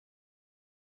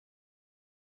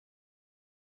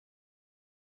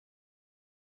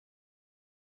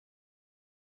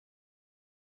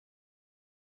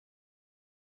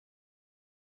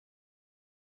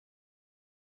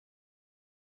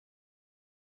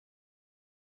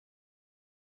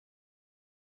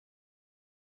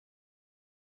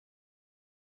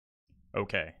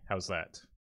Okay, how's that?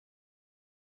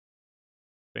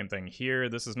 Same thing here.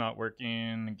 This is not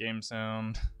working. Game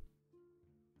sound.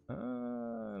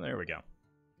 There we go.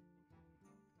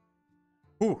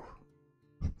 Whew.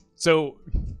 So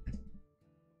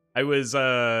I was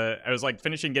like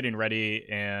finishing getting ready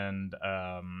and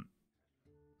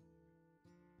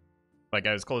like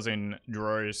I was closing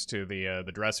drawers to the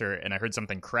dresser and I heard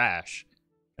something crash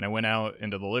and I went out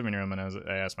into the living room and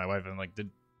I asked my wife, I'm like,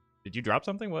 did you drop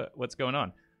something? What's going on?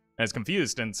 And I was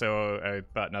confused, and so I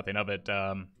thought nothing of it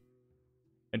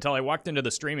until I walked into the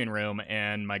streaming room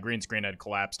and my green screen had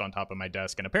collapsed on top of my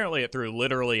desk, and apparently it threw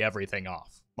literally everything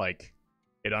off. Like,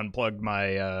 it unplugged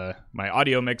my my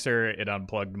audio mixer, it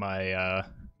unplugged my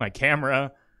my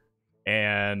camera,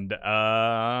 and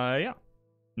yeah,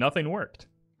 nothing worked.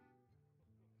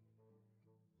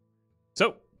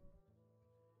 So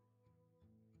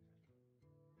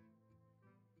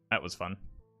that was fun.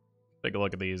 Take a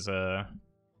look at these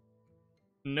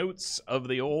notes of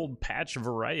the old patch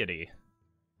variety.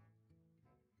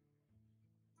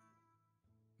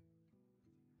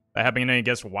 That happened, and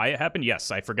guess why it happened? Yes,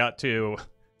 I forgot to.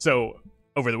 So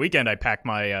over the weekend, I packed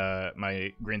my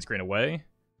my green screen away,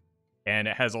 and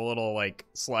it has a little like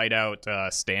slide out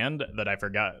stand that I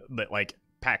forgot that like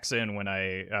packs in when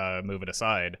I move it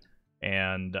aside,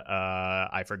 and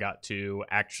I forgot to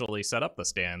actually set up the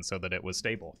stand so that it was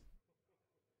stable.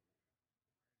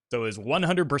 So it was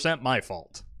 100% my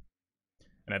fault,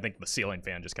 and I think the ceiling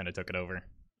fan just kind of took it over.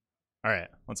 All right,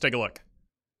 let's take a look.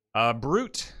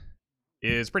 Brute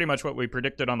is pretty much what we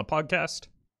predicted on the podcast,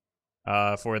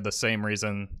 for the same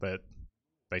reason that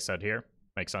they said here.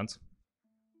 Makes sense.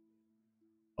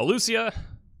 Elucia,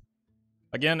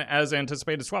 again, as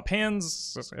anticipated, swap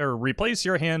hands, or replace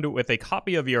your hand with a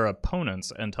copy of your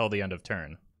opponent's until the end of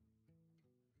turn.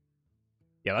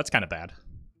 Yeah, that's kind of bad.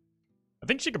 I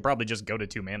think she could probably just go to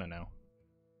 2 mana now.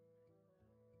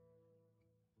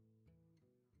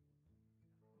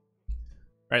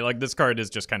 Right, like this card is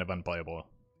just kind of unplayable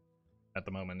at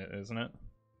the moment, isn't it?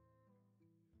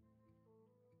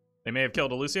 They may have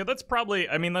killed Elucia. That's probably,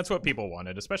 I mean, that's what people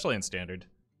wanted, especially in Standard.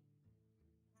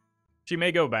 She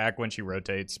may go back when she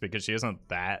rotates because she isn't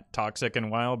that toxic in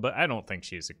Wild, but I don't think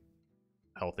she's a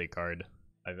healthy card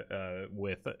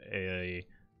with a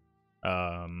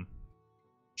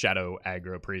Shadow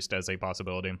Aggro Priest as a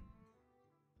possibility.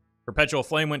 Perpetual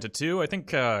Flame went to 2. I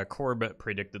think Corb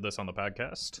predicted this on the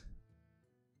podcast.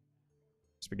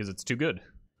 Just because it's too good.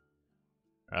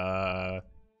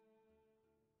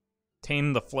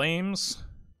 Tame the Flames.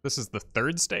 This is the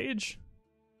 3rd stage?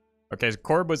 Okay,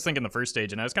 Corb was thinking the 1st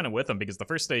stage, and I was kind of with him because the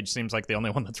 1st stage seems like the only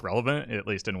one that's relevant, at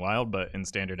least in Wild, but in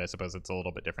Standard, I suppose it's a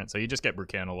little bit different. So you just get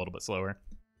Brucan a little bit slower.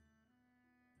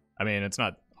 I mean, it's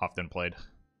not often played.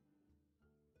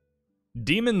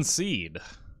 Demon Seed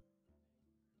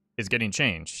is getting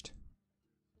changed.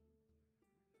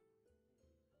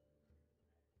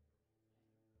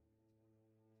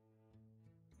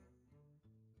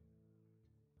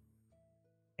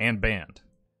 And banned.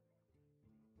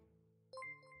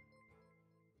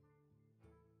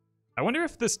 I wonder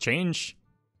if this change,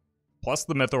 plus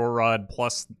the Mithril Rod,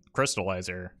 plus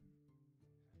Crystallizer,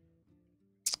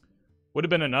 would have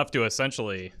been enough to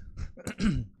essentially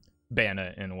ban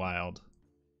it in Wild.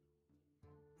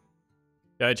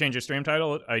 Did I change your stream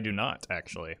title? I do not,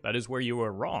 actually. That is where you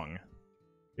were wrong,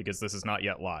 because this is not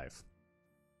yet live.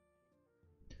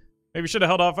 Maybe should have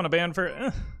held off on a ban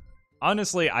for...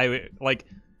 Honestly, I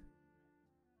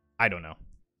don't know.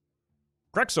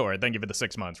 Crexor, thank you for the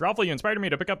 6 months. Ralphie, you inspired me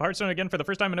to pick up Hearthstone again for the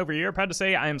first time in over a year. Proud to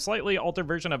say I am slightly altered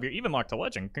version of your Evenlock to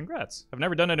Legend. Congrats. I've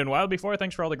never done it in Wild before.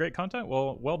 Thanks for all the great content.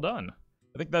 Well done.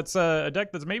 I think that's a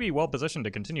deck that's maybe well positioned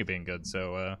to continue being good,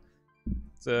 so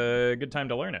it's a good time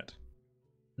to learn it.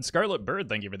 And Scarlet Bird,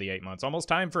 thank you for the 8 months. Almost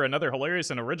time for another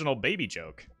hilarious and original baby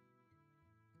joke.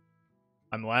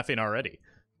 I'm laughing already.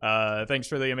 Thanks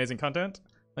for the amazing content.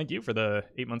 Thank you for the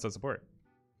 8 months of support.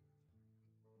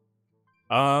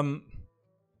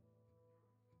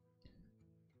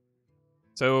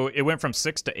 So it went from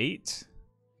 6 to 8,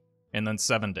 and then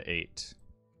 7 to 8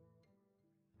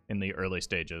 in the early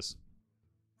stages.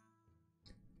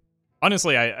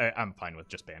 Honestly, I'm fine with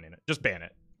just banning it. Just ban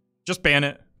it. Just ban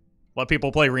it. Let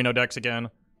people play Reno decks again.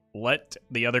 Let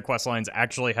the other quest lines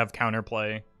actually have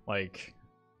counterplay. Like,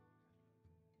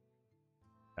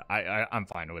 I'm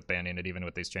fine with banning it even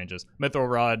with these changes.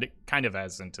 Mithril Rod, kind of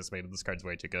as anticipated. This card's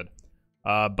way too good.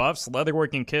 Buffs,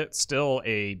 Leatherworking Kit, still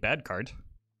a bad card.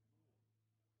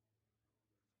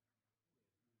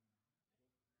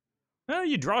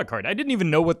 You draw a card. I didn't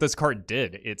even know what this card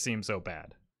did. It seems so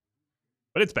bad.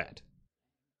 But it's bad.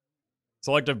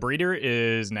 Selective Breeder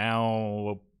is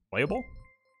now Playable?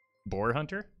 Boar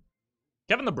Hunter?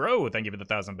 Kevin the Bro, thank you for the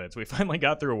 1,000 bits. We finally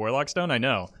got through a Warlock Stone. I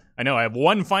know. I have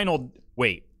one final...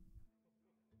 Wait.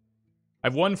 I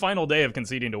have one final day of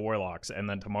conceding to Warlocks, and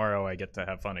then tomorrow I get to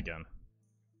have fun again.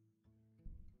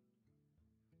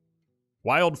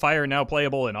 Wildfire now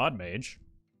playable in Odd Mage.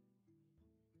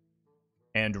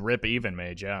 And Rip Even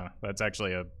Mage, yeah. That's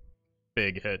actually a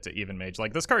big hit to Even Mage.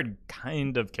 Like, this card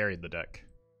kind of carried the deck.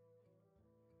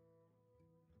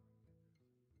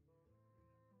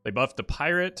 They buffed a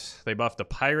pirate. They buffed a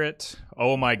pirate.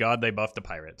 Oh my god, they buffed a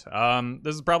pirate.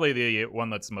 This is probably the one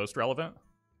that's most relevant.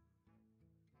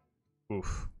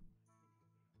 Oof.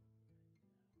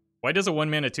 Why does a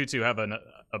 1-mana 2/2 have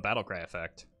a Battlecry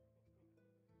effect?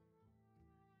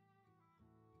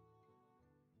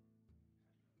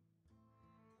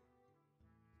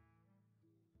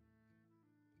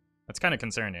 That's kind of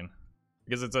concerning.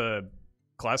 Because it's a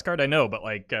class card, I know, but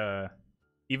like,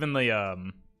 even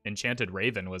the, Enchanted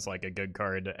Raven was like a good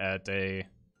card at a...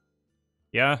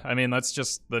 Yeah, I mean, that's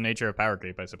just the nature of power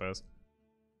creep, I suppose.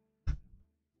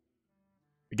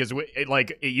 Because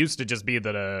it used to just be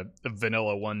that a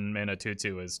vanilla 1-mana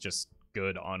 2/2 is just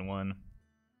good on one,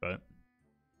 but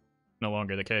no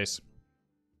longer the case.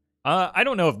 I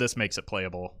don't know if this makes it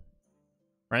playable,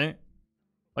 right?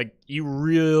 Like, you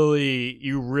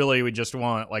really would just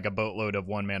want like a boatload of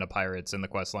 1-mana pirates in the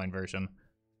questline version.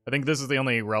 I think this is the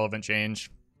only relevant change.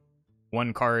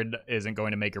 One card isn't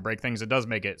going to make or break things. It does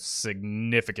make it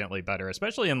significantly better,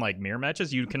 especially in like mirror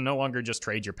matches. You can no longer just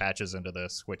trade your patches into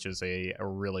this, which is a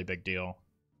really big deal.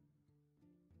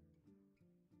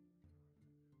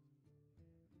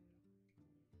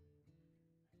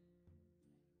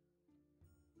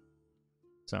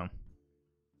 So,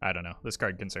 I don't know. This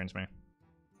card concerns me.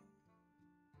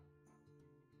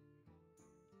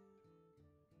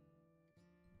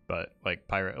 But like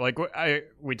pirate, like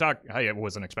we talked. I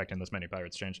wasn't expecting this many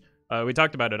pirates change. We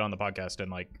talked about it on the podcast,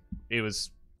 and like it was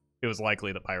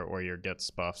likely that Pirate Warrior gets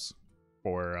buffs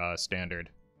for standard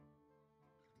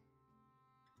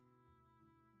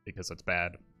because it's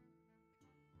bad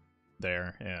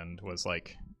there, and was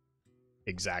like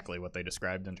exactly what they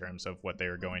described in terms of what they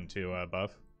were going to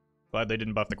buff. Glad they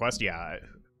didn't buff the quest. Yeah,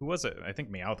 who was it? I think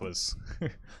Meowth was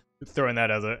throwing that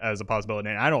as a possibility,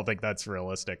 and I don't think that's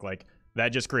realistic. Like, that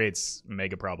just creates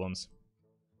mega problems.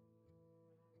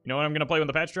 You know what I'm gonna play when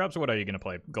the patch drops? What are you gonna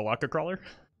play? Galactica Crawler?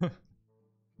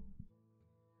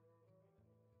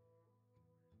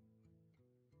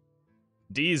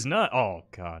 D's nut. Oh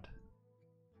god.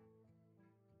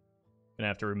 Gonna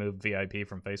have to remove VIP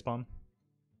from Facepalm.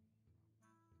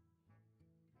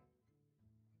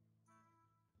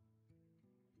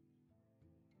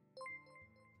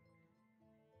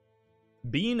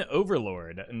 Bean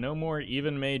Overlord. No more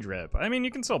even mage rip. I mean,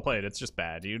 you can still play it. It's just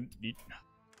bad.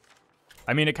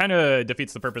 I mean, it kind of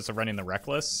defeats the purpose of running the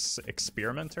Reckless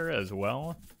Experimenter as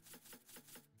well.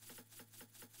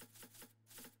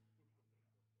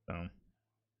 So,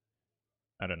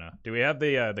 I don't know. Do we have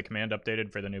the command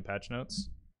updated for the new patch notes?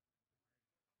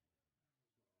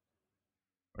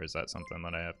 Or is that something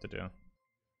that I have to do?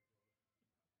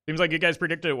 Seems like you guys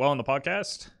predicted it well on the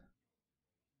podcast.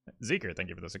 Zeker, thank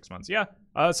you for the 6 months. Yeah,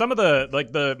 some of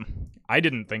I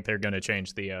didn't think they're gonna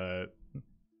change the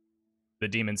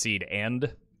Demon Seed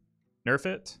and nerf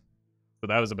it, so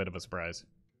that was a bit of a surprise.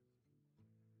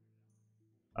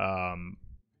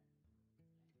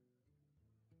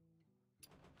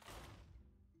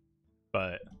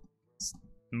 But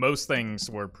most things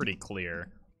were pretty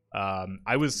clear.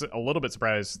 I was a little bit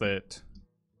surprised that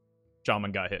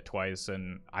Shaman got hit twice,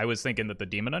 and I was thinking that the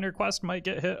Demon Hunter quest might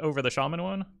get hit over the Shaman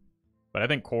one. But I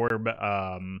think Corb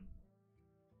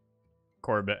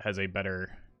has a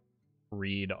better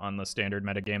read on the standard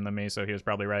metagame than me, so he was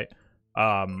probably right.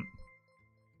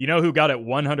 You know who got it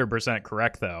 100%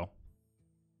 correct, though?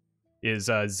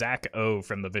 Is Zach O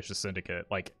from the Vicious Syndicate.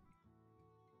 Like,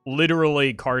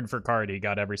 literally card for card, he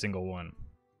got every single one.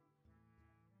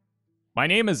 My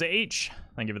name is H.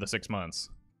 Thank you for the 6 months.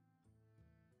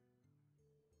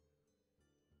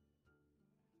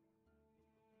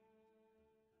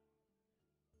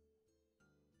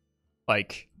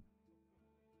 Like,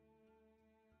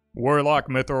 Warlock,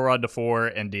 Mithril Rod to 4,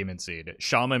 and Demon Seed.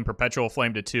 Shaman, Perpetual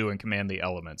Flame to 2, and Command the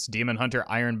Elements. Demon Hunter,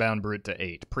 Ironbound Brute to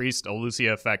 8. Priest,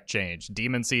 Elucia Effect Change.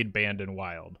 Demon Seed, Banned and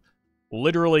Wild.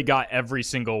 Literally got every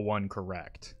single one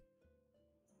correct.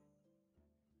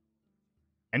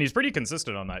 And he's pretty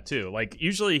consistent on that, too. Like,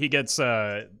 usually he gets,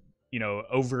 over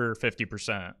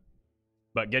 50%.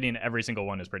 But getting every single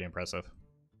one is pretty impressive.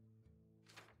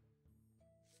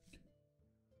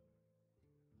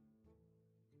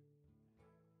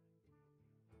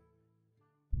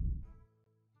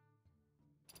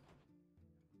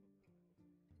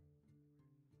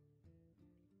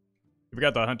 We've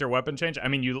got the hunter weapon change. I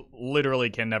mean, you literally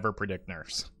can never predict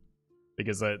nerfs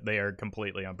because they are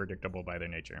completely unpredictable by their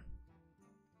nature.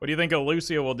 What do you think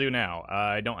Lucia will do now?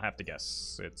 I don't have to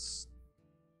guess.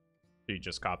 She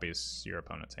just copies your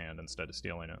opponent's hand instead of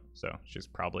stealing it. So she's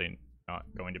probably not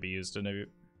going to be used in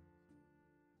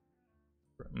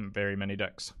very many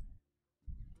decks.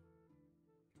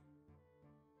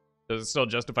 Does it still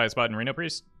justify a spot in Reno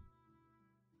Priest?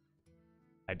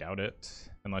 I doubt it.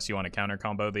 Unless you want to counter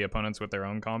combo the opponents with their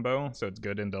own combo. So it's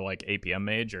good into like APM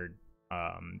Mage or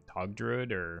Tog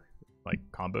Druid or like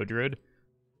Combo Druid.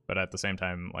 But at the same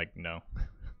time, like, no.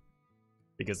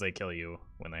 Because they kill you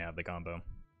when they have the combo.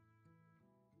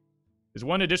 Is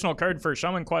one additional card for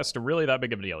Shaman Quest really that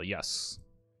big of a deal? Yes.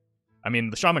 I mean,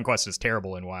 the Shaman Quest is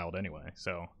terrible in Wild anyway,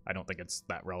 so I don't think it's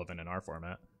that relevant in our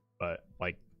format. But,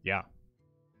 like, yeah.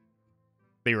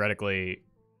 Theoretically,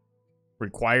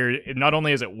 not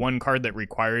only is it one card that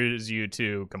requires you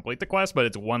to complete the quest, but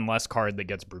it's one less card that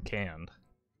gets Brucanned.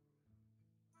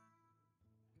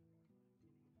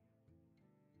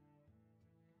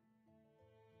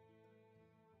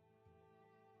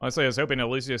 Honestly, I was hoping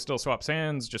Elysia still swaps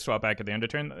hands, just swap back at the end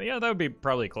of turn. Yeah, that would be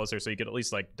probably closer, so you could at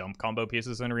least, like, dump combo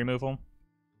pieces and removal.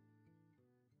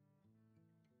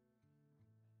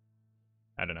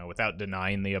 I don't know, without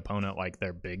denying the opponent, like,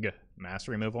 their big mass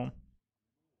removal.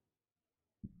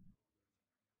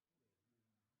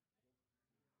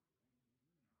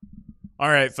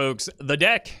 Alright, folks, the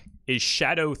deck is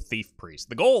Shadow Thief Priest.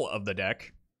 The goal of the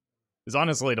deck is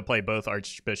honestly to play both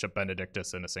Archbishop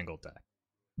Benedictus in a single deck.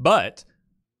 But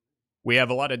we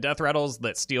have a lot of Death Rattles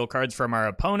that steal cards from our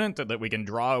opponent that we can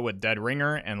draw with Dead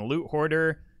Ringer and Loot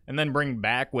Hoarder, and then bring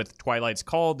back with Twilight's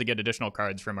Call to get additional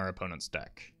cards from our opponent's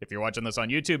deck. If you're watching this on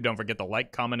YouTube, don't forget to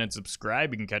like, comment, and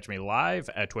subscribe. You can catch me live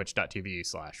at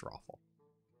twitch.tv/Rawful.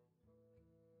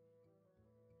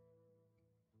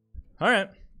 Alright.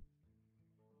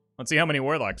 Let's see how many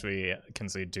Warlocks we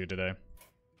concede to today.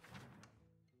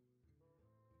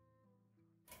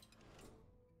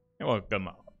 You're welcome,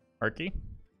 Arky.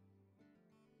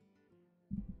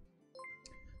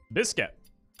 Biscat.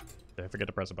 Did I forget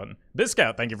to press a button?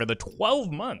 Biscat, thank you for the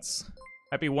 12 months.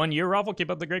 Happy 1 year, Raffle.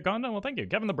 Keep up the great content. Well, thank you.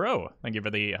 Kevin the Bro, thank you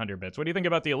for the 100 bits. What do you think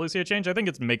about the Elysia change? I think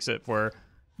it makes it for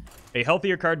a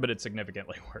healthier card, but it's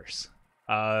significantly worse.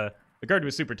 The card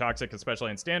was super toxic,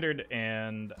 especially in Standard,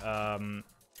 and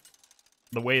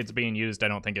the way it's being used, I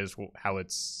don't think is how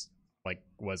it's, like,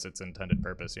 was its intended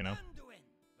purpose, you know?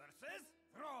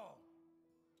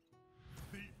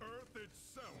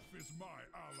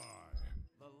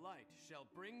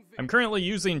 I'm currently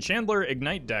using Chandler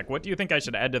Ignite deck. What do you think I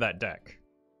should add to that deck?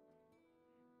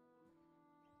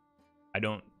 I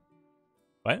don't...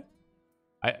 What?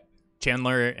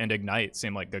 Chandler and Ignite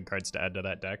seem like good cards to add to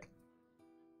that deck.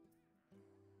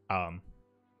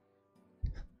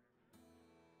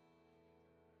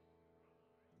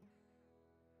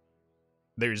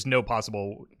 There's no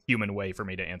possible human way for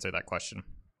me to answer that question.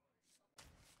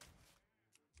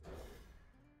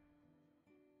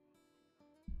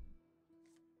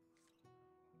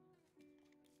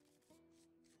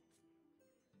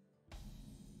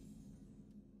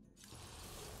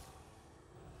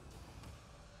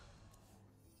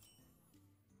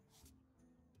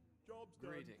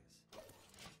 Greetings.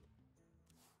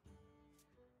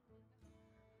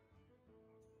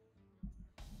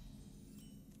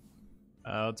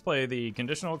 Let's play the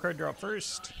conditional card drop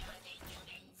first.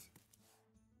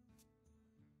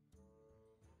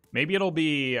 Maybe it'll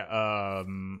be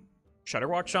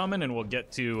Shudderwalk Shaman, and we'll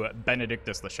get to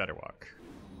Benedictus the Shudderwalk.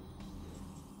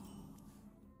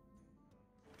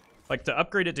 Like, to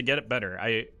upgrade it to get it better,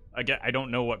 I don't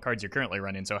know what cards you're currently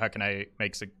running, so how can I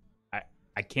make...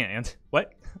 I can't.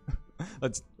 What?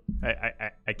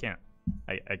 I can't.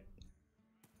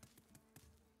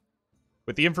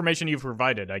 With the information you've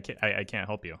provided, I can't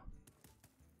help you.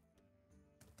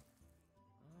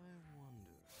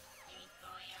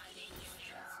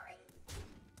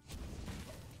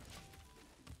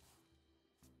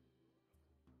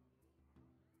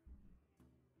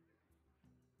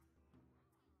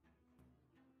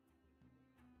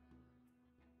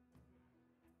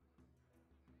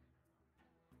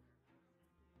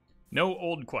 No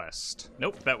old quest.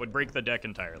 Nope, that would break the deck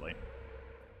entirely.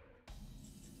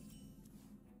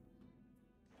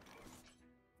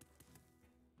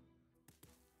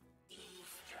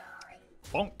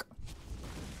 Bonk.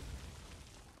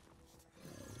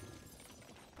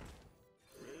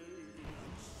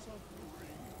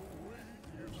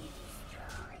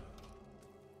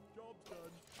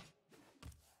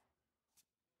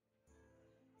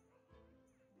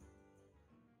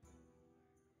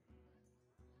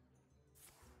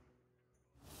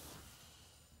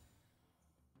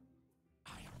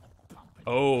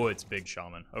 Oh, it's Big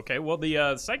Shaman. Okay, well,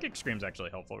 the Psychic Scream's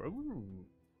actually helpful. Ooh.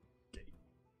 Okay.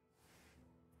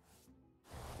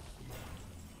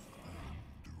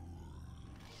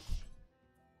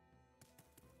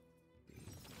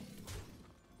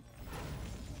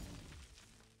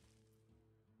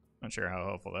 Not sure how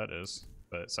helpful that is,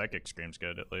 but Psychic Scream's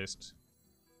good, at least.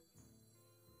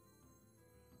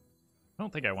 I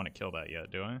don't think I want to kill that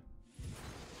yet, do I?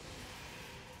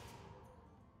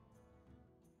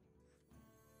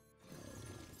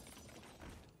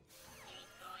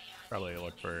 Probably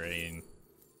look for a...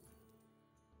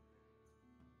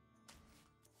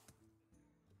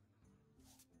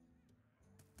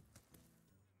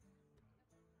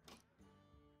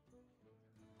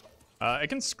 I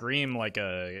can scream like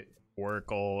a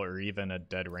Oracle or even a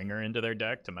Dead Ringer into their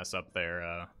deck to mess up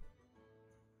their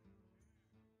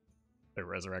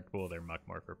Resurrect pool, their Muck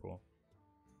Morpher pool.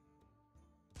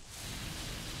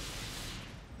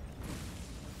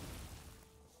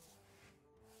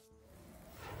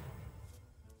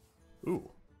 Ooh.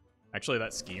 Actually,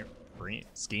 that Scheme?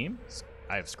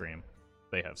 I have Scream.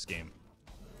 They have Scheme.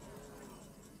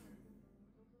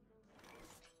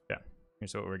 Yeah,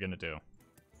 here's what we're gonna do.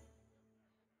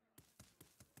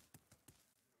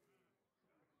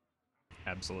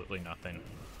 Absolutely nothing.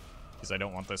 Because I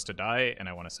don't want this to die, and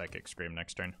I want a Psychic Scream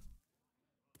next turn.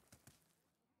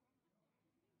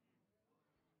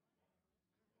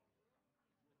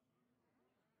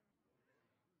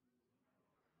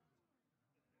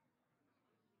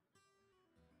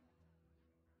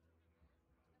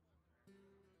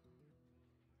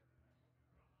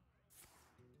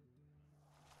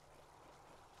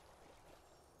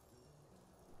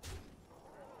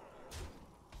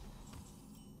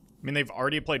 I mean, they've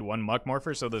already played one Muck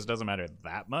Morpher, so this doesn't matter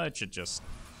that much. It just...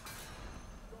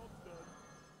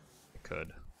 It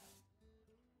could.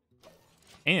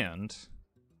 And...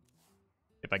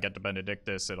 if I get to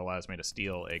Benedictus, it allows me to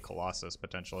steal a Colossus,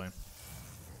 potentially.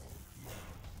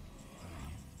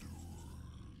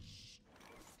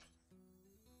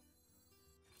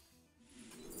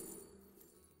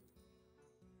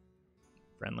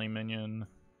 Friendly minion.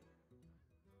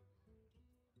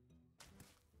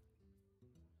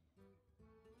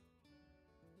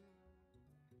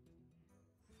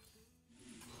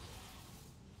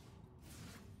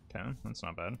 Okay, that's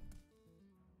not bad. Mind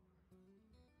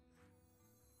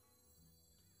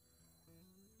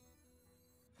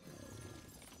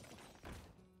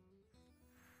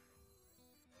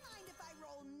if I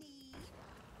roll knee?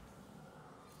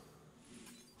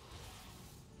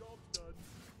 Job's done.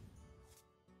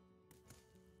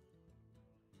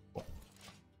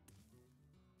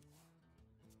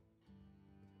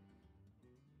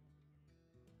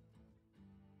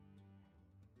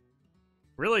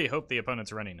 Really hope the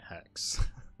opponent's running Hex.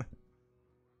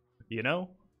 You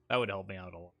know? That would help me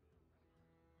out a lot.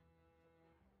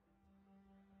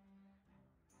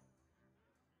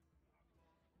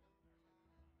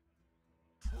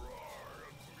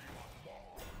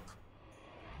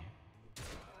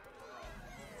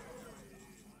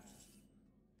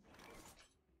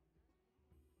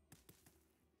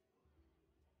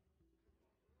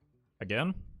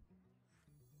 Again?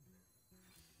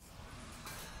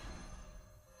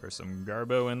 There's some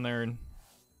Garbo in their Mind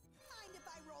if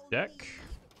I roll deck. knee?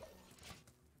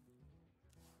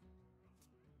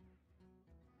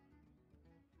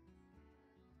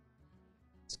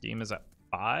 Scheme is at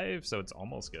 5, so it's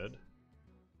almost good.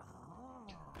 Oh,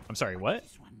 I'm sorry, what?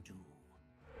 this one do?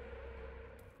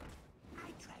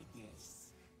 I tried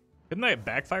this. Didn't that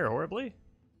backfire horribly?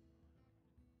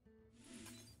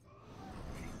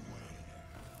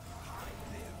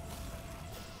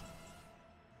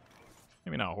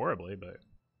 Maybe not horribly, but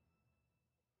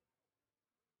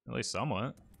at least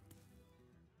somewhat.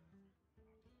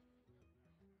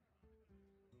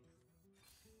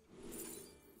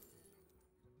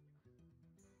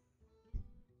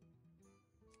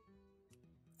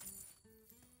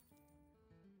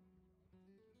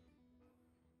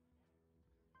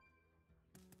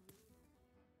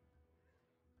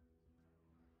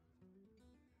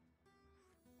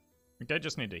 I think I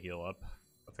just need to heal up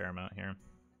a fair amount here.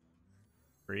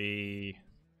 3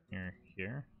 here.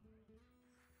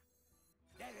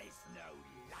 There is no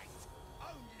light,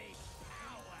 only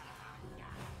power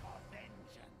for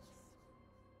vengeance.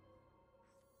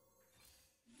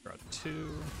 Draw 2.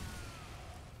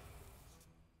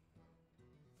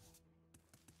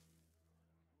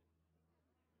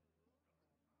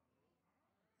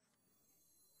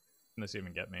 Can this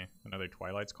even get me? Another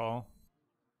Twilight's Call?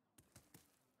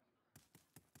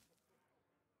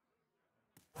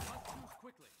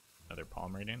 Quickly. Another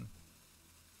Palm Reading?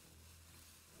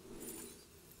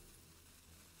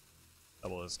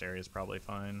 little Hysteria is probably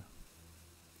fine.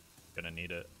 Gonna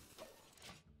need it.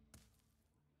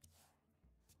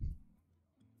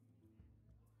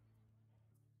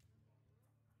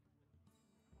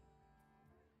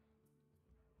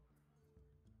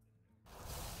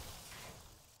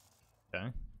 Okay.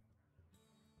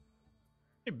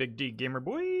 Hey, Big D Gamer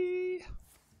Boy!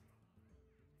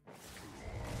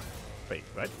 Wait,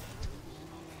 what?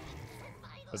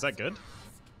 Was that good?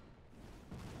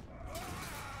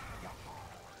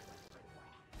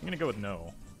 I'm gonna go with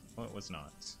no. Well, it was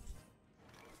not.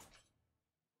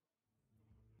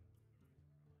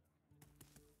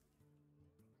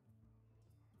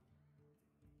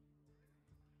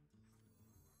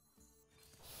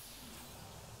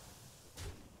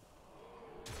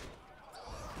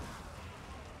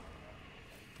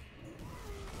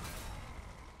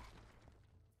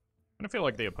 I feel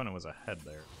like the opponent was ahead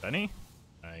there. Benny?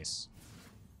 Nice.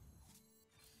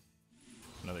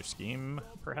 Another scheme,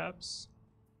 perhaps?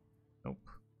 Nope.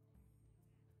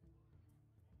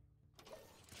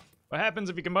 What happens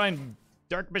if you combine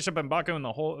Dark Bishop and Baku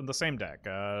in the same deck?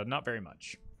 Not very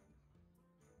much.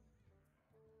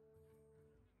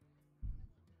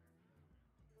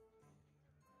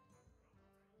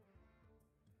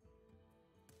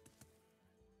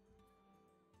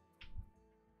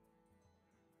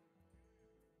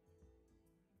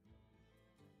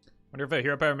 Wonder if a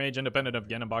Hero Power Mage independent of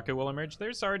Gen and Baku will emerge.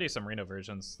 There's already some Reno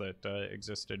versions that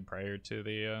existed prior to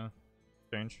the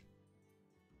change.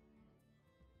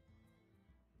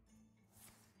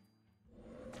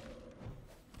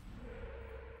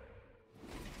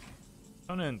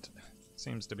 Opponent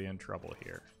seems to be in trouble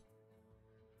here.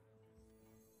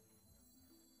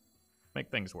 Make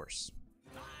things worse.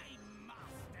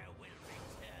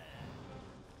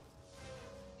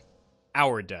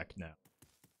 Our deck now.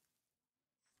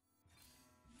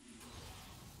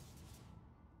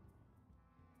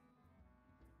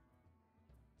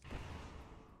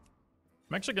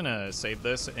 I'm actually gonna save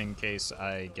this in case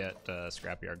I get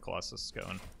Scrapyard Colossus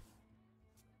going.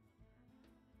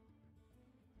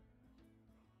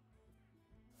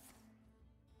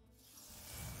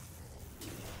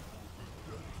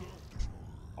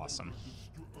 Awesome.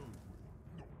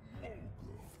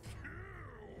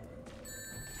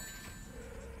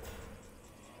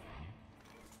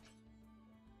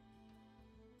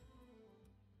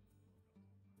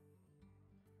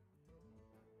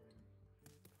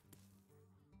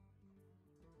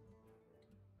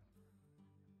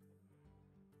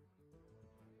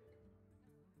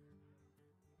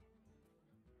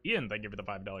 Ian, thank you for the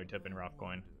 $5 tip in Roth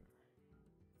Coin.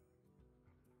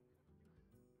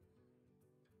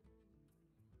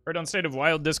 Heard on State of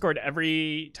Wild Discord,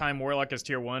 every time Warlock is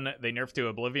tier 1, they nerf to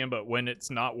Oblivion, but when it's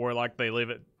not Warlock, they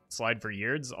leave it slide for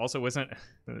years. Also, isn't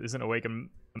Awaken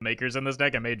Makers in this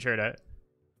deck? I had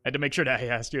to make sure that I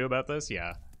asked you about this.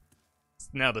 Yeah. It's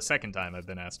now the second time I've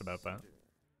been asked about that.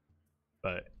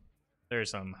 But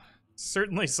there's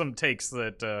certainly some takes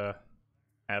that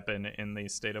happen in the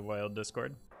State of Wild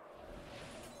Discord.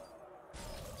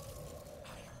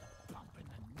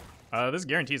 This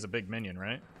guarantees a big minion,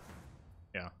 right?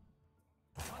 Yeah.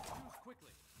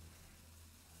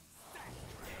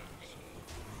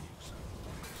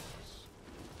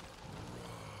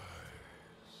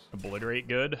 Obliterate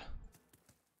good.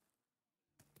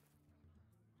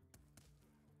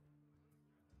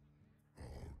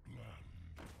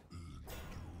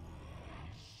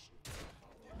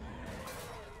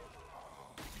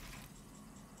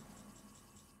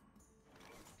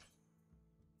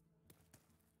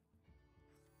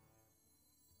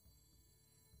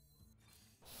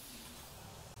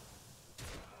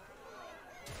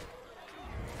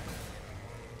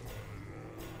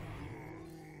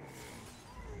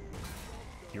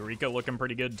 Eureka looking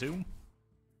pretty good too.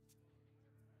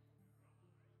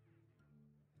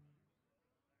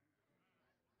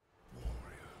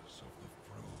 Warriors of the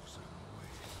frozen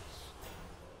wastes,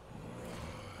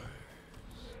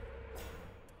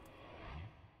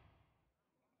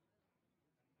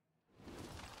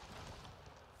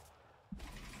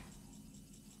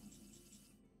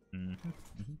 rise.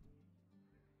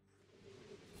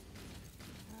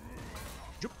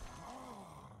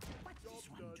 What's this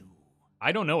one do?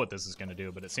 I don't know what this is gonna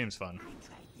do, but it seems fun. I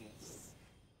tried this.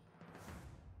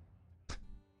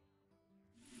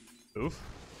 Oof.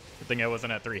 Good thing I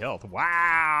wasn't at 3 health.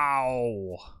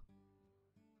 Wow!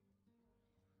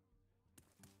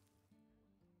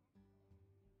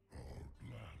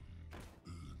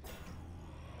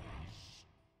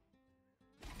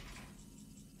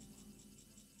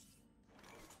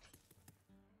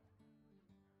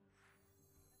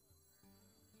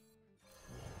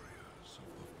 warriors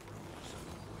of the frozen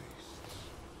wastes.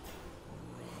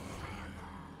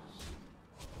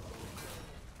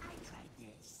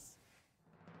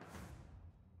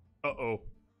 Uh-oh.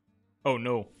 Oh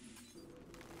no.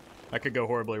 That could go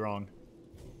horribly wrong.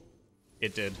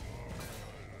 It did.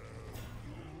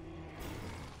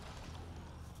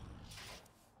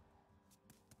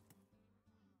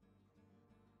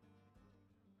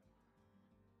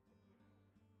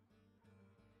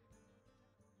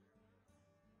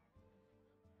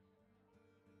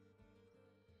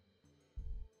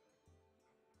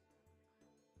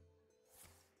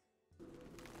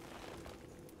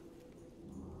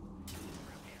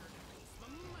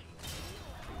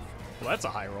 Well, that's a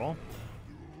high roll.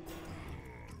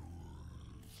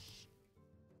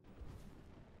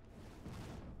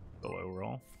 The low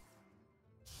roll.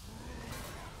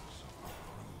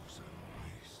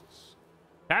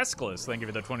 Pascalis, thank you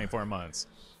for the 24 months.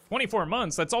 24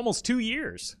 months? That's almost 2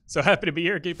 years. So happy to be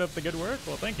here. Keep up the good work.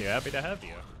 Well, thank you. Happy to have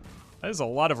you. That is a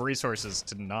lot of resources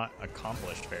to not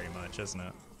accomplish very much, isn't it?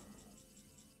 Mind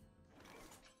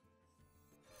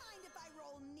if I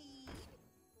roll need?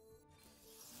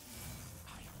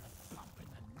 I am the thump in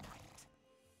the night.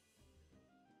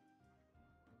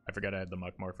 I forgot I had the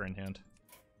Muck Morpher in hand.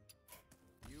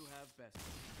 You have best.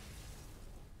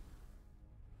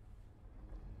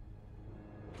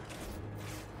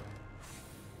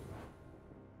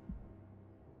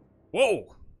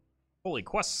 Whoa! Holy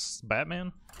quests,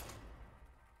 Batman.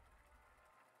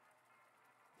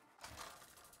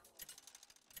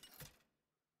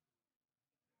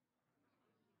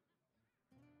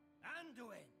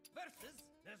 Anduin versus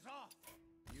N'Zoth.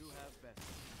 You have best.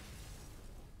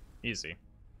 Easy.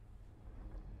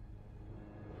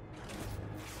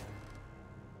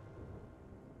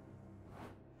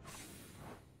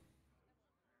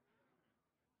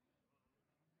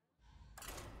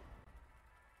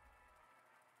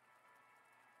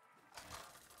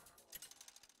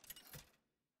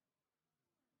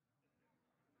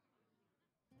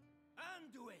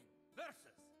 Anduin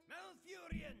versus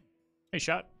Malfurion. Hey,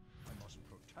 shot. I must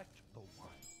protect the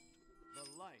wild. The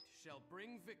light shall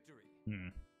bring victory.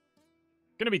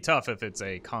 Gonna be tough if it's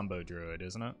a combo druid,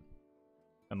 isn't it?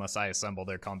 Unless I assemble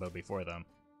their combo before them.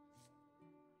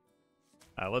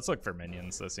 Let's look for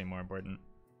minions. Those seem more important.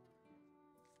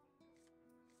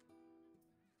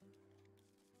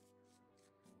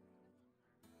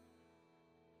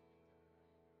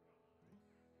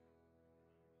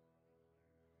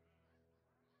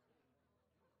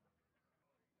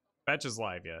 Batch is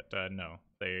live yet? No,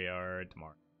 they are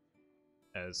tomorrow,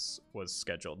 as was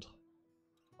scheduled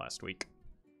last week.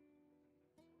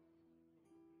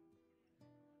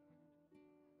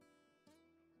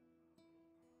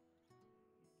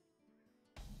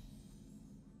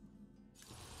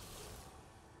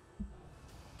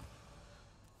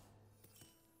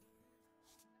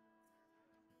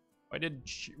 Why did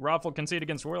Raffle concede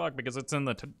against Warlock? Because it's in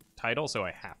the title, so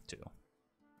I have to.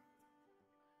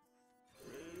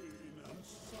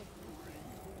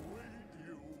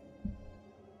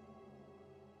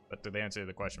 But did they answer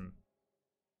the question?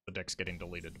 The deck's getting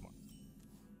deleted tomorrow.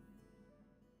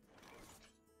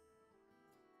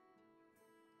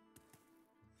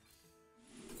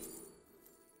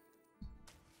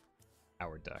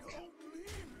 Our deck.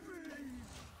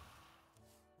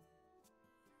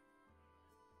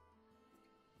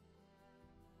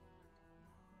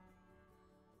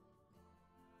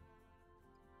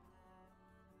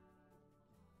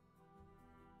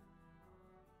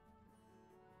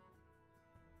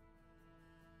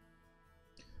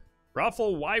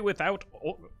 Raffle, why without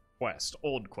quest?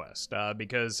 Old quest.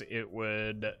 Because it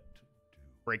would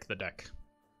break the deck.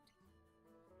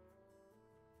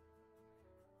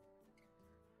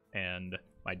 And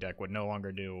my deck would no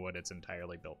longer do what it's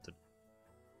entirely built to do.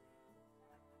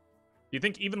 Do you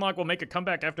think Evenlock will make a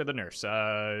comeback after the nerfs?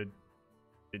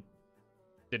 It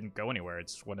didn't go anywhere.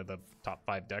 It's one of the top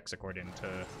 5 decks according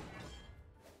to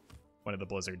one of the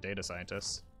Blizzard data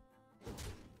scientists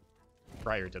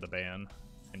prior to the ban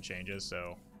and changes,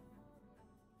 so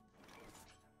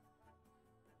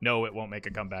no, it won't make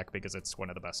a comeback because it's one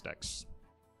of the best decks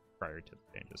prior to the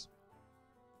changes.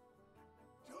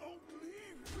 Don't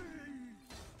leave me!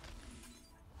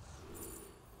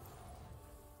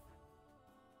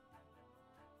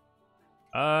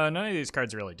 None of these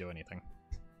cards really do anything.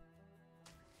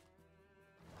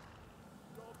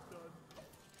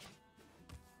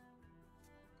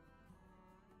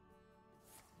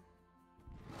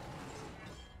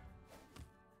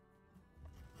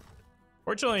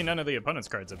 Fortunately, none of the opponent's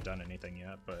cards have done anything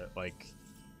yet, but, like,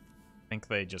 I think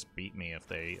they just beat me if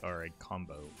they are a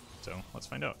combo. So, let's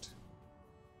find out.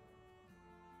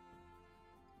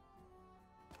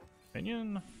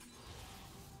 Minion.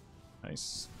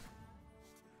 Nice.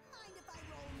 Mind if I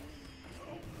roll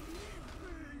need?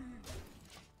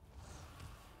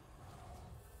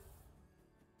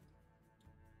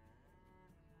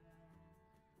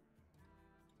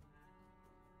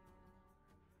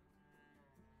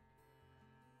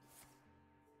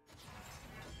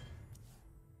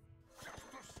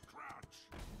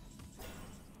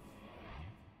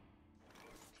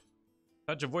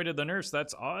 Touch avoided the nerfs,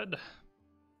 that's odd.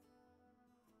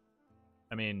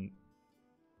 I mean,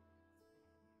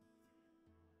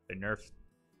 they nerfed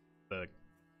the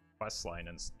quest line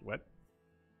and what?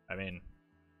 I mean,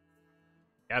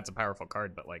 yeah, it's a powerful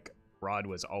card, but like Rod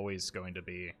was always going to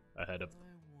be ahead of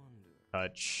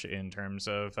Touch in terms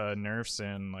of nerfs,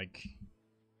 and like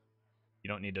you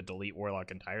don't need to delete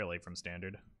Warlock entirely from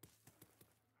Standard.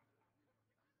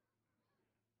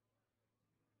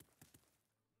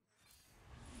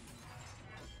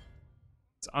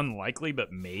 It's unlikely,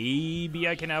 but maybe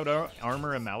I can out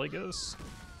armor a Malygos.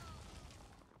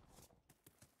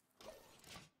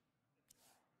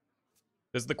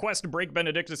 Does the quest break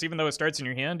Benedictus even though it starts in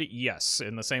your hand? Yes,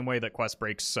 in the same way that quest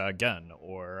breaks Gen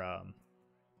or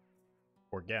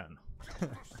Gen.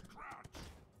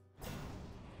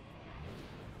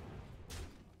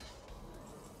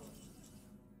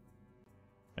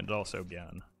 And also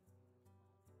Gen.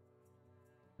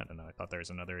 I don't know, I thought there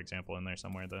was another example in there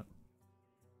somewhere that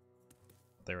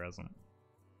there isn't.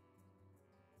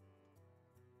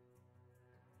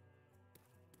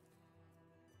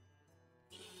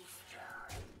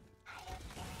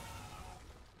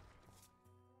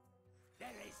 There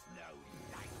is no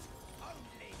light,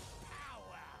 only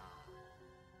power.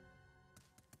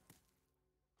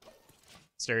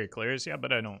 Stereo clears, yeah,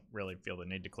 but I don't really feel the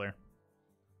need to clear.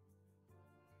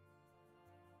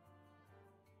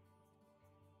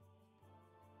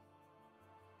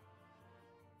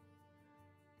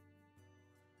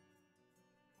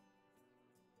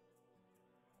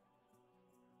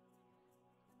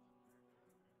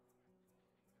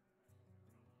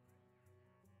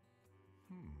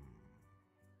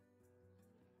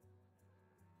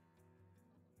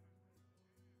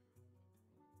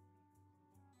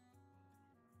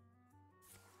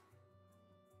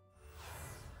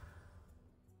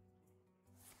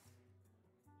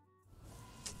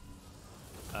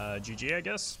 GG, I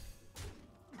guess.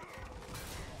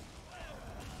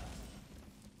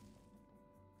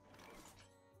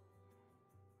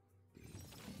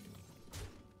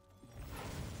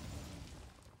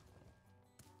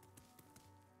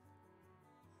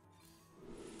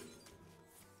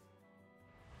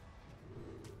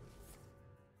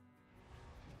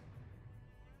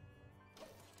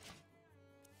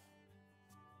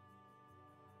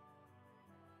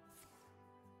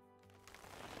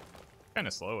 Kind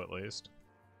of slow, at least.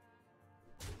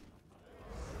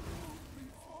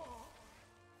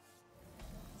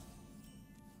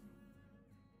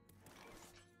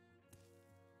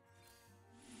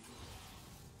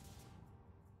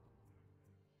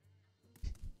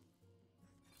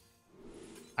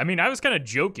 I mean, I was kind of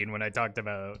joking when I talked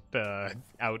about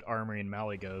out armoring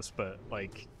Malygos, but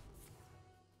like,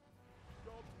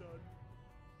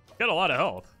 got a lot of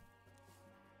health.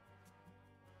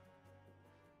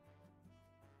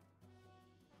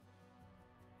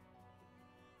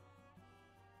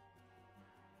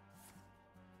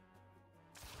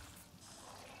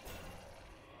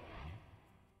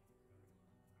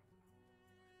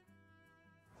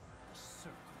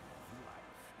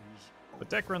 The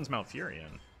deck runs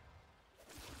Malfurion.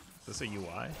 Is this a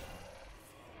UI?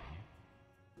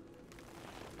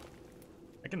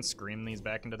 I can scream these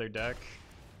back into their deck.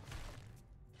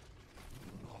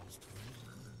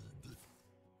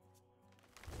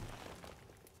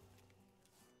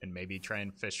 And maybe try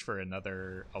and fish for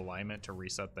another alignment to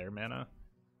reset their mana.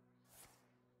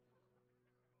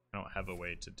 I don't have a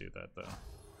way to do that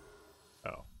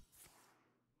though. Oh.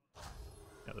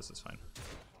 Yeah, this is fine.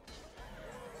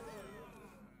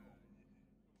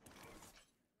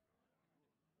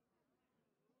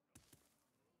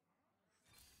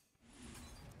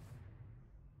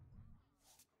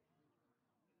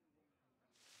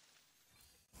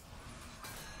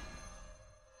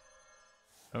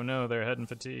 Oh no, they're heading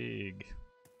fatigue.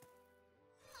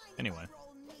 Anyway.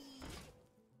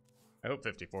 I hope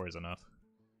 54 is enough.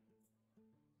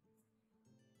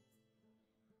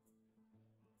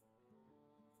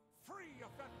 Free of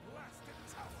that blasted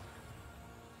tower.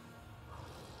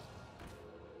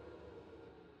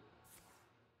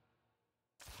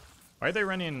 Why are they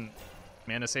running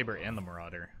Mana Saber and the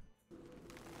Marauder?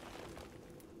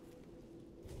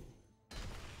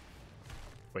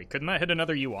 Wait, couldn't that hit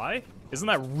another UI? Isn't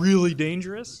that really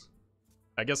dangerous?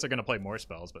 I guess they're gonna play more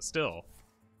spells, but still.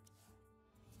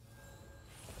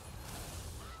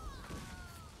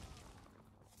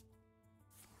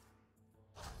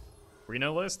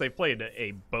 Reno list? They've played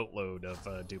a boatload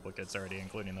of duplicates already,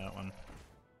 including that one.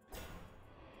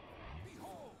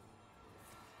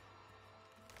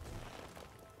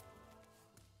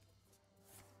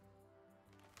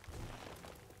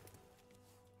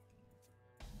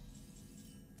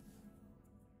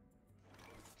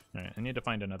 I need to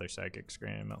find another Psychic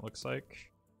Scream, it looks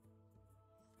like.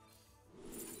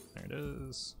 There it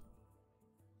is.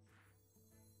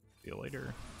 See you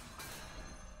later.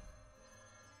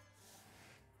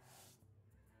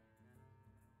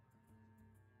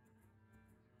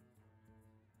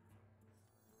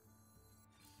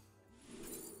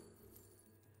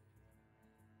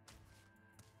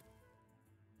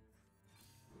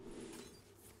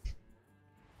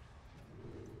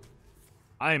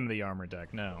 I'm the armor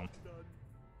deck now.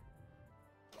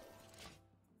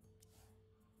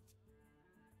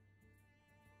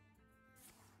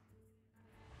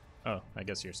 Oh, I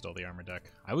guess you're still the armor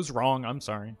deck. I was wrong, I'm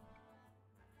sorry.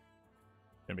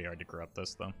 Gonna be hard to corrupt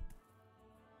this, though.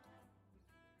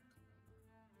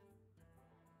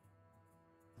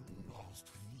 Lost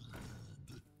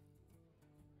lead.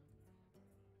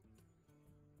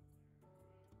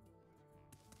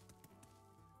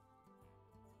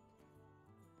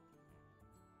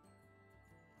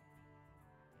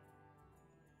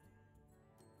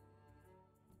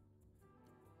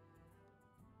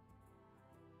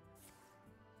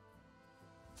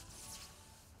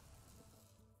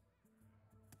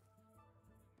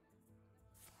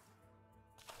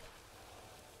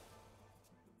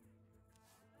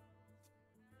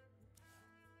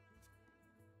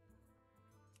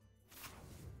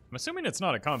 I'm assuming it's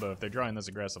not a combo if they're drawing this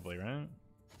aggressively, right?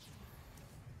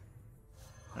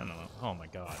 I don't know. Oh my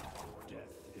god. Death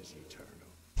is eternal.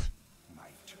 My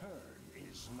turn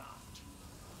is not.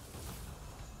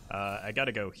 I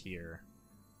gotta go here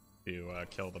to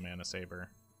kill the Mana Saber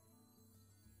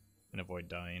and avoid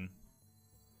dying.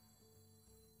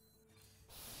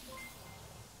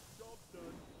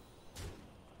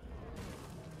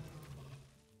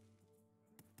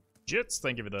 Jits,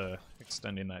 thank you for the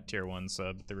extending that tier 1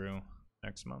 sub through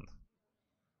next month.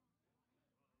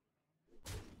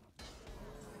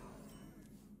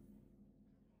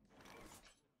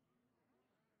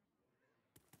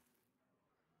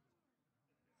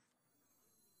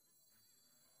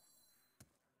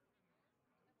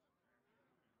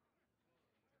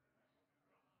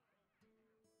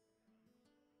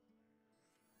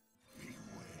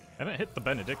 I haven't hit the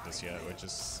Benedictus yet, which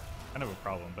is kind of a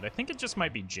problem, but I think it just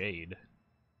might be Jade.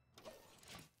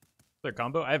 Their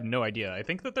combo? I have no idea. I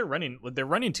think that they're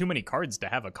running too many cards to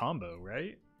have a combo,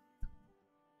 right?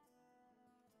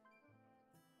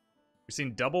 We've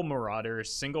seen double Marauder,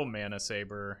 single Mana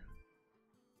Saber,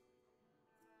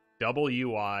 double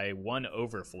UI, one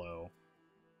Overflow.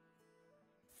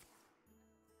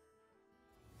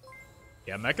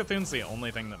 Yeah, Mechathun's the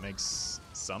only thing that makes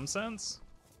some sense.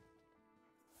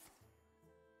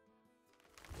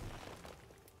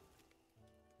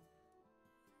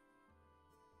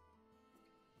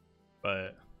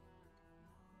 But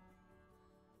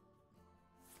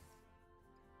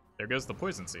there goes the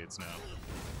poison seeds now.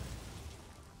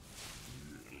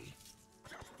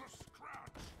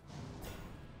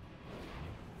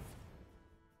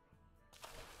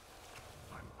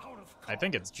 I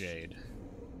think it's Jade.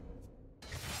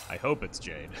 I hope it's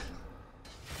Jade.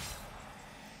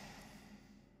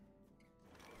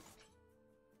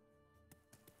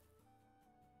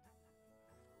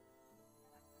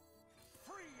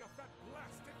 Free of that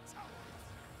blasted tower.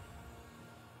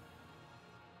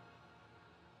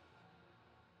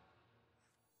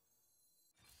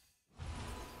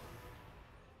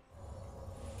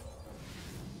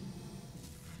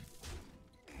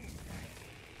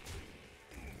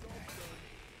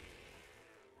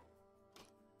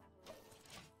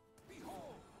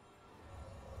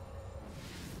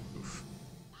 Oof.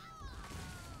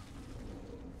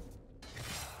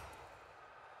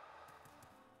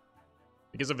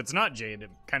 Because if it's not Jade, it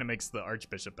kind of makes the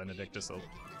Archbishop Benedictus a...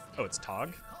 Oh, it's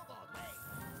Tog?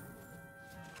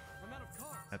 I'm out of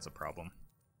cards. That's a problem.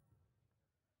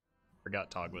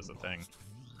 Forgot Tog was a thing.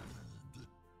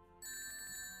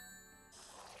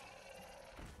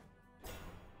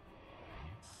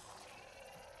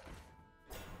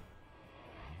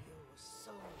 Your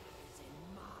soul is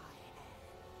in my hands.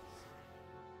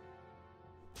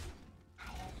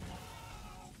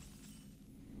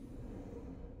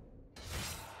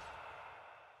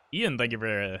 Ian, thank you for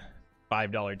a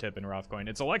 $5 tip in Rothcoin.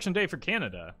 It's election day for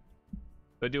Canada.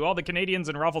 So do all the Canadians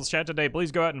in Raffles chat today please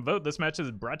go out and vote. This match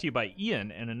is brought to you by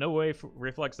Ian and in no way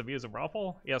reflects the views of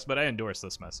Raffle. Yes, but I endorse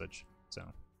this message. So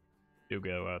do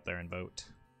go out there and vote.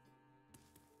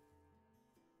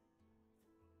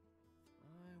 I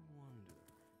wonder.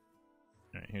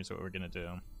 All right, here's what we're going to do.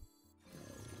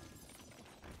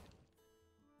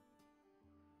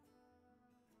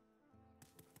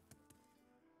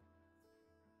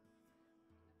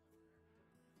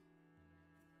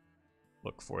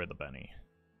 Look for the Benny.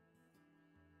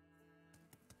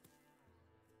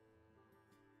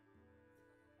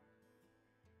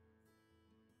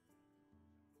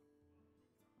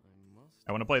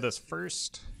 I want to play this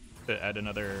first to add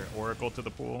another Oracle to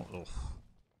the pool. Ugh.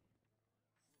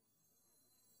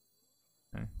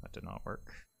 Okay, that did not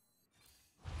work.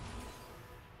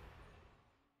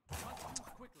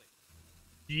 Quickly.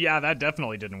 Yeah, that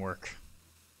definitely didn't work.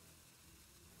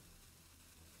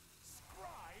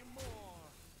 Scry more.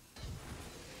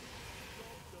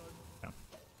 Yeah.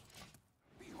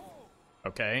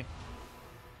 Okay.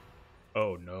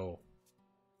 Oh no.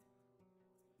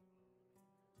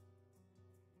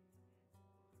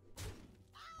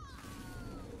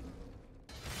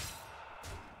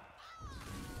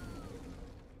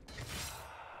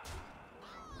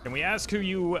 Can we ask who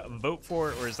you vote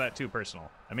for, or is that too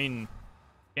personal? I mean,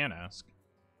 can ask.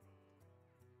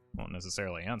 Won't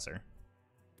necessarily answer.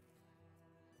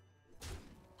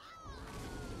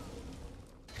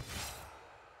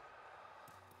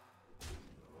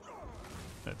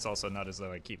 It's also not as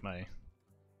though I keep my... Like,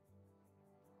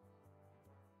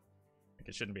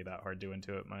 it shouldn't be that hard to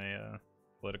intuit my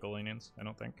political leanings, I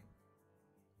don't think.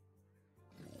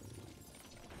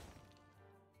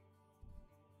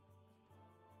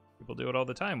 People do it all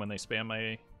the time when they spam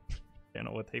my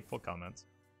channel with hateful comments.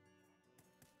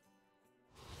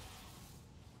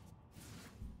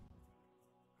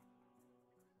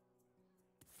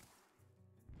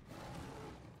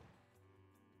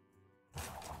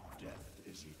 Death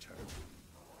is eternal.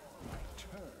 My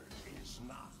turn is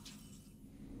not.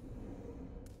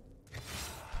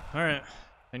 Alright,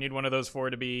 I need one of those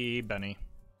four to be Benny.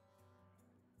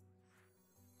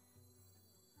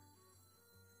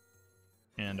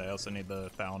 And I also need the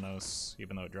Thalnos,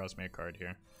 even though it draws me a card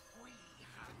here.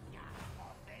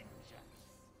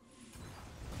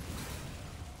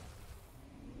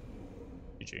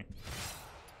 GG.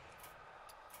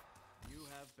 You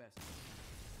have best.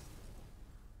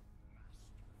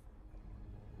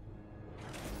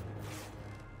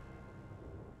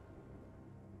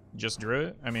 Just drew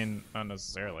it? I mean, not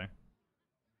necessarily.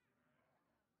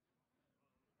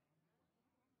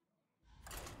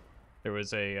 There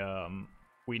was a,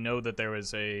 we know that there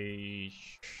was a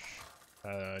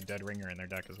Dead Ringer in their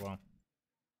deck as well.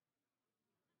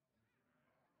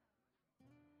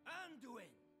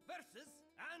 Anduin versus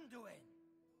Anduin.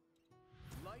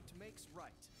 Light makes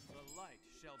right. The light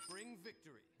shall bring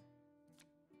victory.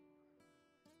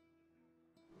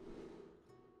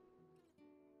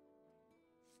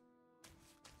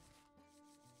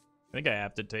 I think I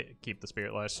have to keep the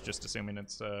Spirit Lash, just assuming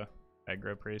it's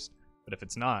aggro priest. But if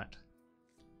it's not,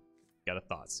 got a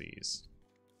Thought Seize.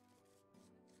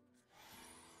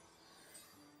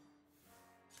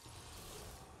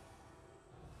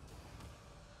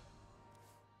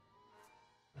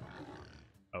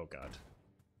 Oh god.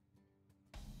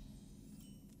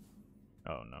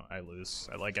 Oh no, I lose.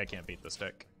 I can't beat this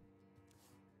deck.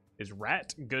 Is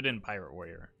Rat good in Pirate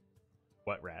Warrior?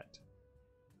 What Rat?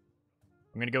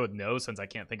 I'm gonna go with no, since I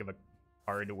can't think of a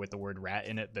card with the word rat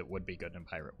in it that would be good in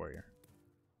Pirate Warrior.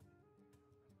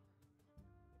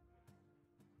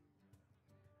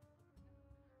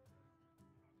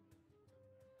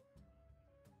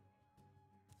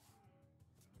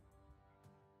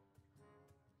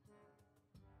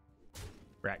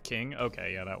 Rat King?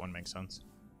 Okay, yeah, that one makes sense.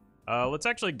 Let's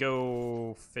actually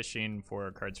go fishing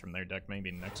for cards from their deck maybe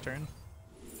next turn.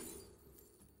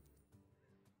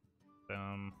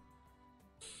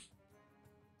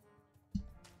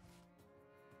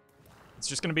 It's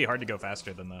just going to be hard to go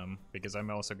faster than them, because I'm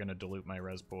also going to dilute my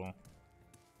res pool.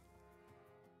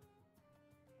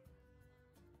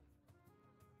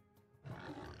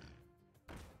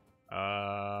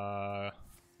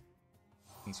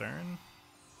 Concern?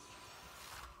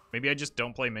 Maybe I just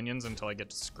don't play minions until I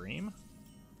get to Scream?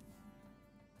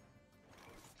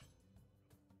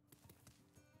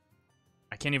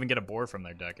 I can't even get a boar from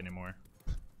their deck anymore.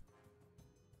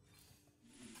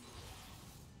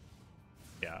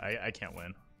 Yeah, I can't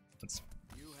win. It's...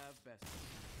 You have best.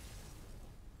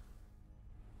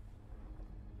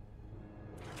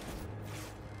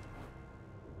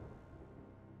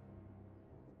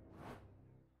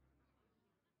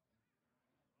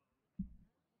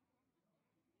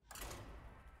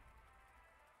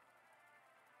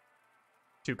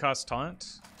 Two-cost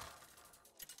taunt?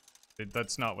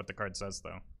 That's not what the card says,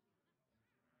 though.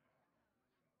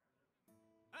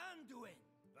 Anduin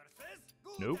versus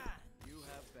Gul'dan. Nope. You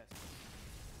have best.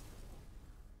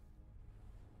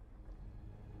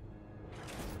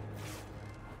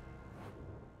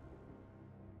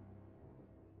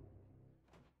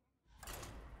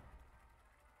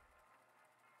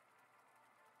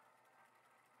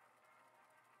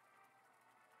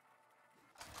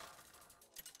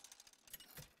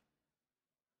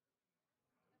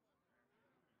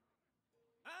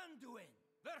 Anduin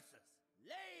versus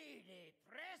Lady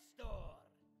Prestor.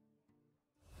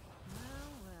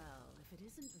 Well, well, if it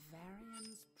isn't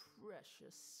Varian's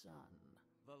precious son.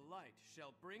 The light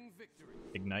shall bring victory.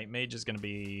 Ignite Mage is going to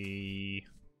be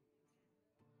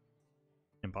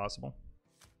impossible.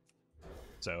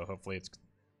 So hopefully it's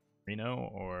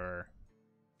Reno or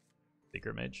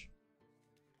Secret Mage.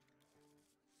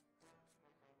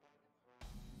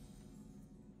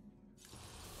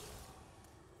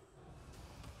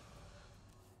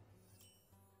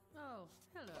 Oh,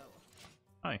 hello.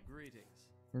 Hi. Greetings.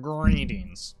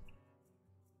 Greetings.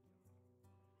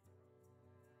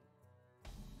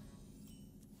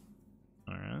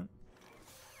 Alright.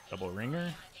 Double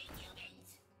ringer.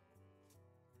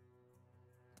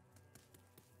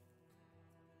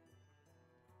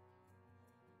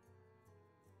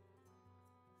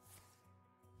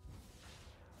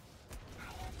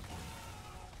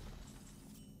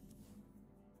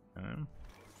 We'll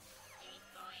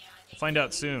find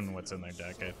out soon what's in their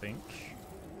deck, I think.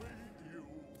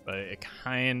 But it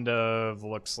kind of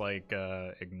looks like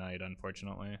Ignite,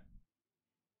 unfortunately.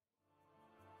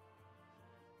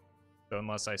 So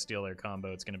unless I steal their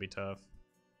combo, it's going to be tough.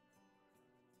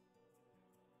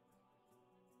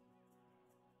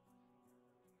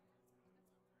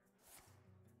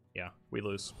 Yeah, we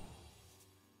lose.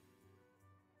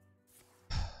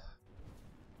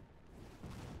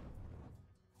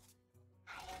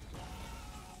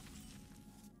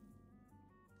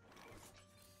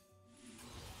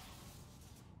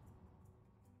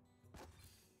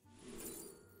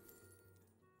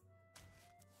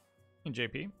 Hey,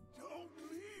 JP.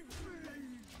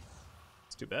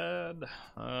 It's too bad.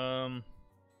 Can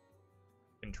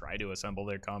try to assemble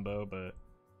their combo, but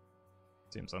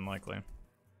seems unlikely.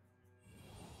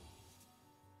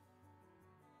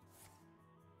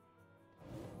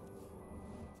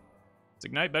 Is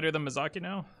Ignite better than Mizaki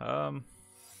now?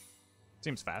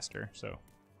 Seems faster, so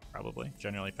probably.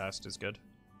 Generally fast is good.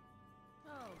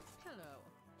 Oh, hello.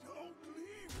 Don't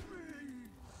leave me!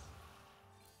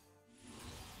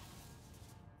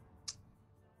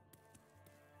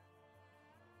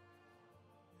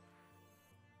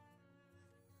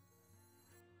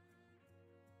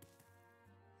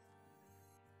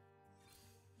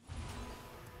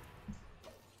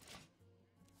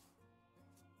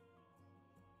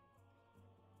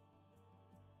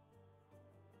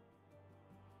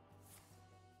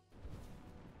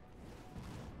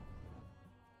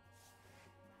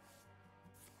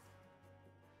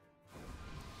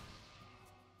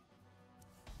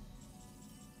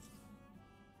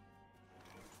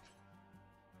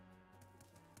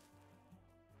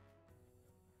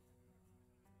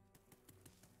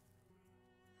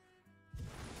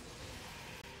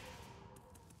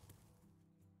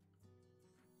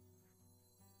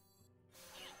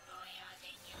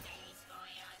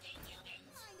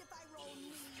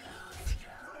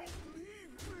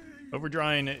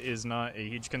 Overdrawing is not a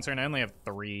huge concern. I only have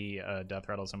 3 Death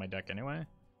Rattles in my deck anyway.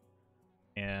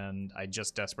 And I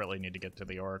just desperately need to get to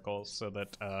the Oracles so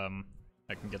that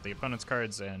I can get the opponent's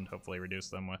cards and hopefully reduce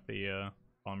them with the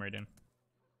Palm Radiant.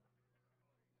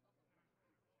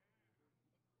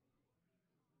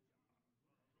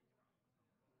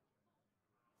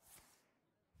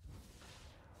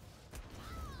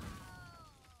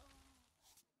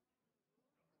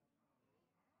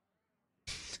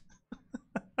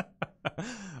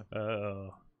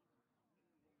 Oh,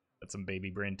 that's some baby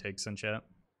brain takes in chat.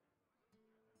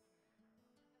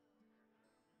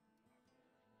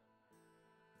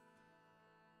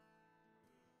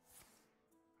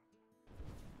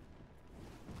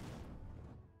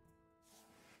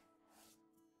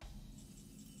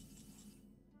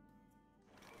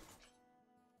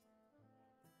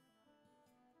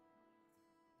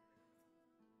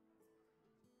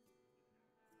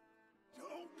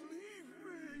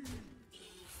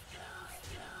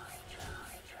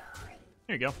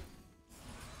 Here you go.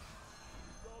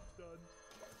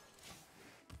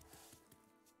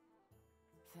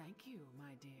 Thank you,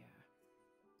 my dear.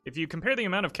 If you compare the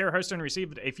amount of care Hearthstone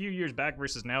received a few years back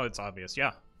versus now, it's obvious.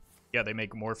 Yeah. Yeah, they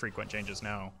make more frequent changes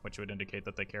now, which would indicate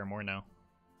that they care more now.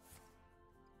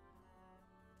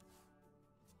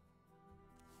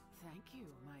 Thank you,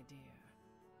 my dear.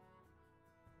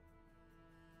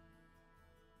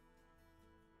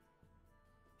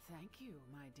 Thank you,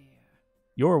 my dear.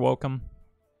 You're welcome.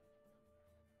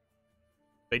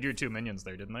 They drew 2 minions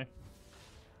there, didn't they?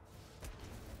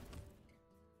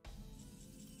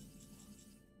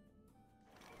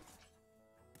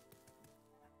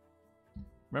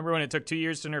 Remember when it took 2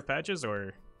 years to nerf patches,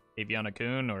 or Aviana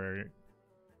Kun, or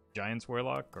Giants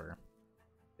Warlock, or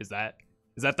is that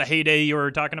the heyday you were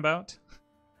talking about?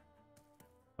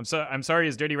 I'm sorry,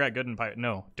 is Dirty Rat good in Pirate?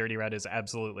 No, Dirty Rat is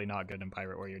absolutely not good in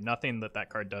Pirate Warrior. Nothing that that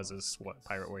card does is what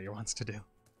Pirate Warrior wants to do.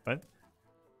 What?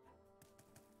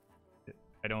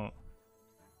 I don't...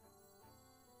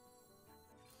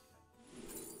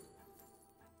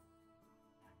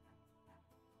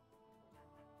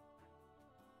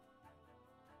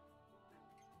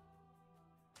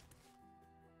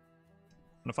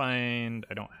 I'm gonna find...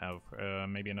 I don't have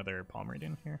maybe another palm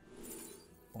reading here.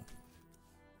 Cool.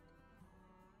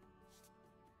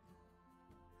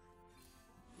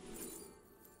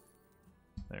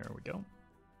 There we go.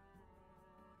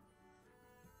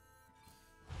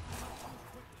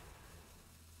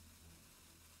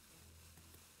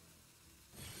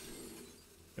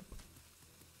 Yep.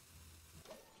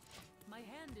 My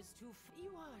hand is too. You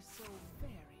are so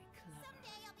very clever.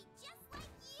 Someday I'll be just like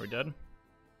you. We're dead?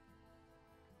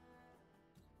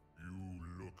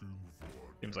 You looking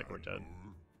for Seems like we're dead. Dagger?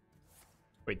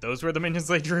 Wait, those were the minions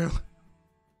they drew?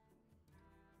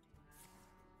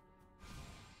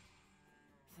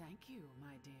 Thank you,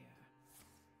 my dear.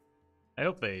 I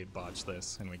hope they botch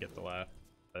this and we get the laugh,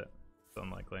 but it's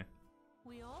unlikely.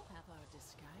 We all have our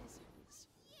disguises.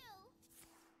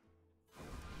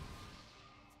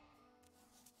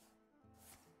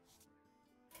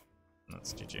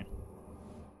 That's GG.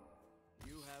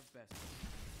 You have best.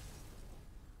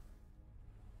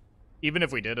 Even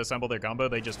if we did assemble their combo,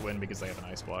 they just win because they have an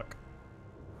ice block.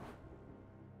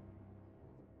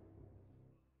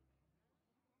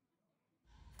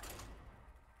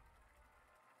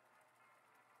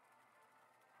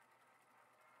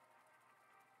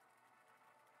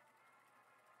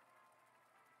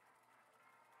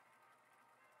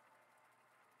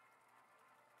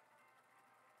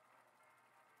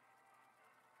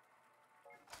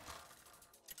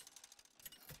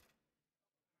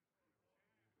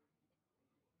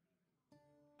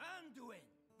 Anduin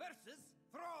versus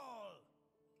Thrall.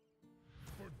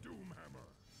 For Doomhammer.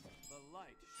 The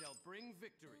light shall bring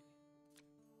victory.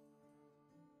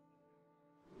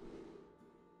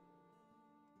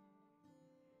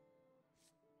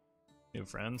 New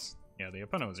friends? Yeah, the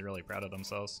opponent was really proud of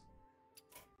themselves.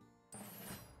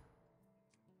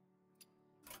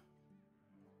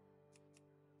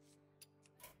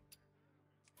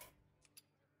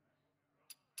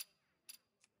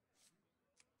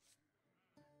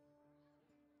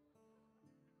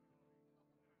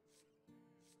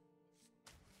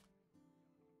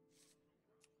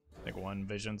 I think one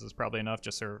Visions is probably enough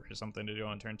just for something to do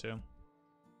on turn 2.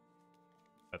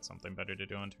 That's something better to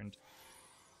do on turn 2.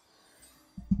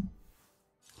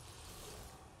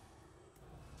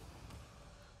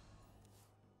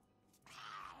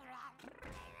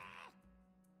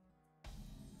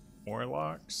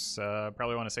 Warlocks.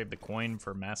 Probably want to save the coin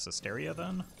for Mass Hysteria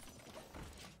then.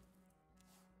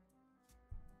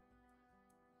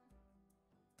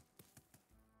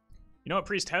 You know what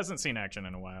Priest hasn't seen action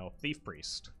in a while? Thief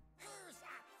Priest. Who's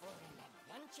up for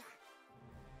an adventure?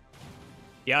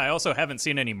 Yeah, I also haven't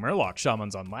seen any Murloc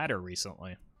Shamans on ladder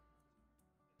recently.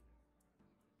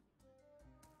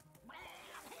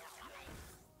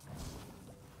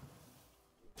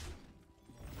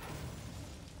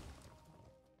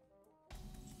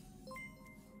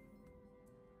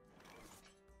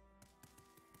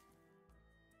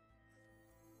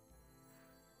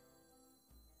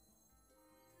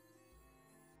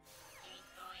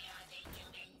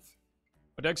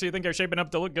 What decks do you think are shaping up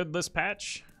to look good this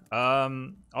patch? All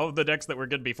of the decks that were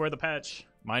good before the patch,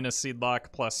 minus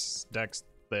Seedlock, plus decks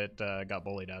that got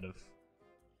bullied out of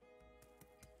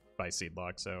by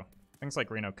Seedlock. So things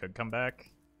like Reno could come back,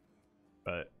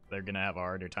 but they're gonna have a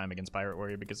harder time against Pirate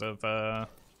Warrior because of the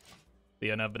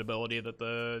inevitability that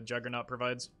the Juggernaut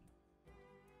provides.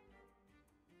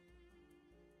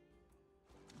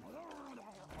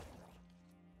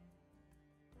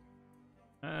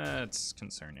 It's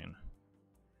concerning.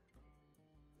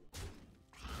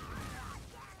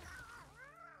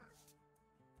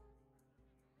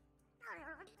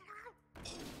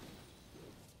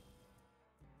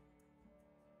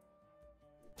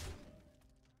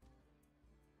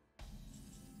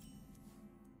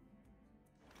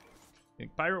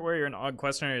 Pirate Warrior and Odd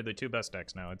Questioner are the two best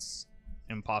decks now. It's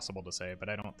impossible to say, but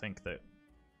I don't think that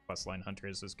Questline Hunter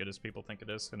is as good as people think it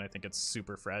is, and I think it's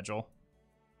super fragile.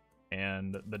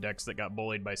 And the decks that got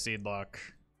bullied by Seedlock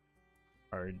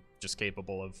are just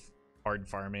capable of hard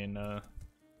farming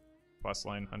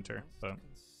Questline Hunter. So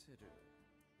Consider.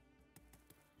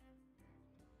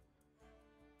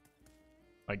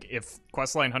 like if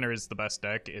Questline Hunter is the best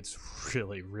deck, it's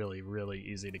really, really, really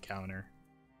easy to counter.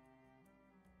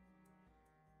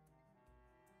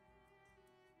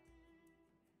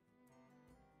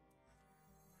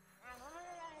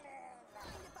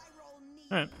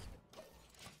 Alright.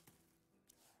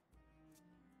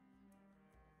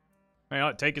 All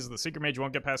right, take is the Secret Mage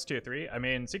won't get past tier 3. I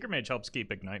mean, Secret Mage helps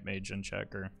keep Ignite Mage in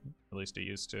check, or at least it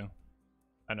used to.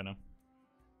 I don't know.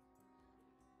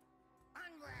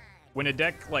 When a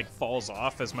deck like falls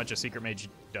off as much as Secret Mage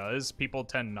does, people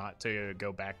tend not to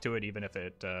go back to it even if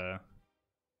it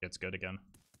gets good again.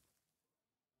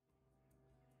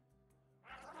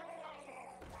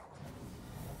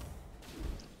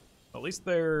 At least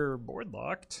they're board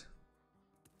locked.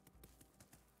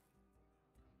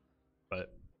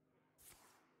 But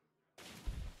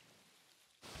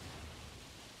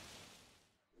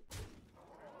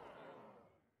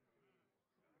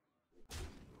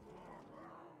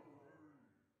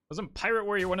wasn't Pirate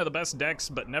Warrior one of the best decks,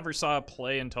 but never saw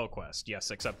play until Quest?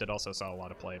 Yes, except it also saw a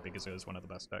lot of play because it was one of the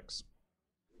best decks.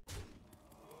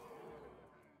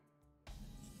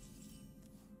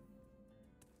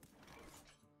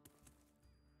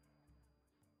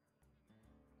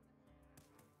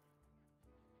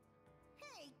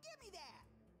 Hey, give me that!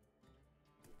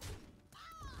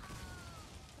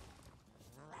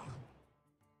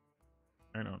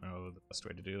 I don't know the best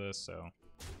way to do this, so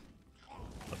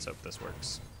let's hope this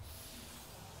works.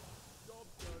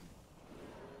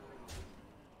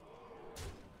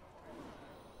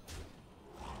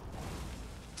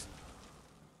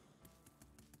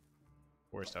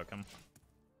 Worst outcome. Do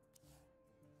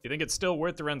you think it's still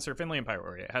worth to run Sir Finley and Pirate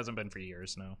Warrior? It hasn't been for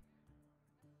years, no.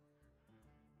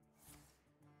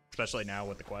 Especially now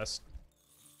with the quest.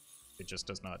 It just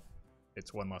does not.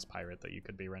 It's one less pirate that you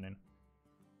could be running.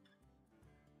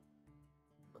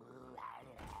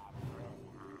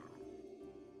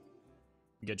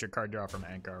 Get your card draw from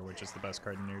Ankar, which is the best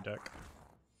card in your deck.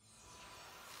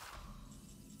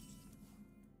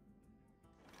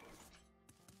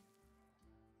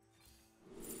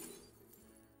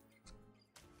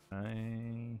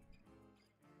 I'm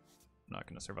not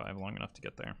going to survive long enough to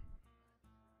get there.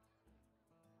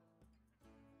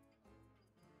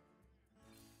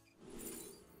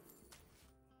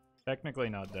 Technically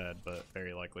not dead, but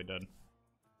very likely dead.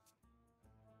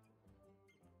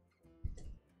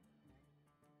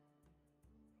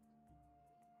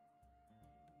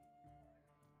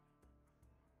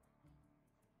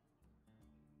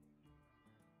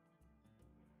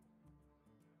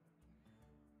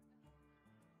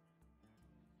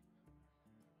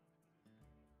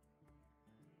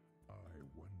 I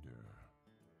wonder.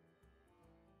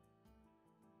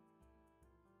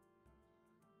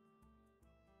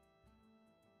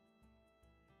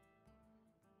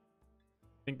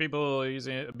 Think people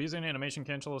abusing animation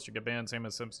cancels should get banned, same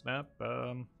as Snip Snap.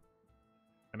 I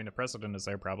mean, the precedent is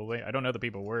there probably. I don't know the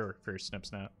people were for Snip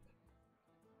Snap,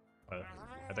 but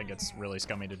I think it's really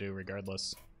scummy to do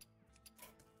regardless.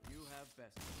 You have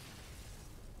best.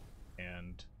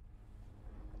 And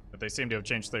but they seem to have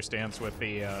changed their stance with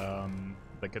the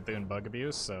Cthulhu bug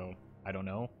abuse, so I don't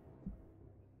know.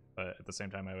 But at the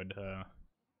same time, I would I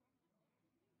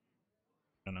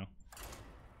don't know.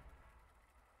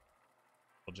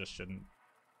 People just shouldn't.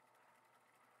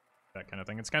 That kind of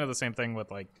thing. It's kind of the same thing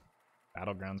with like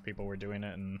Battlegrounds. People were doing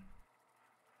it, and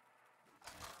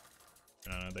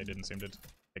I don't know, they didn't seem to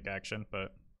take action,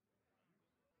 but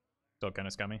still kind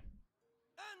of scummy.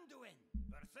 Anduin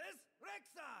versus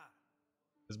Rexxar.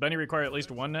 Does Benny require at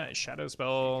least one shadow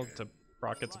spell to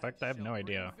proc its effect? I have no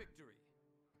idea.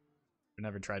 I've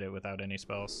never tried it without any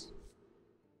spells.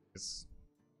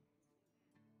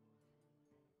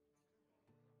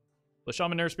 Will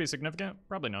Shaman nerfs be significant?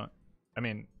 Probably not. I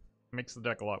mean, it makes the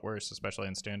deck a lot worse, especially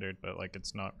in Standard, but like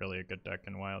it's not really a good deck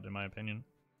in Wild, in my opinion.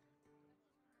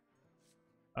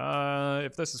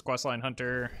 If this is Questline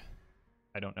Hunter,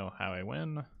 I don't know how I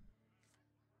win.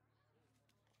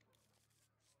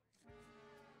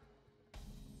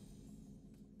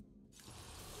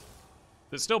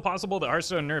 Is it still possible that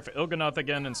Hearthstone nerf Il'gynoth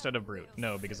again instead of Brute?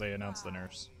 No, because they announced the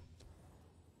nerfs.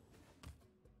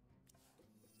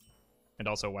 And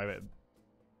also, why would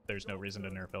there's no reason to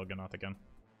nerf Il'gynoth again?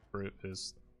 Brute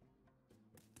is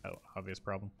an obvious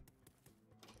problem.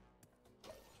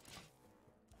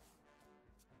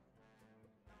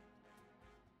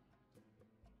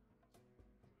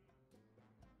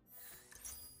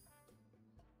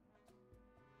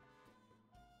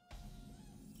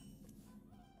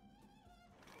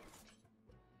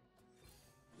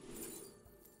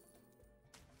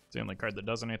 It's the only card that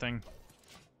does anything.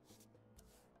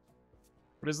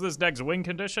 What is this deck's win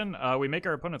condition? We make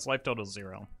our opponent's life total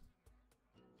 0.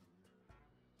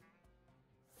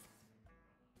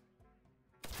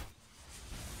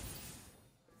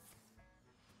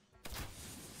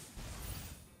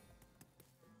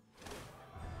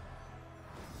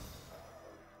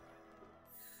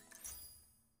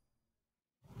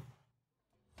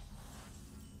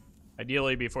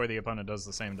 Ideally before the opponent does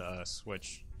the same to us,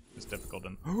 which is difficult.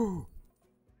 And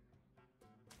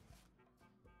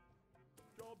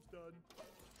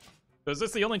so is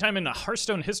this the only time in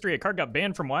Hearthstone history a card got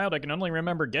banned from Wild? I can only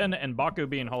remember Gen and Baku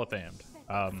being Hall of Famed.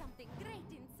 Something great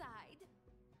inside.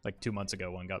 Like 2 months ago,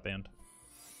 one got banned.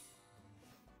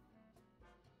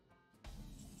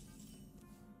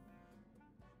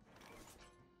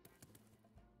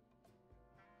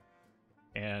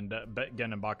 And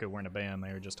Gen and Baku weren't a ban,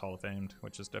 they were just Hall of Famed,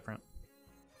 which is different.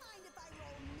 Mind if I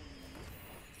roll me?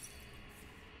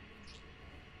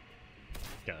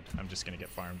 God, I'm just gonna get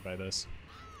farmed by this.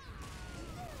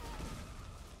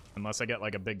 Unless I get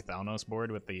like a big Thalnos board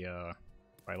with the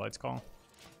Twilight's Call.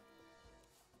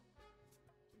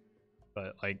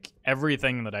 But like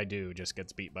everything that I do just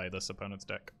gets beat by this opponent's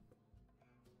deck.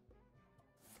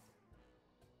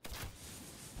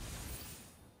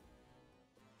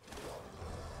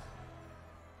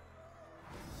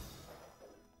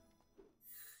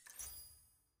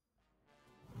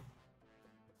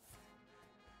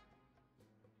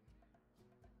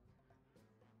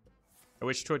 I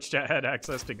wish Twitch chat had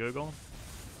access to Google.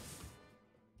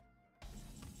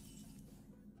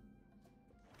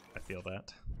 I feel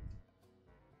that.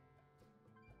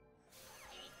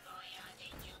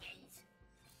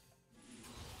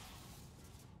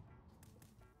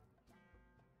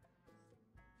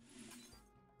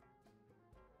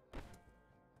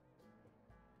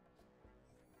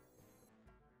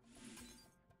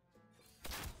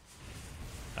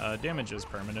 Damage is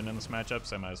permanent in this matchup,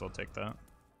 so I might as well take that.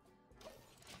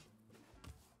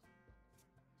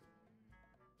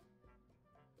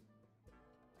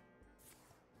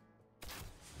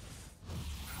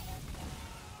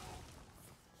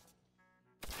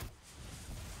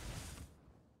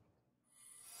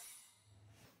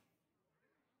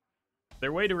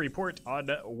 Their way to report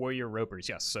Odd Warrior Ropers.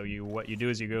 Yes, so what you do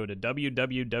is you go to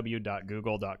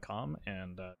www.google.com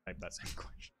and type that same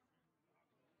question.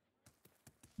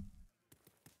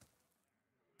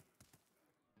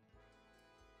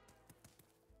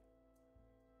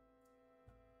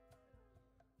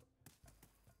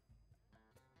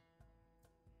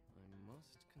 I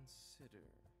must consider.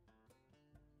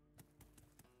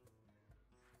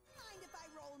 Mind if I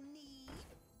roll need?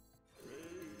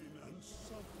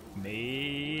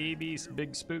 Maybe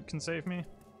Big Spook can save me.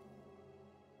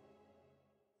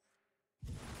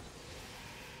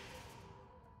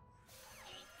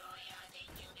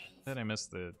 Then I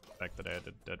missed the fact that I had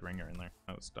a Dead Ringer in there.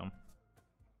 That was dumb.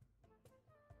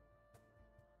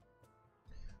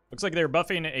 Looks like they're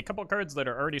buffing a couple cards that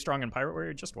are already strong in Pirate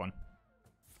Warrior, just one.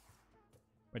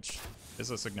 Which is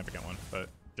a significant one, but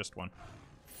just one.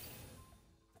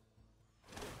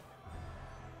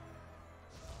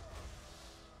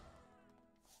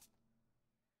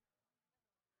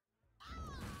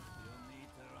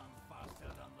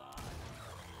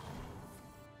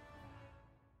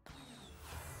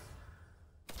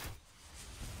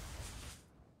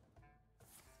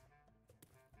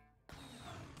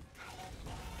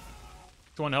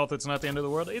 It's 1 health, it's not the end of the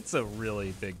world. It's a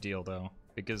really big deal, though.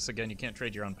 Because, again, you can't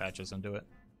trade your own patches into it.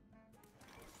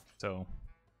 So.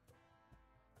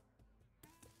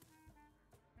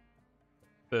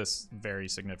 This very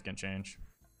significant change.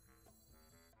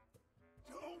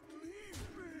 Don't leave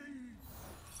me!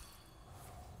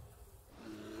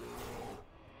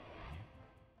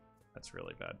 That's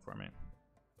really bad for me.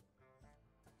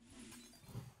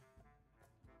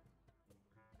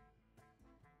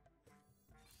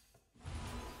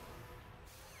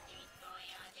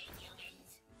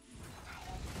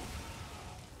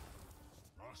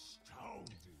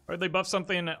 Or they buff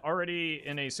something already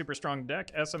in a super strong deck?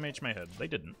 SMH my head. They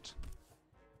didn't.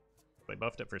 They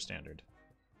buffed it for standard.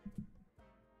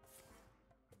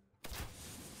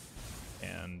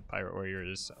 And Pirate Warrior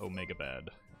is Omega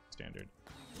bad. Standard.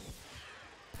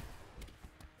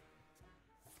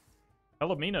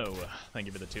 Palomino, thank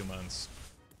you for the 2 months.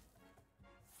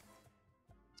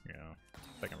 Yeah,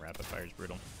 second rapid fire is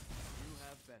brutal. You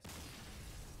have best.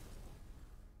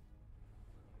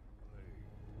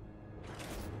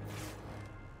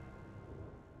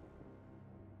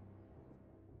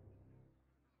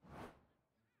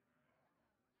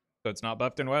 So it's not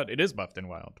buffed in Wild? It is buffed in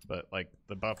Wild, but like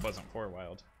the buff wasn't for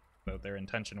Wild. So their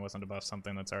intention wasn't to buff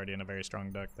something that's already in a very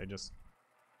strong deck. They just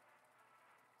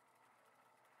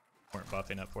weren't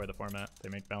buffing it for the format. They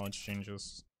make balance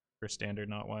changes for standard,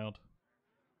 not Wild.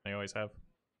 They always have.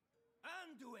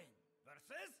 Anduin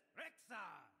versus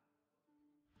Rexxar.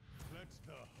 Let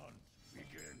the hunt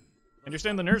begin. I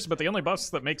understand the nerfs, but the only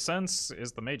buffs that make sense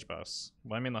is the mage buffs.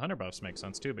 Well, I mean, the hunter buffs make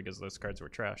sense too because those cards were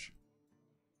trash.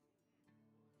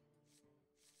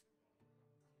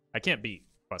 I can't beat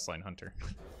Questline Hunter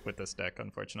with this deck,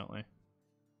 unfortunately.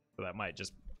 So that might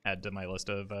just add to my list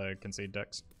of concede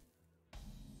decks.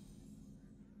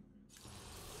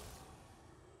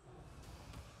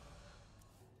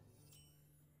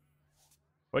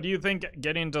 What do you think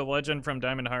getting to Legend from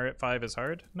Diamond Heart 5 is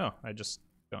hard? No, I just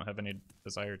don't have any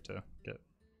desire to get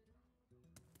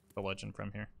the Legend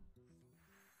from here.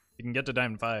 You can get to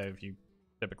Diamond 5, you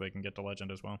typically can get to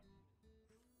Legend as well.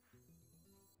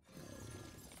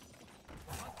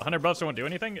 100 buffs won't do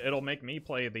anything. It'll make me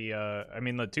play the, I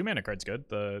mean, the 2 mana card's good.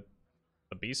 The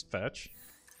Beast Fetch.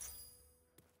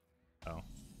 Oh.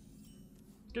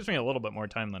 Gives me a little bit more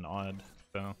time than Odd,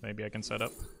 so maybe I can set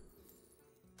up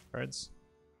cards.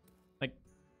 Like,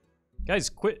 guys,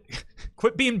 quit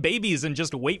being babies and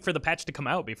just wait for the patch to come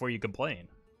out before you complain.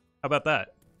 How about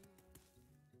that?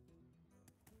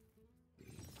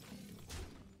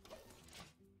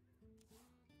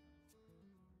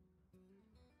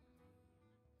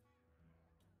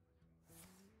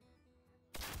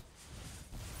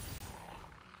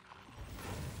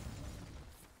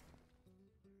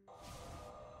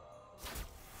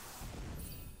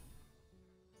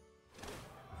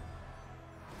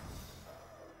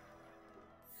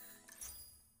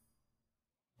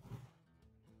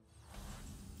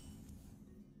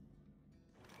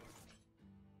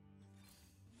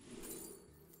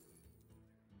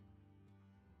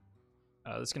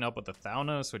 This can help with the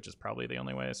Thalnos, which is probably the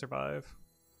only way I survive.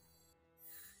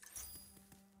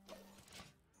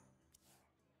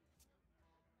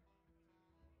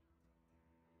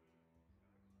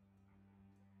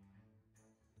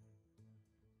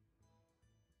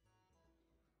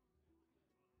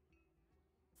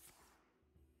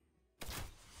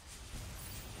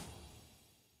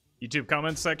 YouTube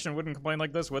comments section wouldn't complain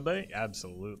like this, would they?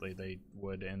 Absolutely, they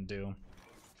would and do.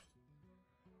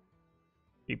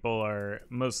 People are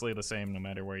mostly the same no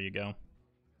matter where you go. Mind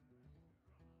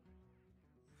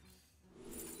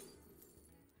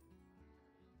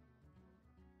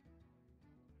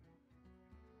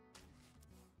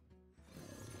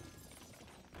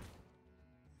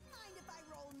if I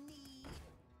roll knee?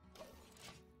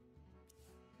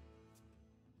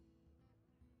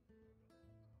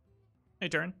 Hey,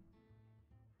 turn.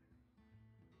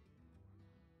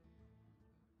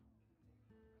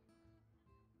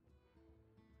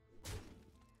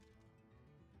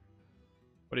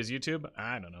 What is YouTube?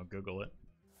 I don't know. Google it.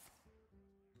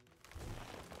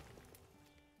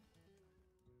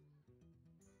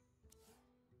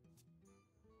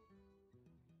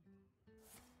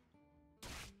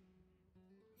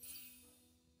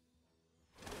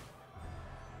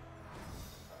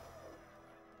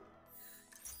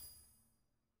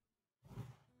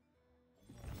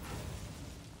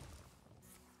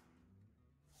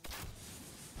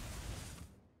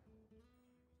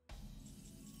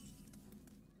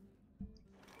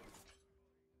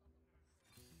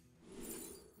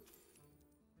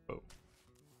 Oh.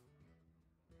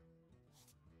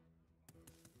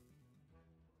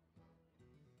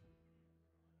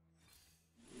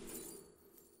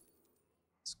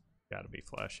 It's gotta be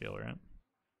Flash Heal, right?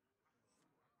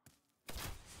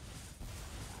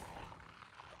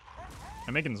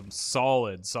 I'm making some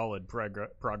solid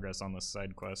progress on this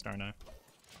side quest, aren't I?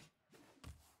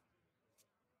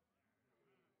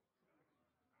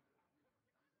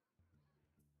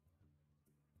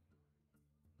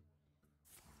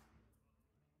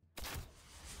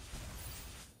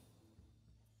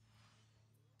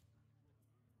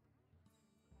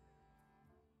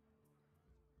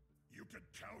 You can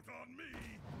count on me.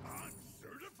 I'm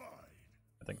certified.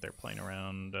 I think they're playing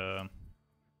around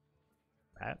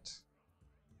Rat.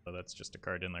 So that's just a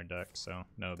card in their deck, so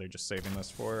no, they're just saving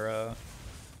this for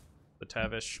the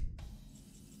Tavish.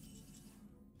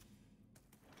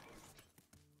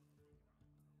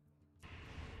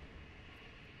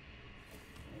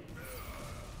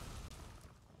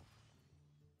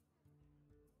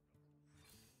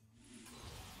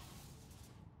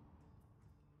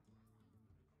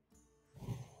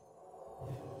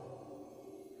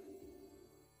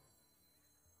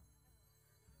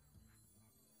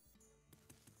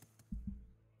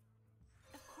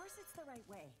 Of course it's the right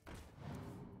way.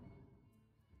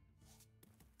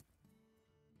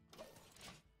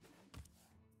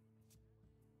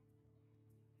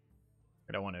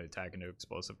 I don't want to attack into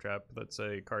Explosive Trap. That's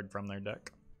a card from their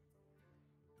deck.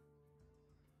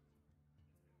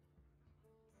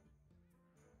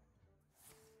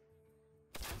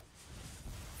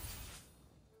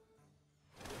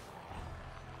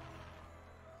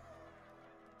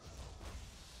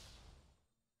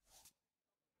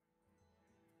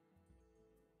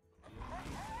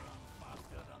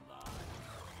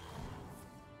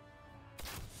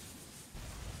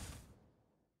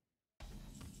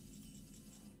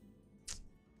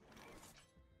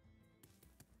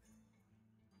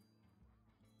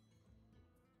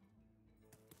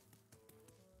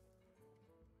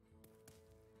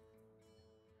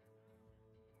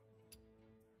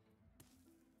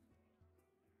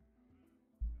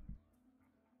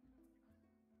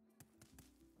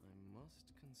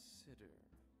 consider.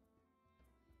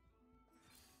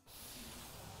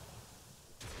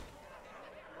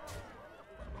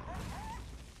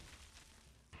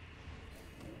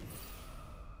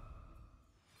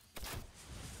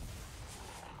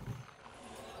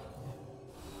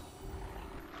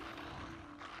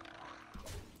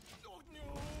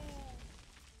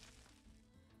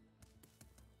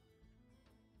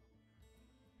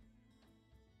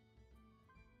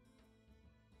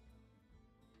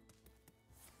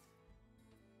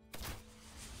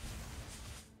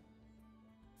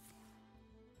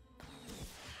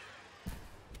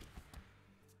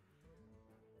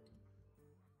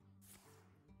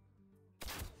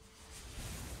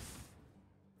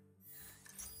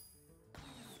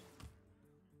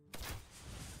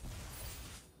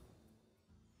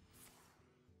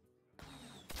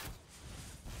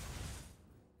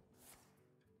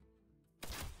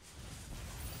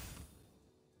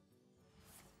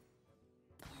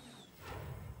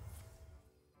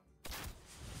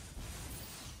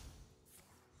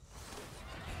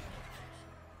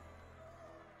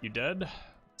 You dead?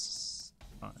 It's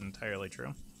not entirely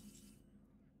true.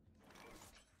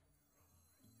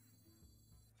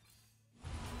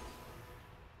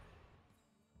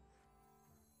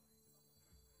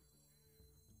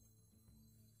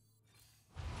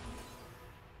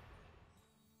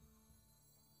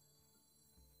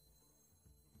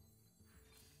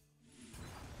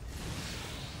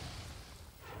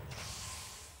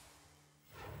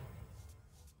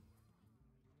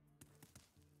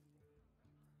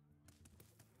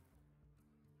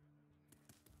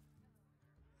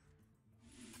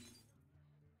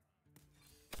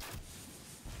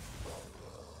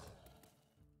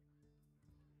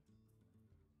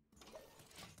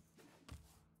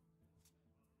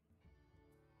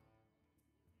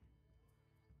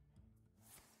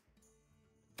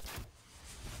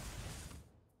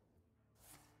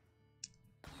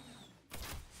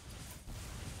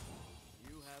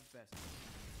 You have best.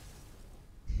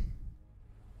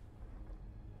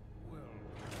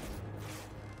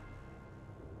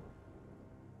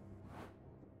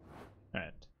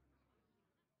 Alright.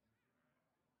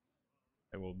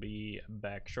 I will be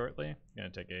back shortly. Gonna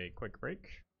take a quick break.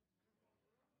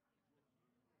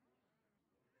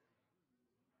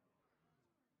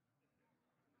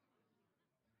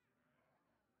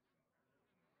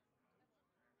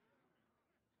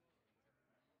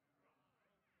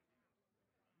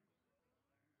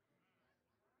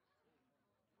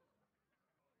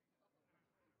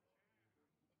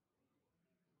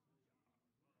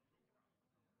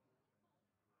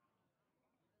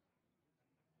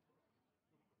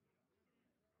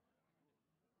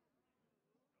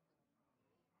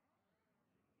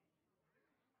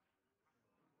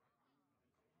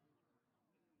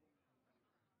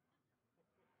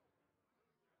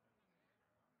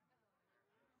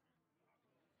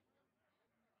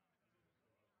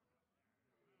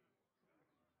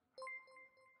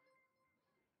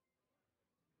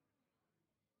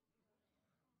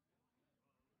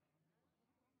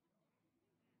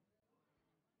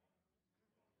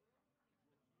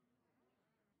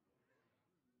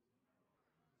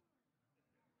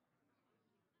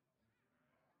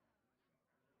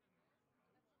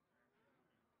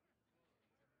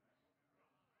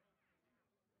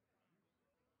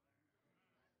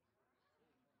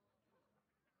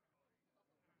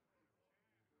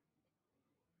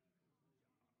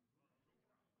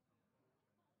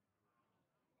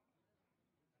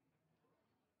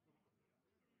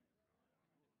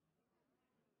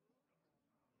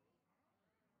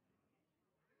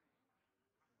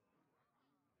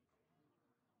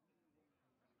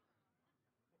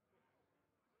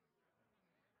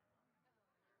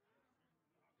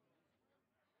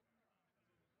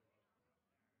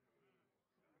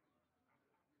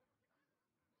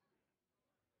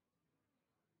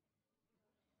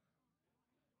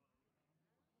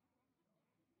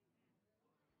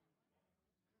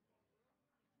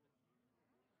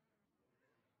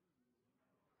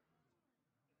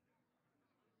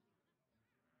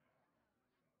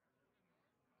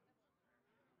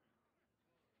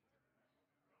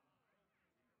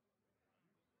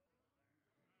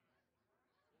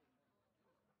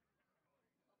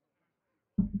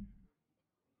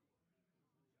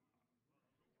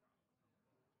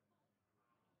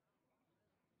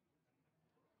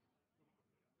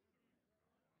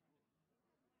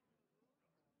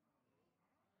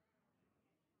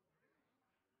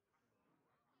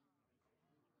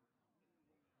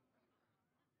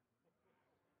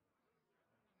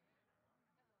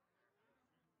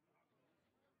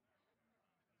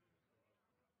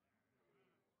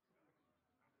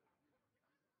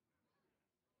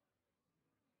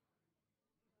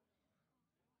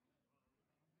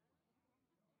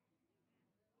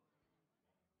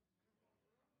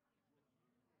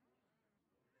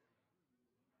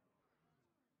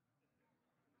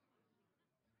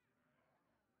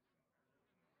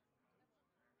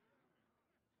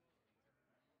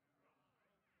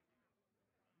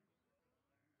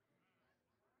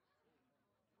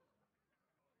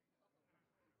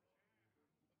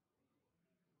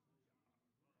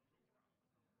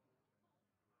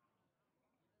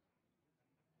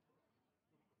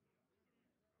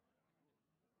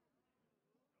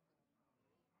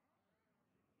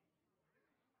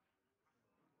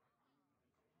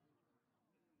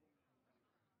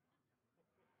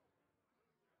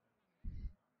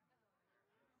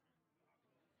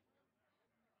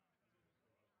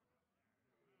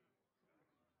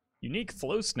 Unique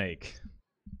flow snake.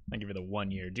 I give you the 1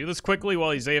 year. Do this quickly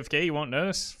while he's AFK, you won't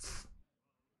notice.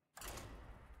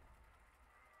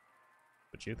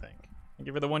 What you think? I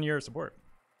give her the 1 year of support.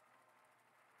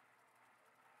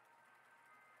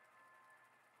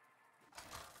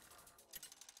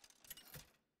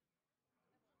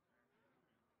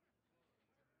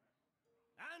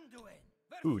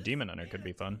 Anduin Ooh, versus Demon Hunter could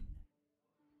be fun.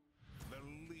 The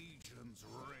Legion's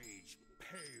rage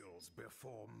pales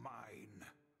before mine.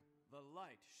 The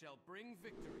light shall bring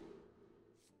victory.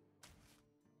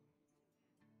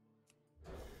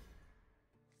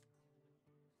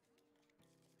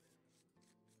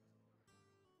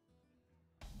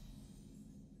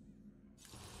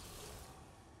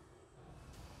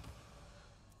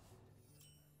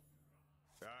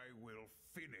 I will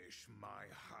finish my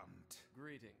hunt.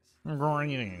 Greetings.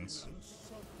 Greetings.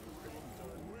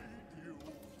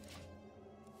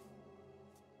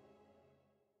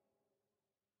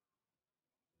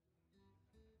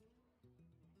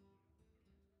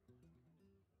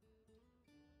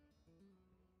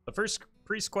 The first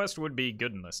priest quest would be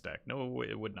good in this deck. No,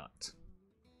 it would not.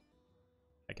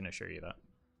 I can assure you that.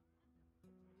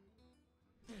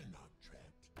 They're not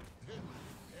trapped. They're my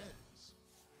pets.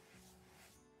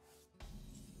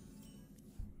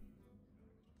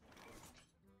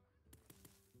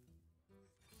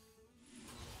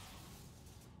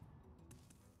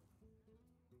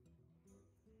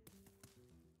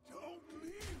 Don't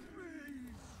leave me!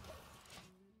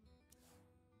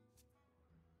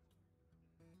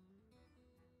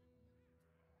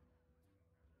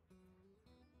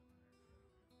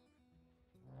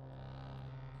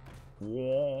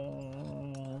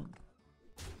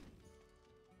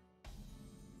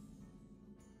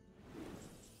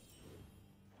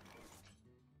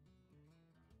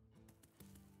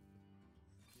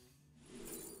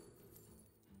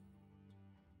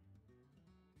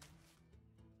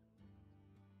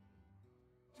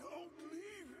 Don't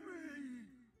leave me!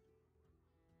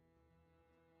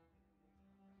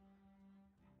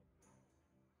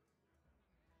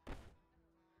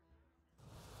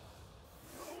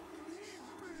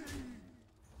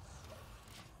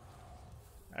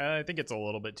 I think it's a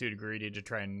little bit too greedy to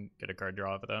try and get a card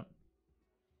draw off of that.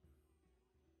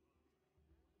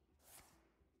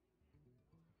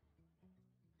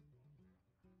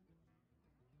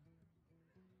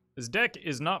 This deck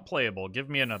is not playable. Give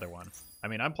me another one. I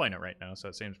mean, I'm playing it right now, so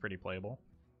it seems pretty playable.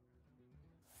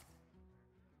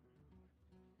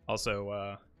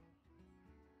 Also,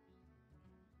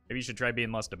 maybe you should try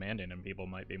being less demanding and people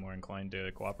might be more inclined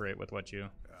to cooperate with what you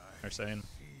are saying.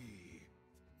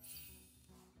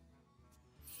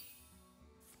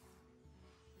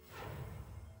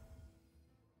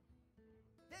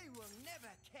 They will never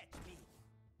catch me.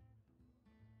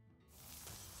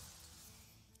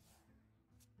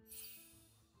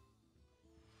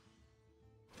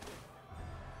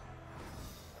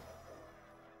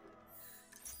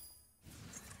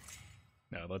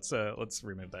 No, let's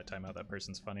remove that timeout. That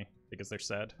person's funny because they're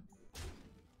sad.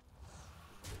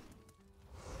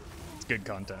 It's good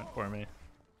content for me.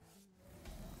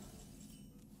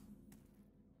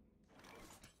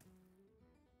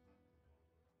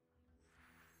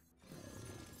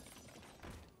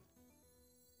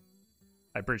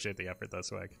 I appreciate the effort though,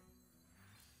 Swag.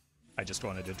 I just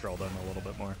wanted to troll them a little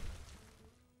bit more.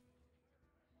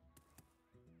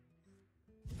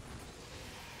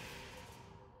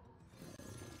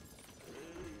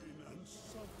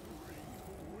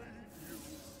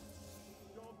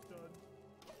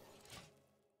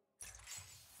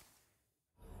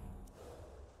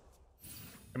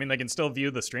 I mean, they can still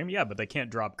view the stream, yeah, but they can't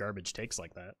drop garbage takes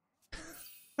like that.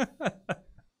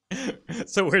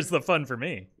 So where's the fun for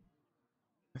me?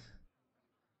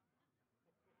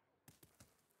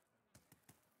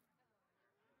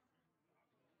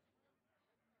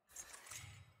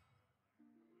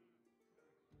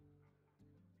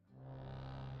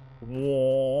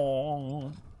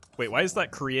 Wait, why is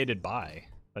that created by?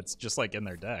 That's just like in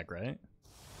their deck, right?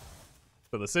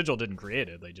 So the sigil didn't create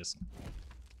it, they just...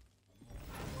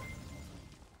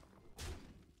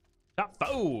 Top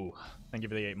foe! Thank you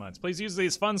for the 8 months. Please use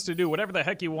these funds to do whatever the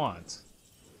heck you want.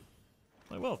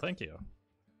 I will, thank you.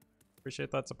 Appreciate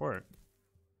that support.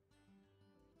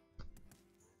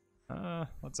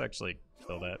 Let's actually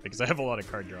kill that, because I have a lot of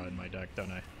card draw in my deck,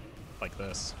 don't I? Like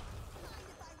this.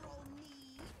 If I roll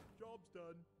need. Job's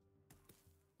done.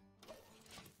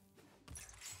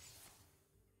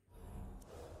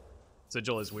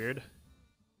 Sigil is weird.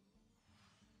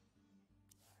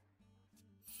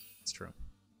 It's true.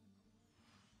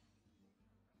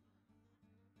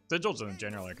 Sigils in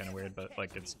general are kind of weird, but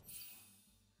like it's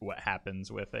what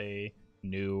happens with a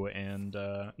new and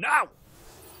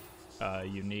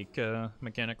unique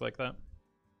mechanic like that.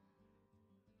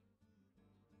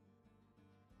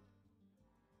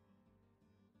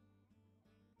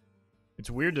 It's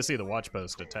weird to see the watch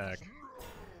post attack.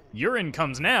 Urine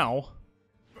comes now.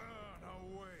 Burn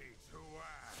away to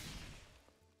ash.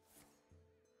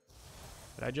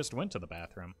 But I just went to the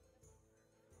bathroom.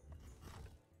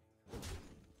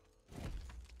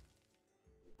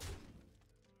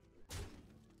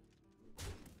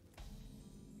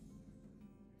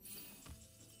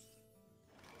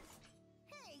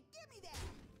 Hey, give me that!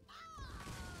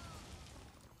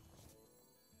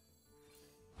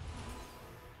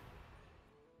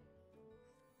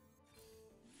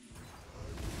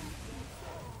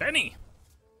 Benny!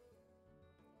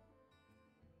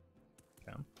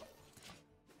 Okay.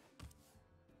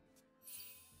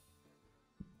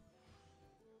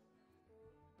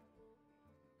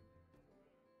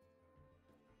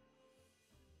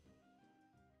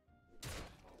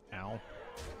 Ow.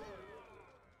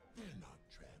 They're not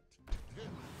trapped. They're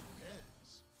my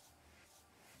pets.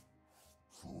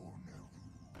 For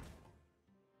Naru.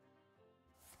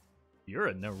 You're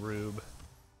a Naroob.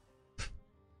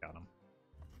 Got him.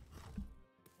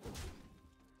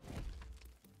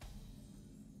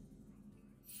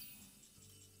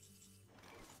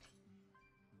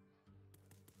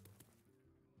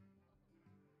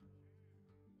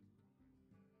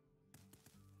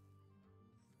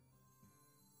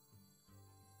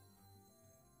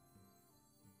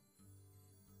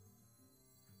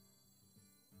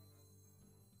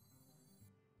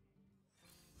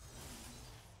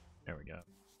 There we go.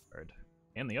 Card.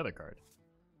 And the other card.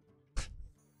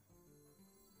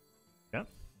 Yep.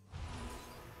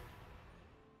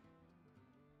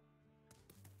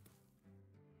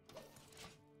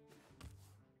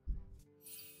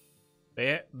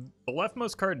 The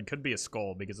leftmost card could be a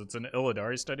skull because it's an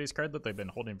Illidari Studies card that they've been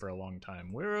holding for a long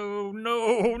time. Whoa,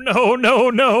 no, no, no,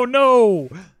 no, no!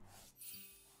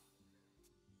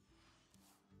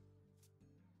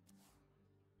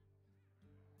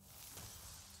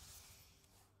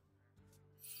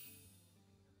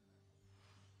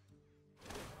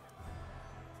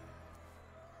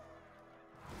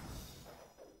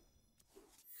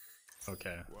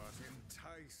 Okay. What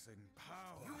enticing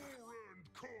power. Your end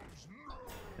comes now.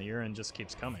 The urine just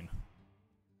keeps coming.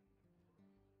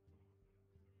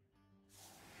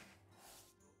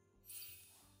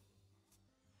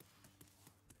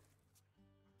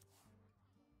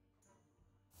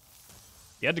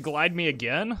 You had to glide me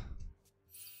again?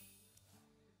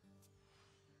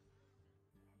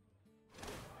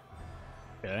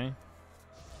 Okay.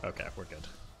 Okay, we're good.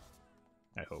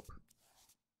 I hope.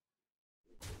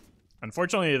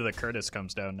 Unfortunately, the Curtis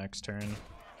comes down next turn.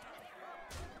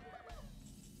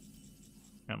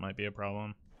 That might be a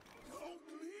problem.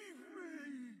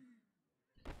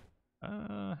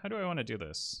 How do I want to do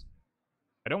this?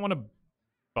 I don't want to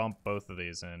bump both of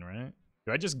these in, right?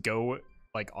 Do I just go,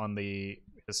 like, on the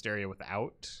Hysteria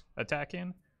without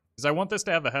attacking? Because I want this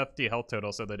to have a hefty health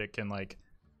total so that it can, like,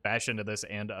 bash into this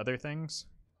and other things.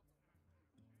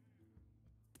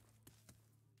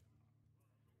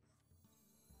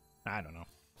 I don't know.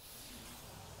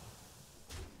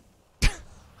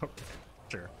 Okay,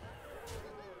 sure.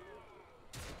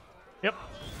 Yep.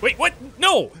 Wait, what?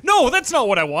 No! No, that's not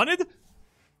what I wanted!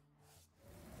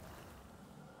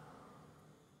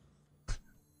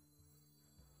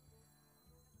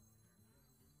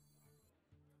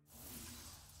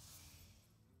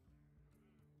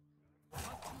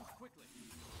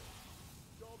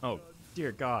 Oh,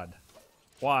 dear God.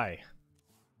 Why?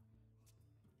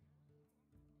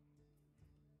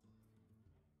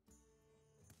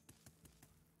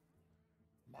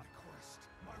 My quest,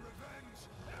 my revenge,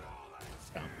 and all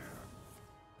that's here.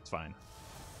 It's fine.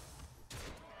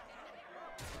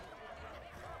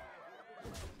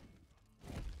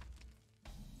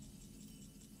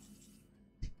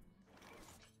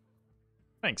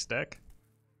 Thanks, Deck.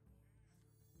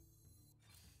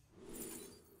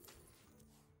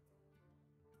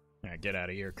 Yeah, get out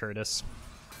of here, Curtis.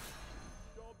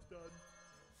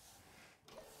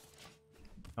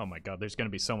 Oh my God, there's gonna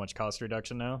be so much cost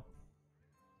reduction now.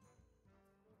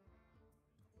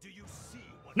 Do you see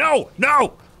what No!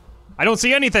 No! I don't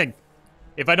see anything!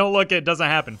 If I don't look, it doesn't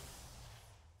happen.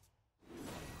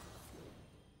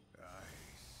 I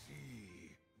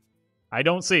see. I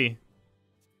don't see.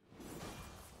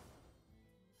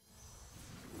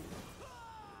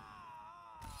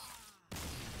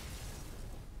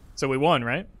 So we won,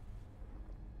 right?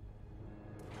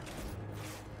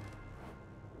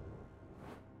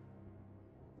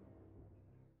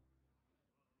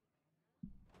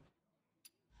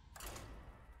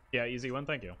 Yeah, easy one,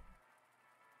 thank you.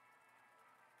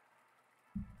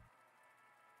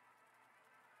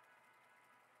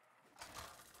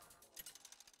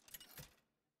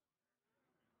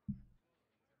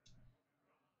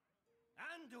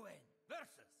 Anduin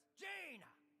versus Jaina.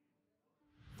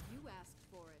 You asked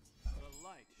for it. The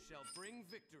light shall bring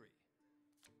victory.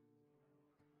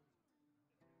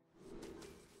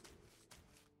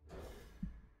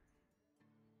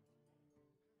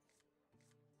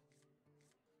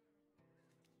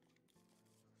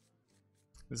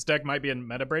 This deck might be a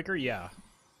meta breaker, yeah.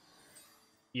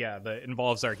 Yeah, that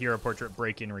involves our hero portrait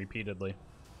breaking repeatedly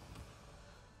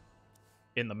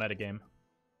in the metagame.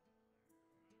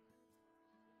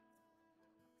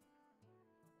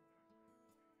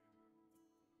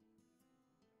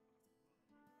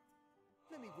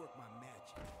 Let me work my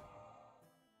magic.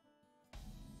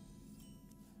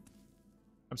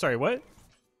 I'm sorry, what?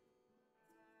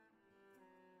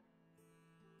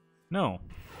 No.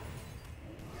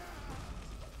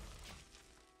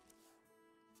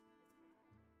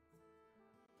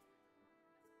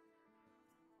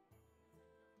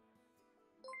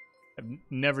 I've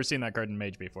never seen that card in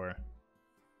Mage before.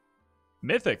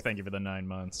 Mythic, thank you for the 9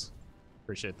 months.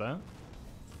 Appreciate that.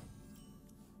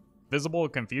 Visible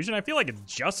confusion? I feel like it's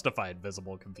justified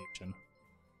visible confusion.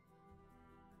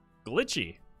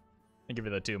 Glitchy. Thank you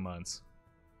for the 2 months.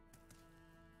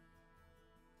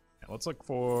 Yeah, let's look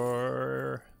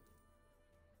for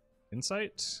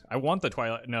Insight. I want the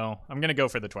Twilight. No, I'm gonna go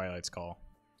for the Twilight's Call.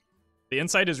 The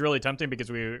Insight is really tempting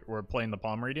because we were playing the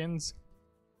Palm Readings.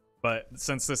 But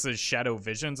since this is Shadow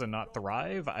Visions and not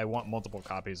Thrive, I want multiple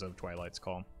copies of Twilight's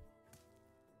Call.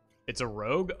 It's a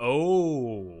rogue?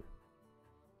 Oh.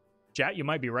 Chat, you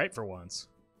might be right for once.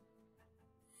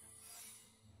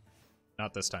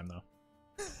 Not this time, though.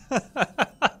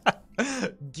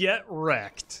 Get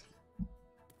wrecked.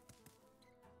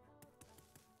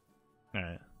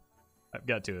 Alright. I've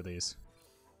got 2 of these.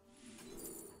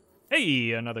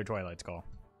 Hey, another Twilight's Call.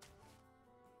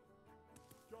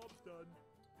 Job's done.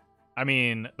 I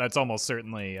mean, that's almost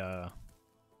certainly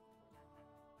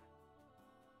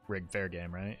rigged fair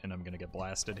game, right? And I'm gonna get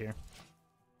blasted here.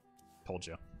 Told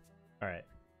you. Alright.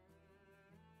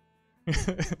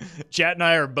 Chat and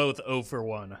I are both 0 for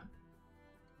 1.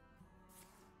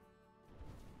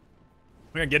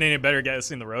 We're not getting any better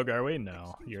guessing the rogue, are we?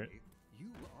 No. You're.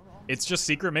 It's just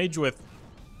Secret Mage with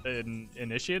an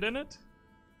Initiate in it?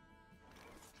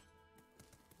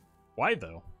 Why,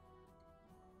 though?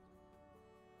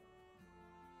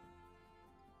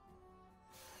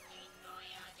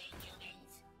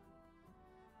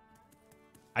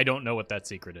 I don't know what that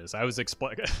secret is. I was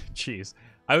Jeez.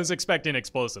 I was expecting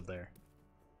explosive there.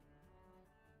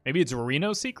 Maybe it's a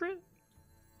Reno secret?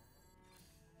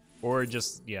 Or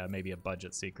just, yeah, maybe a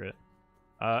budget secret.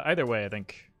 Either way, I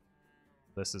think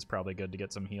this is probably good to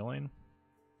get some healing.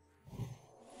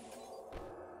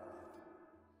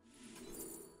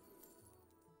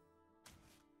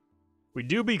 We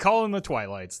do be calling the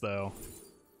Twilights, though.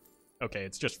 Okay,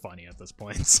 it's just funny at this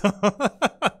point, so...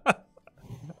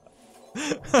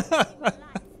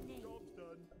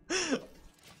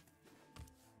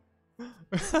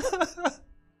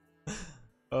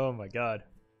 Oh my god.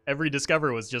 Every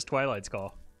Discover was just Twilight's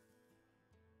Call.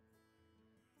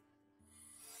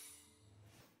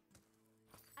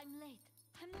 I'm late.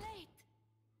 I'm late.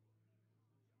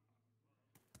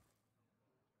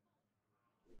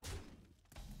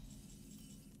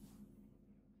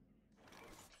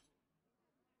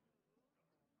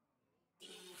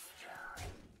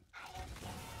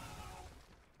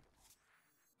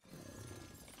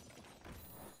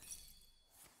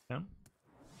 Yeah.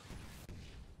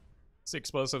 It's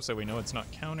explosive, so we know it's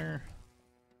not counter.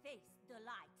 Face the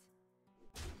light.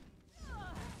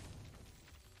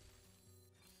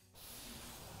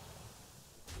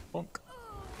 Bonk.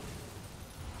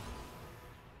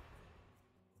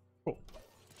 Cool.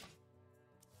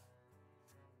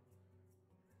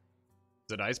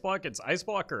 Is it Ice Block? It's Ice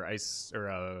Block or Ice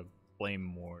or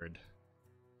Flame Ward.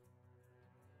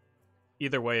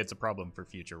 Either way, it's a problem for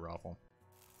future Raffle.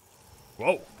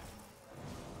 Whoa.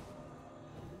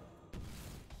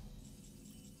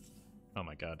 Oh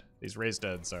my god. These raised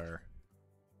deads are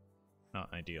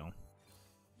not ideal.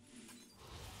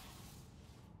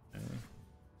 Okay.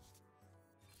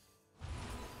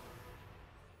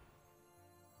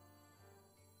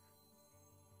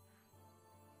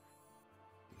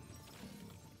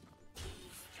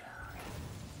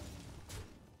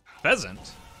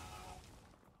 Pheasant?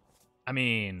 I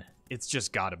mean, it's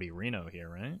just gotta be Reno here,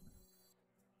 right?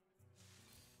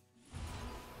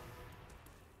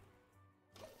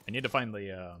 I need to find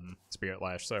the Spirit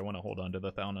Lash, so I want to hold on to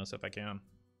the Thalnos if I can.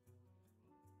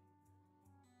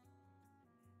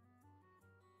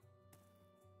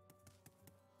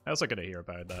 I also could have hero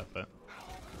powered that, but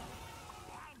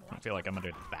I don't feel like I'm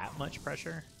under that much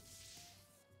pressure.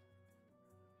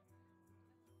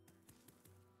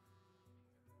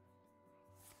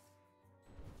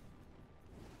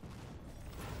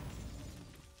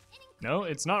 No,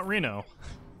 it's not Reno.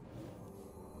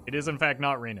 It is in fact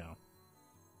not Reno.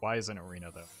 Why isn't it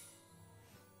Reno though?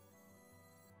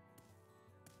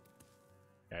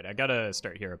 Alright, I gotta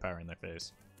start hero power in their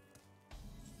face.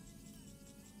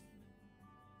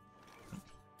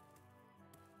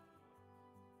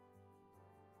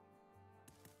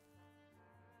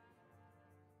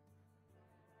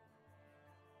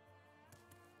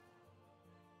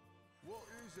 What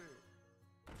is it?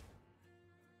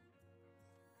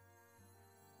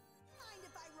 Mind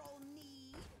if I roll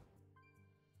need?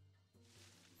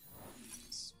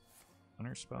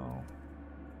 Hunter spell.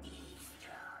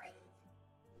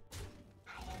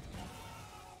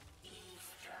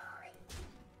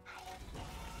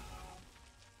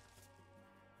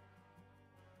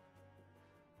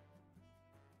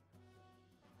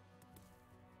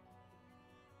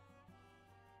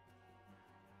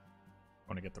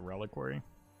 Want to get the reliquary?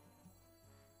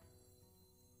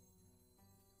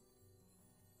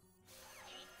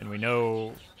 And we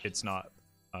know it's not.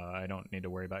 I don't need to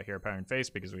worry about hero power in face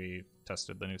because we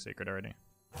tested the new secret already.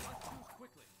 Not too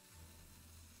quickly.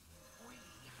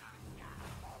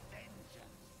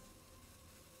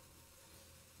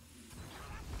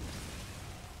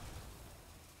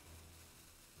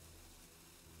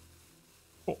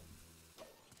 Cool.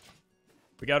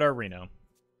 We got our Reno.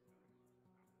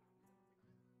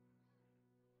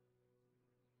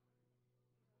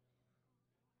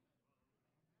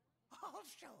 I'll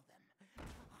show them.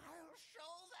 I'll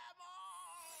show them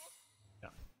all. Yeah.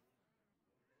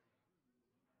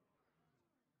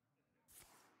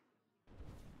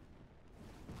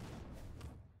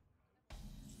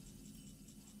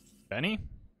 Benny?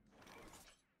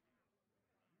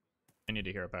 I need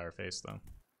to hero power face though.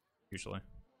 Usually.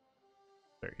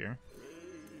 They're here.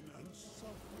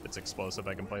 If it's explosive,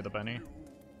 I can play the Benny.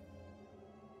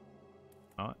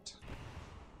 Not.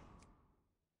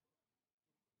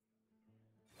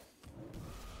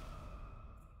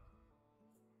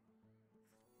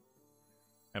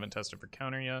 Haven't tested for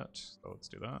counter yet, so let's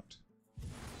do that.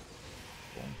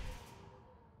 Cool.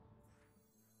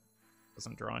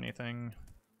 Doesn't draw anything.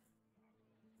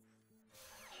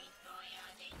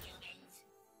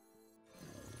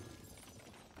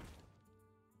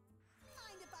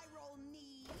 Mind if I roll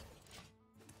need?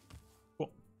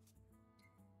 Cool.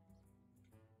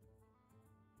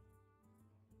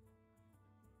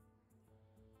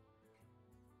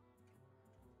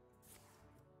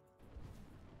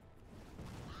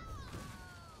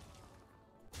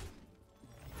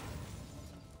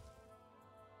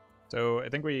 So I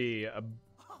think we I'll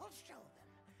show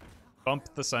them.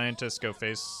 bump the scientist, go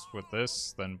face with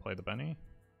this, then play the Benny?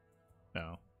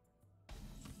 No.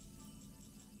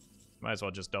 Might as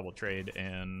well just double trade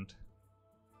and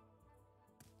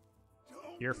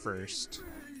here first.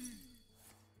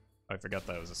 I forgot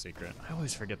that was a secret. I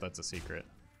always forget that's a secret.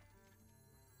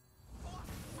 You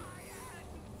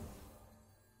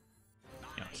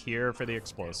know, here for the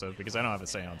explosive, because I don't have a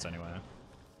seance anyway.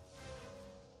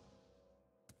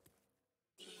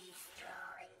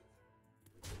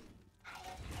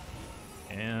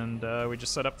 And we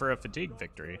just set up for a fatigue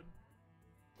victory.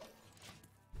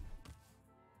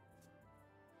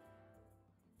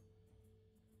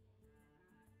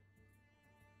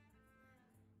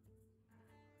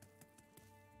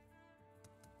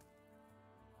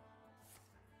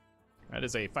 That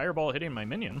is a fireball hitting my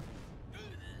minion.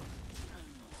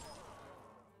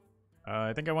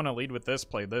 I think I want to lead with this,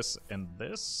 play this, and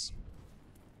this.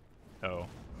 Oh.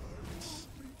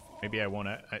 Maybe I won't.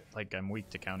 Like, I'm weak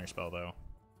to counterspell, though.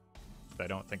 I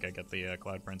don't think I get the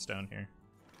Cloud Prince down here.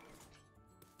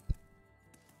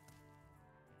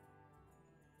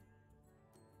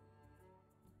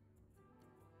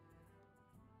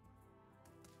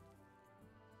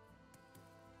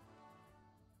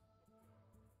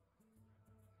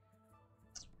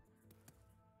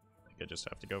 I think I just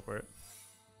have to go for it.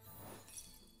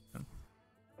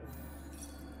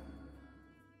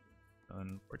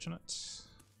 Unfortunate.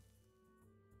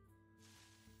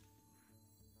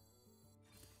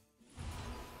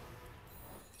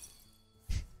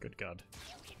 Good God.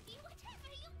 You can be whatever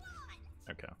you want.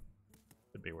 Okay.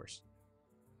 Could be worse.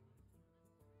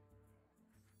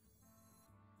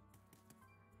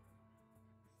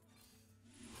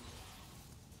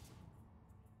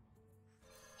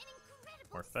 An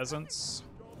incredible More pheasants.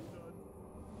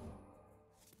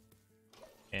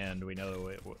 And we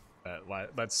know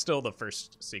that's still the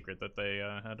first secret that they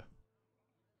had.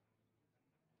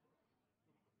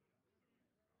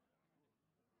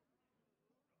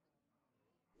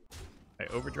 I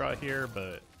overdraw here,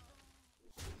 but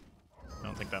I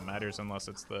don't think that matters unless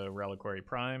it's the Reliquary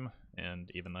Prime, and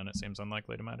even then it seems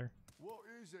unlikely to matter. What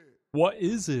is it? What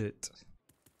is it?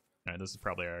 Alright, this is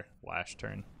probably our last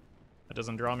turn. That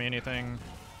doesn't draw me anything.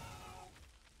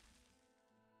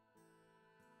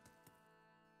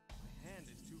 My hand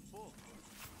is too full.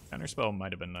 Counterspell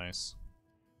might have been nice.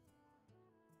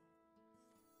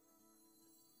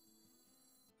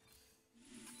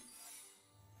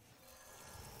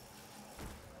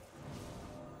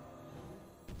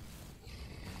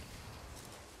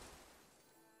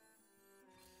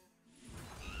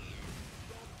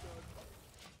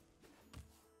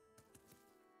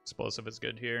 Explosive is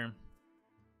good here.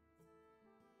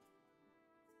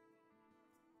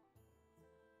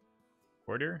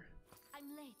 Order? I'm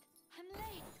late. I'm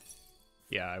late.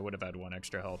 Yeah, I would have had 1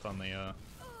 extra health on the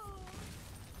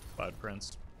Cloud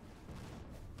Prince.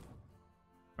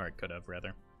 Or I could have,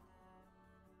 rather.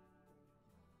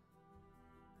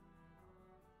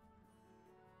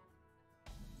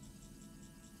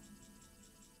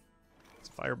 It's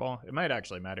Fireball. It might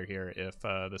actually matter here if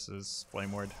this is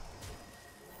Flame Ward.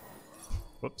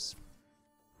 Whoops.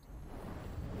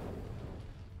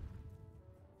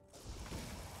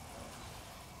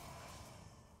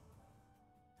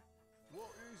 What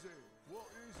is it? What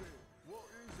is it? What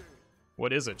is it?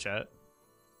 What is it, chat?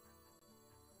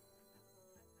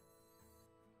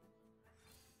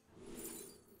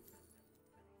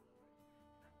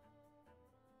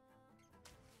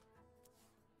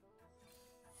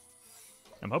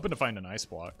 I'm hoping to find an ice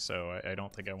block, so I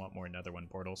don't think I want more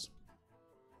Netherwind portals.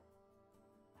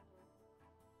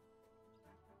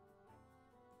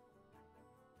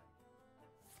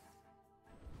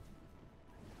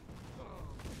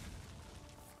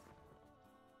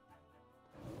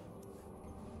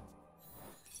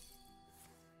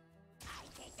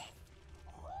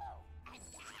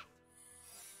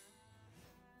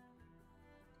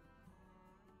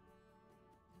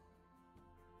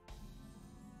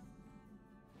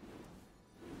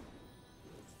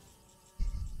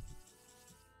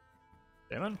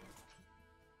 Damon?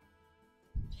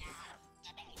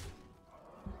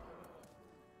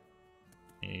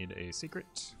 Need a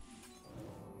secret.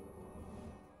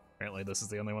 Apparently this is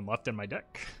the only one left in my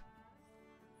deck.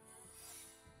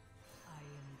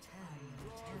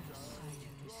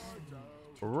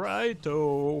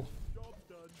 Righto. Job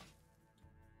done.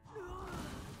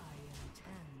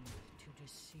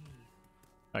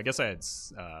 I guess I had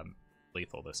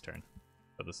lethal this turn,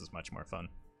 but this is much more fun.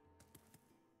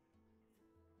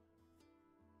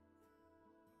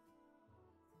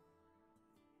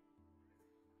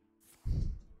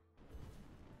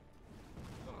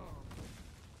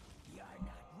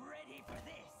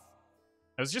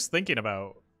 I was just thinking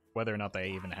about whether or not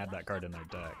they even had that card in their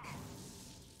deck.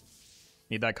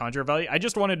 Need that conjure value? I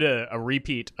just wanted a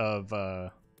repeat of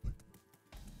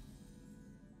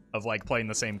like playing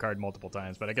the same card multiple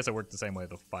times, but I guess it worked the same way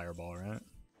with Fireball, right?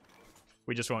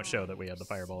 We just won't show that we had the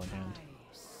Fireball in hand.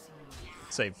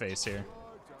 Save face here.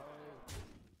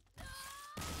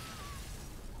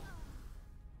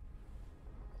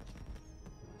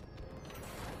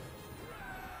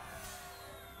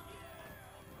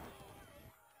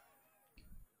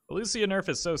 Lucia nerf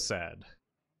is so sad.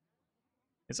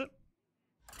 Is it?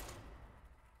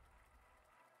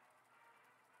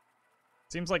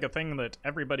 Seems like a thing that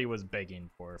everybody was begging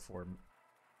for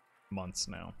months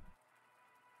now.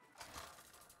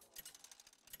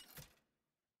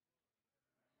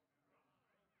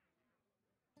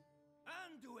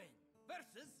 Anduin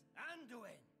versus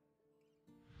Anduin.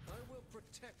 I will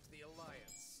protect the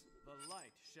Alliance. The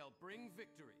light shall bring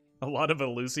victory. A lot of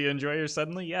Lucia enjoyers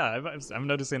suddenly? Yeah, I'm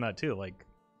noticing that too. Like,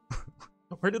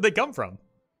 where did they come from?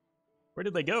 Where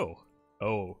did they go?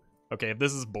 Oh, okay, if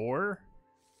this is Boar,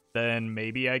 then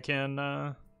maybe I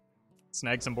can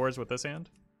snag some boars with this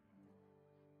hand.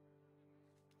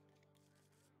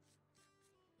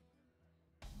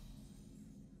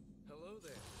 Hello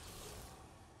there.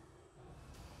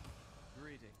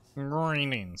 Greetings.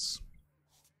 Greetings.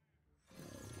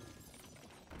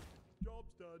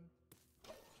 Job's done.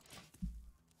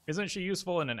 Isn't she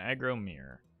useful in an aggro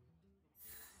mirror?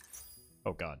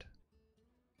 Oh god.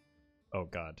 Oh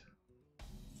god.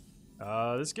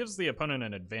 This gives the opponent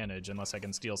an advantage unless I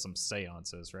can steal some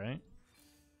seances, right?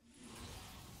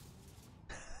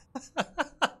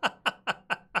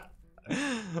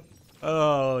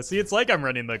 Oh, see, it's like I'm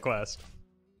running the quest.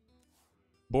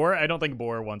 Boar? I don't think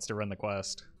Boar wants to run the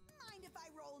quest. Mind if I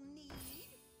roll need?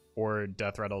 Or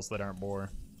death rattles that aren't Boar.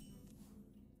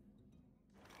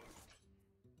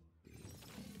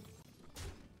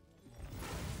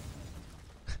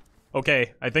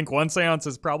 Okay, I think one seance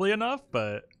is probably enough,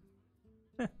 but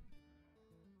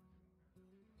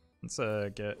let's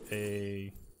get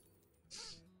a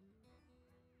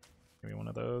maybe one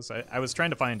of those. I was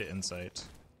trying to find insight.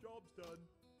 Job's done.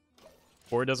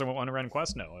 Or doesn't want to run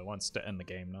quest? No, it wants to end the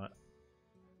game, not.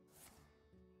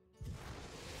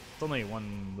 It's only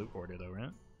one loot order though, right?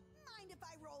 Mind if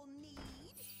I roll need?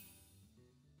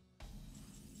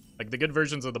 Like the good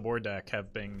versions of the board deck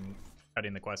have been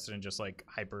cutting the quest and just like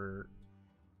hyper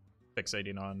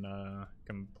fixating on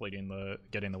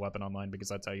getting the weapon online because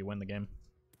that's how you win the game.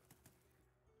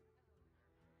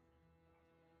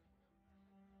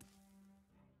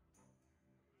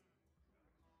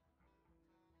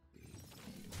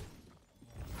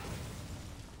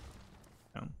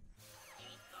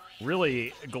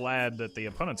 Really glad that the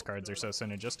opponent's cards are so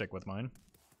synergistic with mine.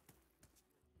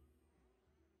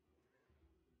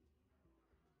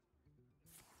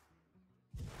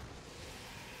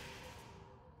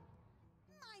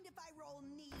 Mind if I roll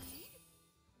need?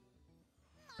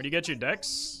 Where do you get your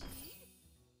decks?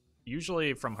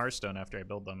 Usually from Hearthstone after I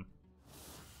build them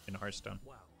in Hearthstone.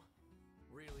 Wow.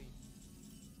 Really?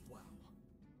 Wow.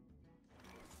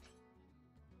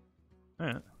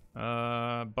 Alright.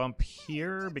 Bump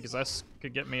here because this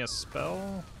could get me a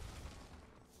spell.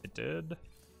 It did.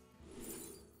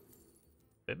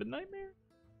 Vivid Nightmare?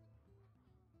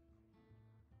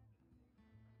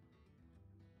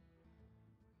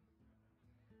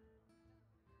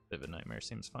 Vivid Nightmare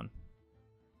seems fun.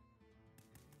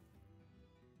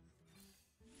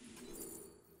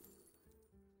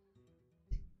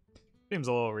 Seems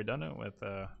a little redundant with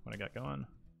what I got going.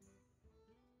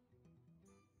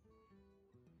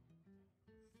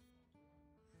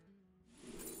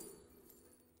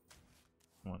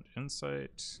 Want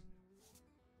insight.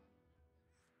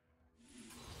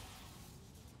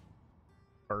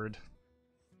 Bird.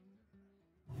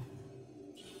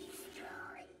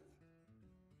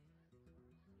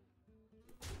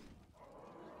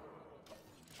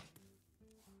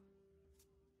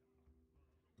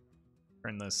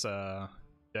 Turn this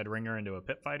Dead Ringer into a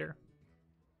Pit Fighter.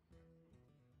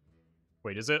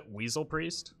 Wait, is it Weasel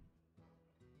Priest?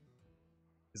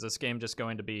 Is this game just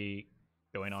going to be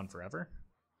going on forever?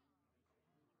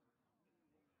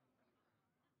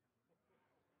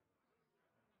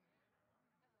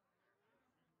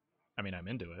 I mean, I'm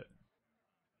into it.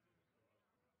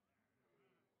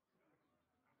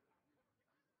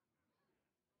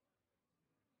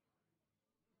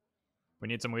 We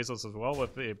need some weasels as well.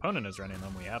 If the opponent is running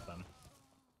them, we have them.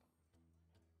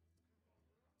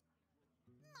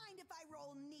 Mind if I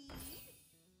roll need?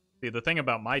 See, the thing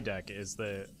about my deck is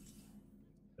that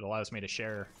it allows me to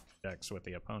share decks with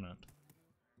the opponent.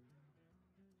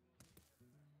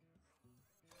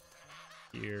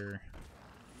 Here,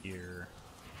 here,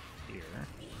 here.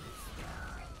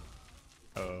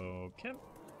 Okay.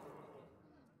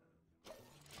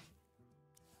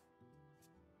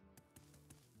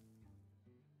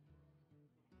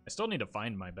 I still need to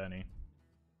find my Benny.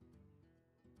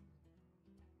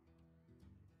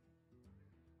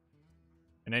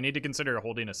 And I need to consider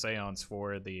holding a seance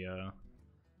for the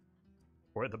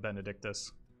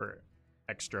Benedictus for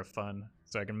extra fun,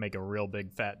 so I can make a real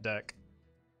big fat deck.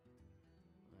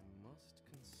 I must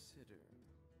consider.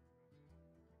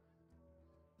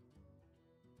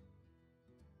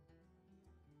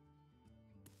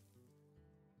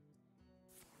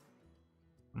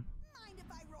 Mind if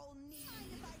I roll need?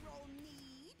 Mind if I roll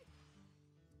need?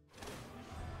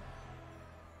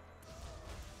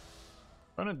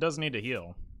 Opponent does need to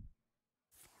heal.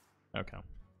 Okay.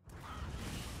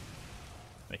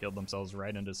 They healed themselves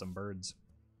right into some birds.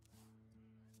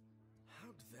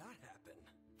 How'd that happen?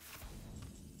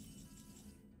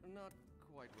 Not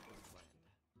quite what was planned.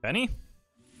 Benny?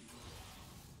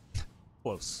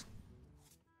 Close.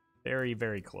 Very,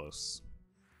 very close.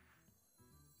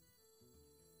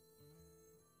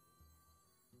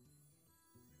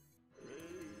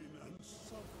 Pain and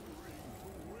suffering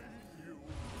await you.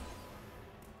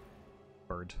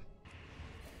 Bird.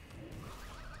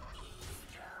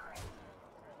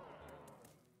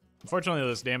 Unfortunately,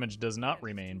 this damage does not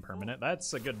remain permanent.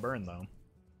 That's a good burn, though.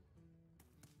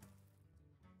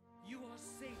 You are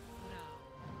safe now.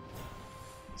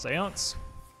 Seance?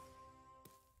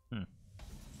 If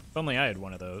only I had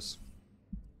one of those.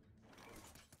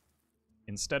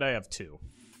 Instead, I have two.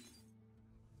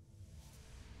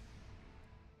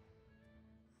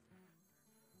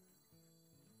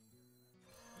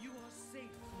 You are safe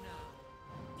now.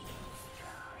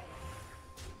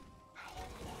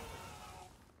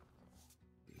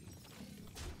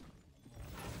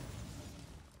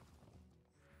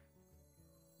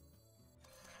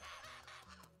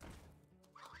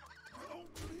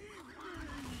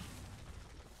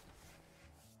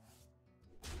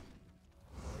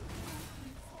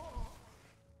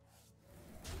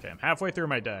 Okay, I'm halfway through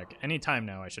my deck. Any time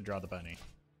now I should draw the Benny.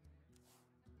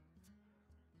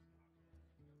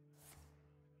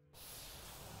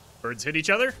 Birds hit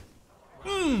each other?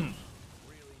 Hmm.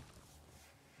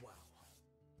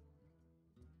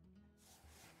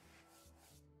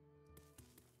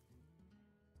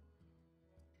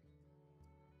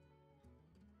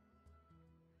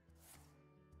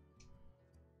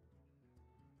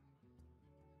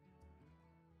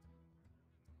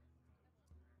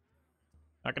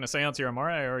 Not gonna seance your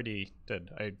Amara, I already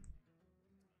did.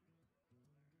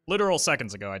 Literal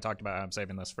seconds ago I talked about how I'm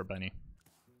saving this for Benny.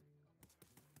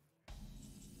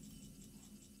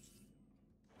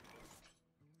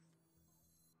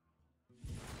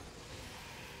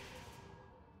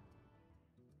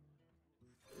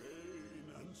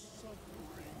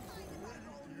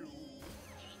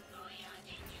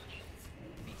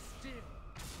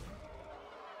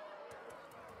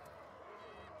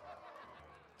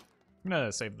 I'm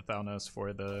gonna save the Thalnos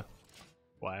for the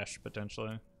flash,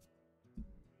 potentially.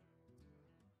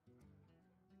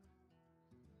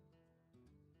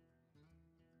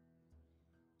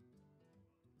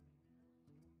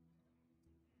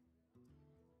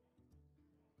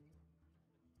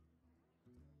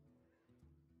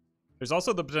 There's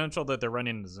also the potential that they're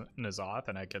running N'Zoth,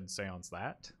 and I could seance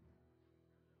that.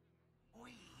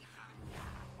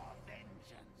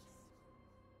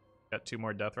 Got 2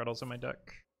 more Death Rattles in my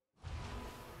deck.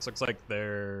 This looks like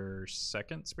their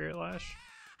second Spirit Lash.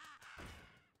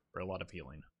 For a lot of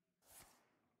healing.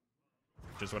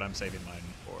 Which is what I'm saving mine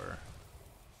for.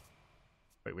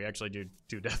 Wait, we actually do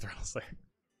 2 Death Rattles there.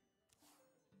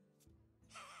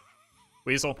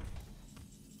 Weasel.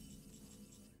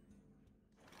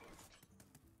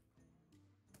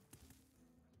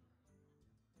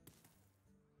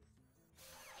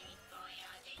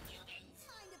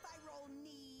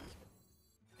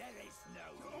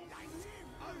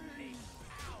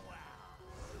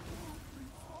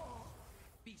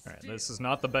 Alright, this is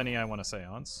not the Benny I want to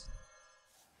seance.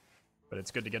 But it's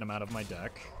good to get him out of my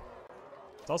deck.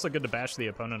 It's also good to bash the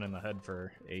opponent in the head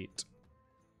for 8.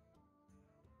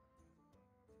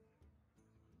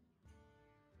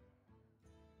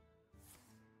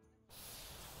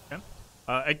 Okay.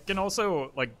 I can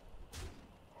also, like,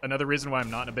 another reason why I'm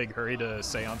not in a big hurry to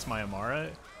seance my Amara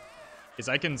is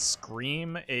I can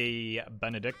scream a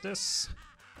Benedictus.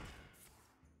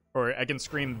 Or I can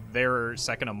scream their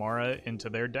second Amara into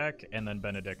their deck and then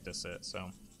Benedictus it, so.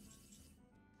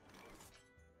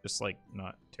 Just, like,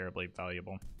 not terribly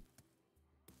valuable.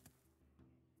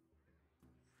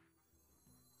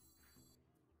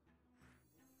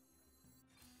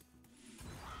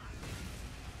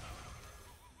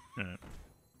 Alright.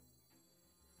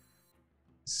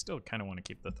 Still kind of want to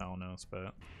keep the Thalnos,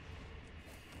 but...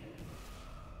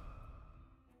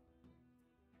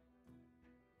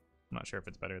 I'm not sure if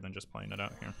it's better than just playing it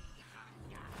out here.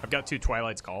 I've got 2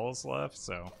 Twilight's Calls left,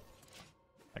 so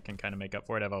I can kind of make up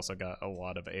for it. I've also got a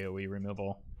lot of AoE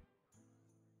removal.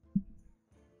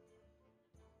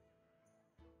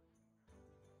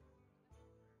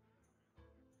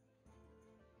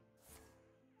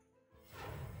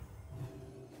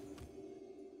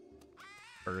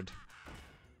 Bird.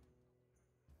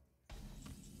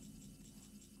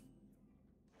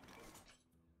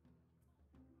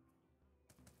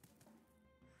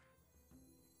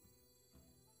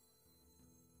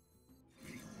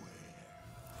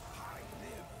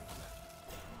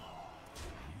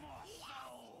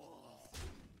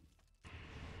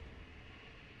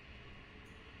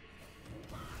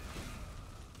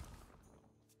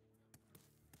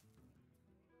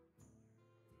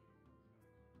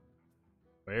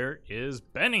 Where is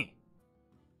Benny?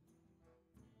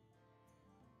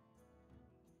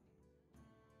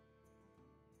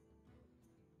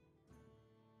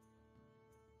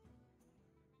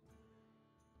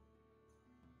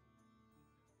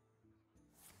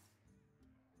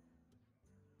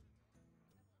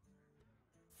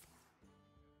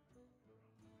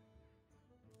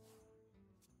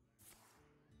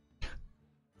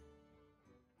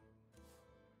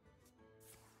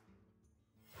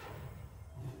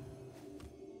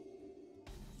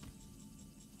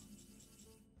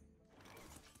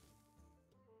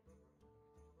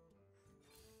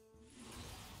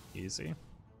 Easy.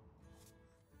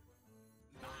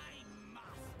 My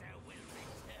master will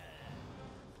return.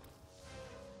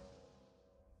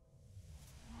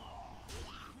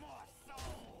 More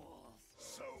souls.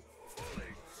 So foolish.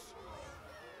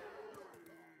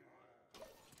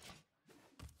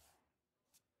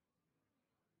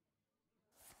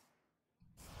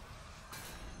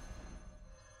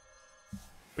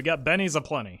 We got Benny's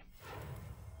aplenty.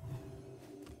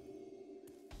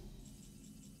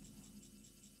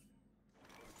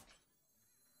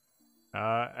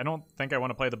 think I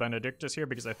want to play the Benedictus here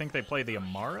because I think they play the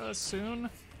Amara soon.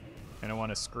 And I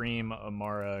want to scream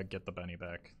Amara, get the Benny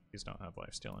back. These don't have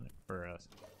lifesteal in it for us.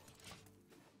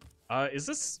 Is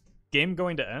this game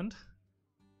going to end?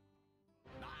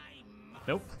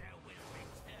 Nope.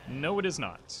 No, it is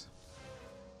not.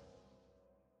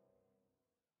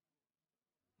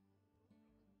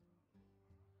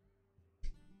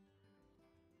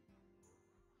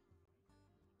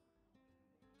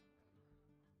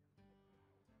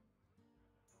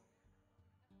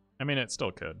 I mean, it still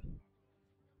could.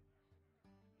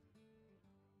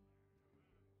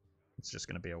 It's just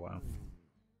gonna be a while.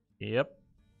 Yep.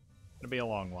 Gonna be a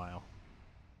long while.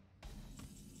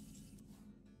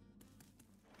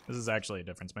 This is actually a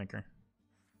difference maker.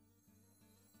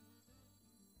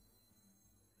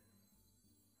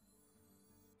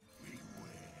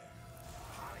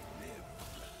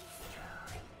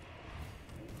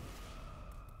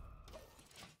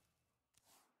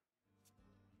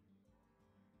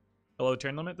 Hello,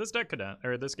 turn limit. This deck could end,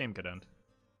 or this game could end.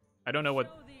 I don't know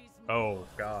what. Oh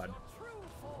God.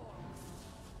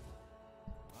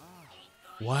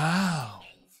 Wow.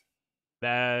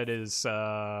 That is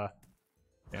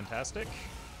fantastic.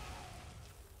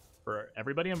 For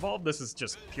everybody involved, this is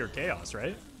just pure chaos,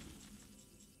 right?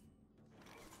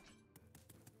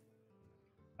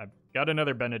 I've got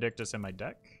another Benedictus in my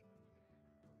deck.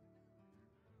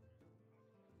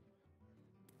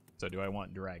 So do I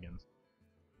want dragons?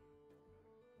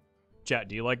 Chat,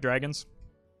 do you like dragons?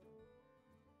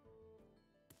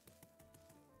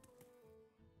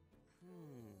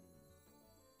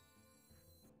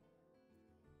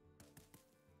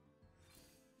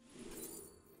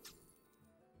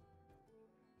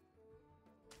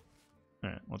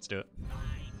 Alright, let's do it.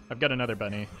 I've got another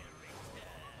Benny.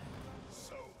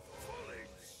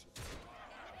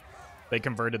 They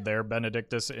converted their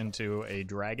Benedictus into a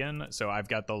dragon, so I've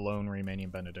got the lone remaining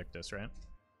Benedictus, right?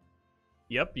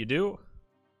 Yep, you do.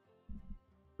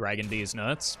 Dragon D's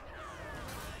nuts.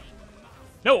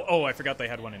 No! Oh, I forgot they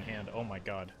had one in hand. Oh my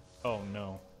god. Oh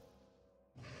no.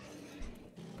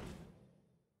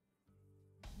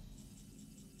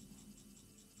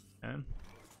 Okay.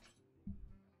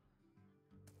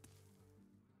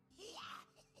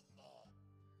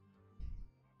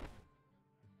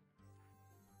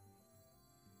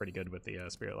 Pretty good with the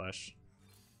Spirit Lash.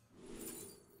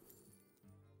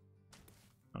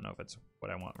 I don't know if it's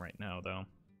what I want right now, though.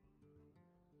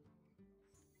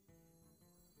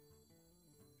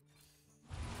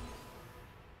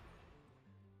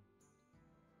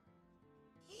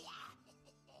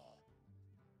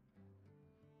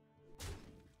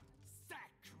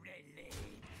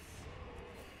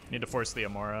 Need to force the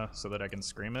Amora so that I can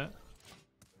scream it.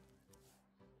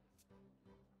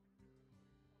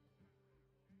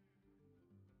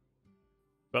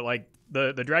 But like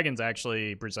the dragons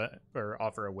actually present or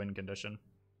offer a win condition.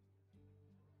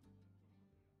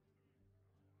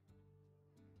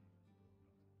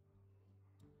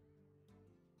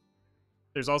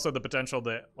 There's also the potential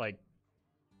that like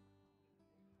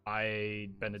I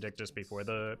Benedictus before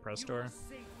the press tour.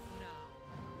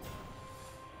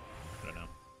 I don't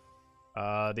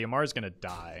know. The Amar's gonna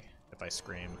die if I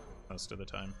scream most of the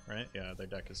time, right? Yeah, their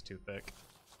deck is too thick.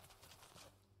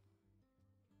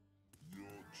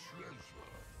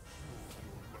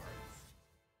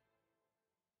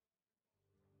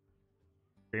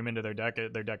 Scream into their deck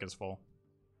is full.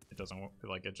 It doesn't,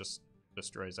 like, it just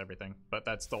destroys everything. But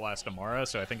that's the last Amara,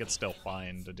 so I think it's still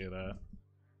fine to do that.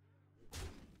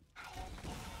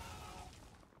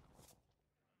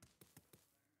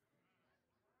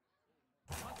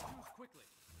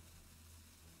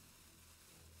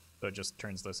 So it just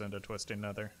turns this into Twisting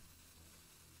Nether.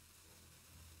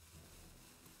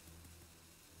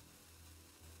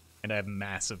 And I have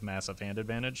massive, massive hand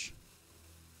advantage.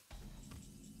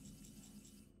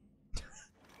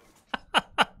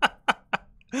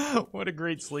 What a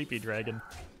great sleepy dragon.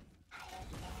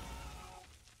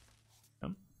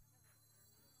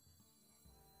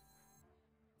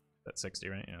 That's 60,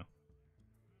 right? Yeah.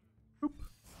 Boop.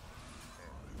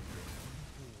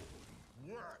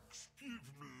 Wax, give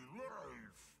me life.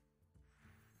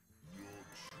 Your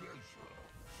treasure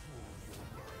for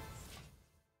your life.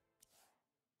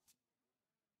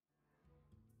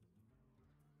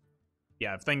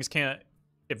 Yeah, if things can't,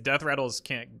 if death rattles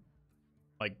can't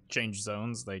like change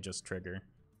zones, they just trigger.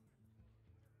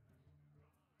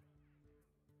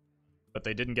 But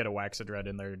they didn't get a Waxadred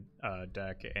in their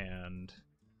deck, and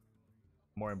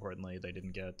more importantly, they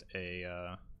didn't get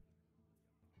a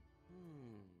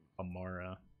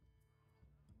Amara.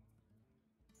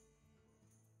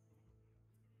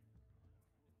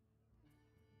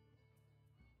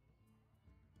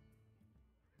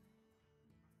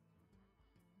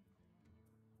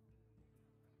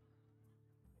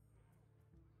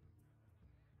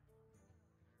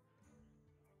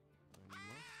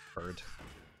 Bird.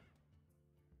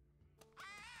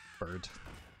 Bird.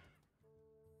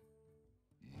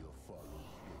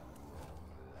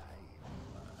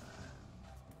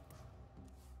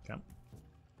 Okay.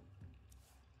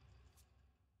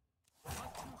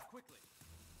 Not too quickly.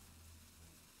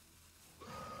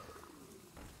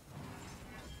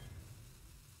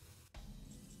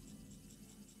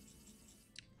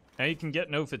 Now you can get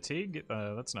no fatigue.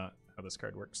 That's not how this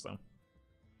card works, though.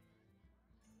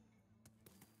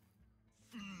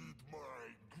 Feed my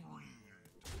greed.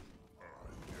 I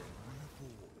am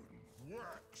reborn.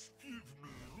 Wax, give me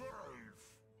life.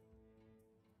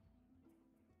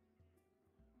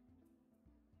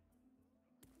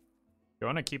 You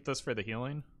want to keep this for the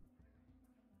healing?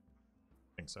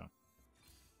 I think so.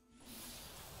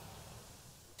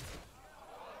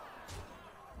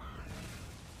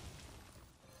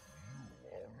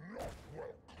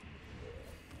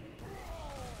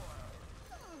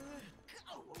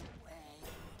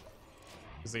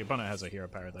 Because the opponent has a hero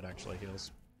power that actually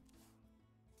heals.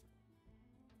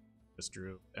 Just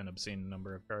drew an obscene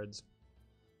number of cards.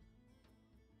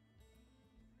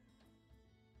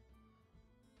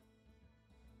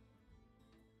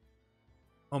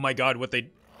 Oh my god, what they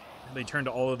turned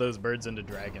all of those birds into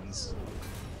dragons.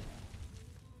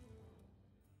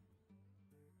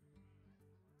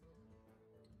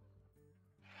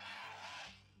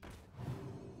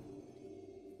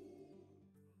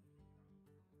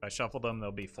 If I shuffle them,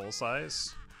 they'll be full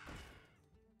size.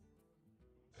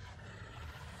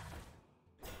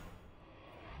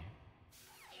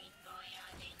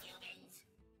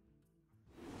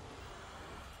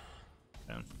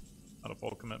 Yeah, not a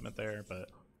full commitment there,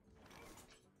 but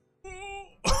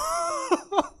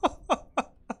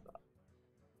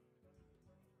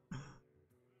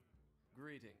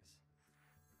Greetings.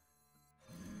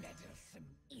 Meddlesome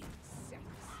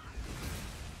insects.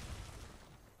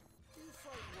 You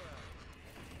fight well.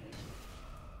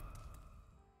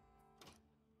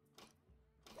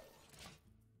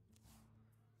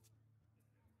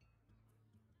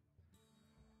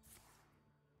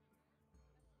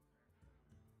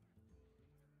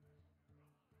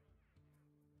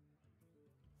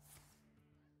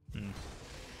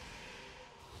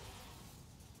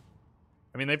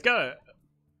 I mean, they've got a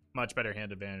much better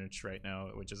hand advantage right now,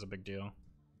 which is a big deal.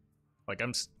 Like,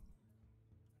 I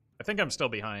think I'm still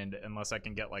behind unless I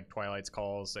can get, like, Twilight's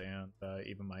Calls and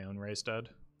even my own Race Dead.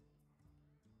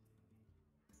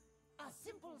 A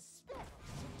simple spell.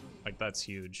 Like, that's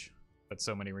huge. That's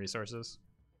so many resources.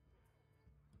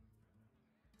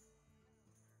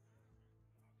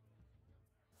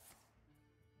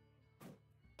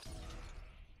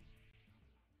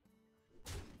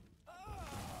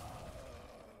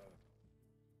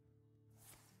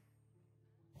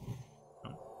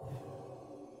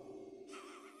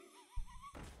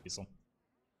 Diesel.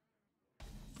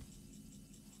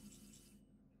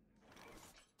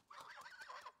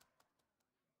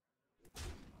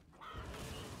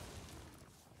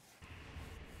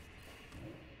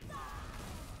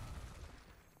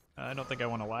 I don't think I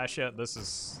want to lash yet. This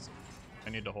is...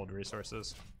 I need to hold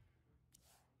resources.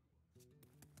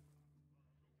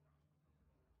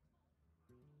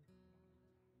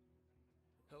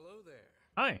 Hello there.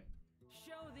 Hi!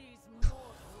 Show these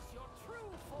mortals your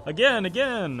true form. Again!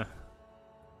 Mind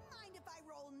if I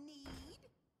roll need?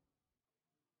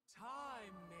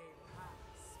 Time may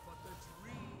pass, but the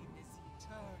dream is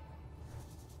eternal.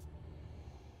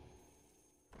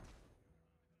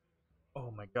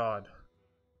 Oh my god.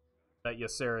 That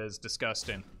Ysera is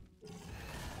disgusting.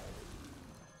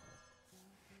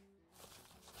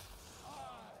 I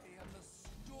am the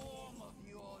storm of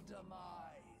your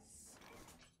demise.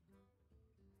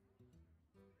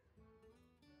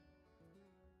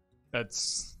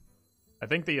 That's... I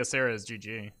think the Ysera is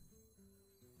GG.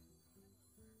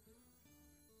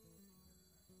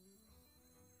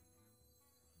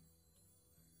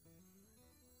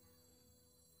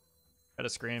 Gotta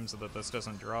scream so that this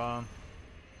doesn't draw.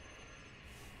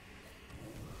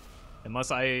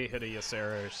 Unless I hit a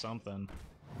Ysera or something.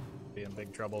 Be in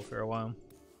big trouble for a while.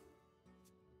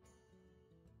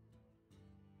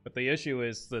 But the issue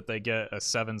is that they get a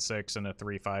 7/6 and a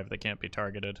 3/5 that can't be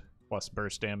targeted, plus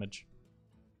burst damage.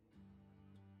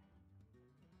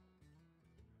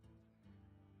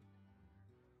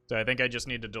 So I think I just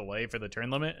need to delay for the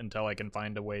turn limit until I can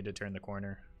find a way to turn the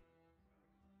corner.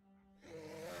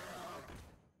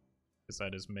 Because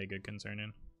that is mega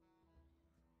concerning.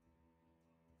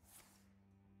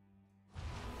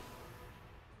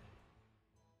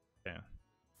 Yeah.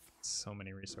 So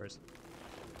many resources.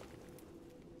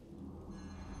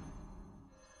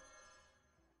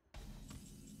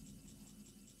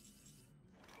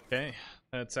 Okay,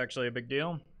 that's actually a big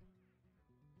deal.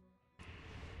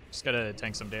 Just gotta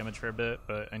tank some damage for a bit,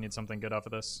 but I need something good off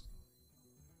of this.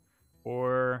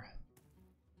 Or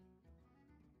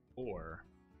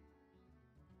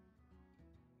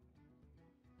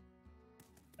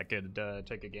I could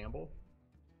take a gamble.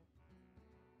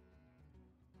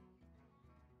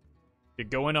 Could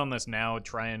go in on this now,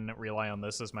 try and rely on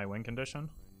this as my win condition.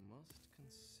 I must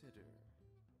consider.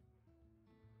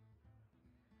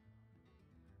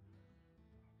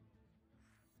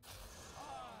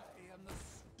 I am the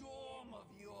storm of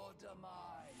your demise.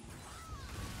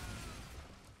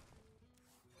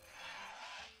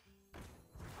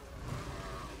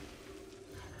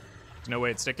 There's no way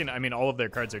it's sticking. I mean, all of their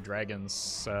cards are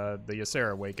dragons. The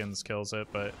Ysera Awakens kills it,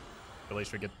 but at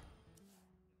least we get...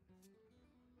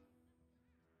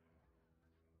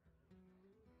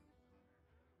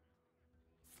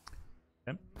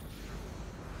 Okay.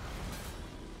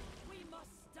 We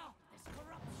must stop this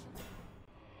corruption.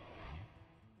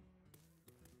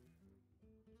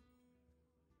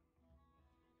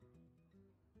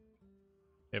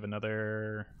 We have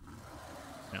another...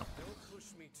 No. Don't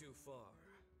push me too far.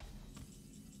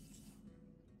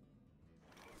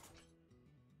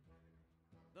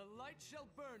 The light shall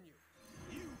burn you.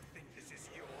 You think this is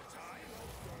your time?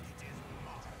 It is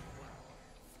mine.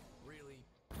 Really?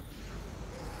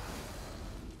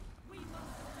 We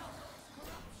must stop this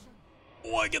corruption.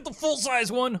 Oh, I get the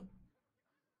full-size one!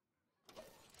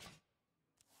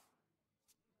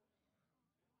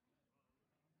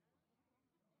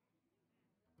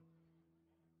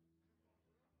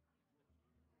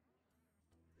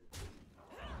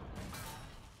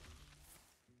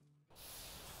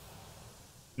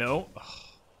 No.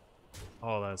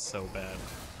 Oh, that's so bad.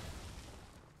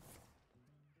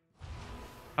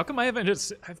 How come I haven't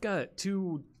just... I've got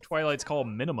 2 Twilight's Call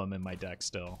minimum in my deck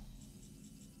still.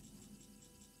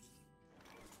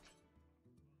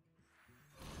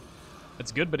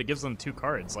 It's good, but it gives them 2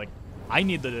 cards. Like, I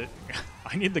need the...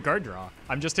 I need the card draw.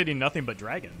 I'm just hitting nothing but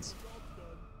dragons.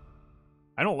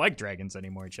 I don't like dragons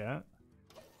anymore, chat.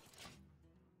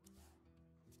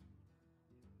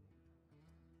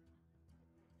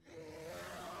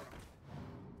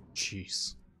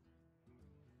 Jeez.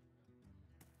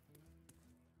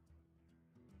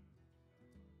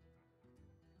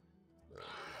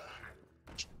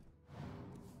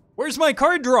 Where's my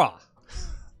card draw?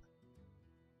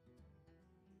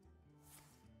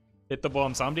 Hit the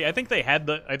Boam Samdi. I think they had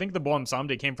the... I think the Boam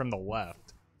Samdi came from the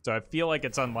left. So I feel like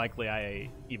it's unlikely I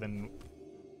even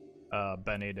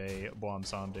Bennied a Boam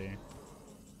Samdi.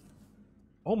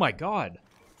 Oh my god.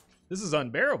 This is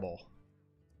unbearable.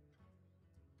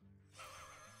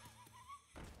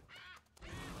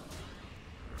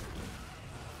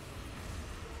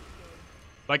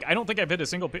 Like, I don't think I've hit a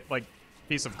single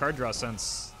piece of card draw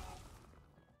since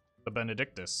the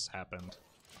Benedictus happened.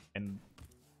 And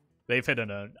they've hit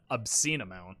an obscene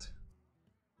amount.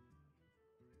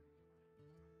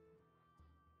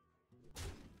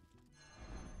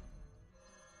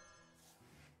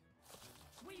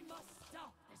 We must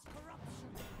stop this corruption.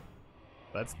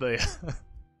 That's the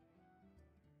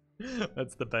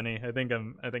that's the penny. I think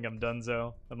I'm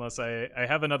donezo. Unless I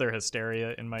have another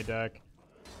Hysteria in my deck.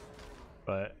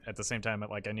 But at the same time,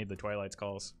 I need the Twilight's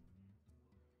Calls.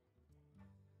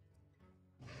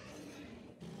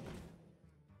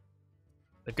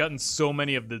 They've gotten so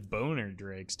many of the Boner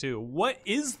Drakes, too. What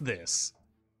is this?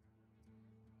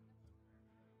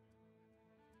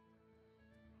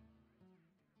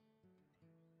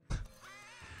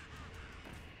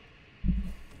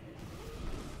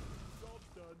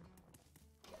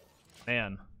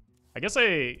 Man. I guess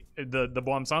the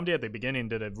Boam Samdi at the beginning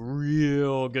did a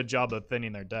real good job of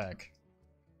thinning their deck.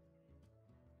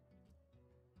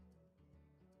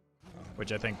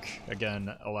 Which I think,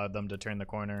 again, allowed them to turn the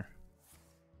corner.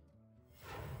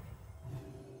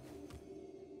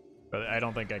 But I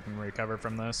don't think I can recover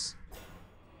from this.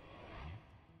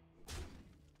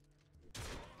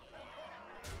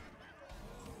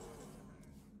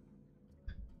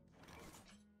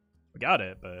 We got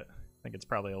it, but I think it's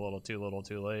probably a little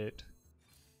too late.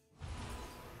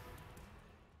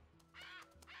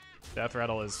 Death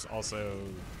Rattle is also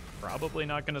probably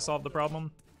not going to solve the problem.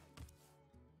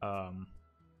 Because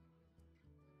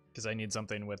I need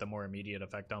something with a more immediate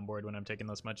effect on board when I'm taking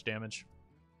this much damage.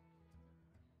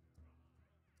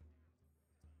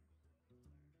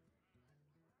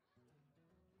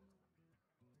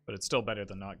 But it's still better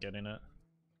than not getting it.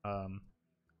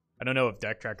 I don't know if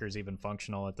Deck Tracker is even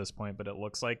functional at this point, but it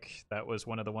looks like that was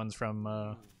one of the ones from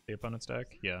the opponent's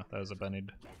deck. Yeah, that was a Bennied.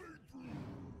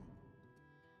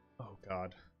 Oh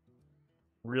god.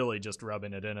 Really just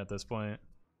rubbing it in at this point.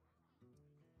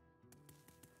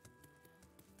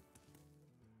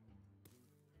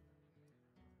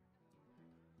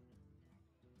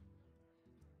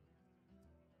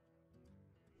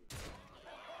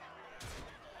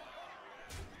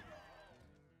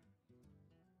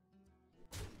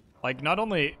 Like, not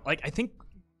only, like, I think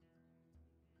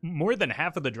more than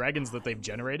half of the dragons that they've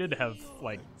generated have,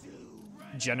 like,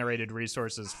 generated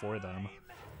resources for them.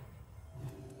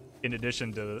 In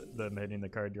addition to them hitting the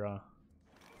card draw.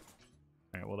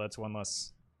 Alright, well, that's one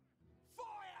less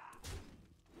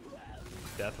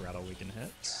death rattle we can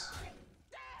hit.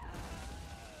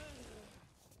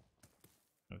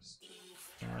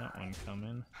 That one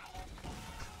coming.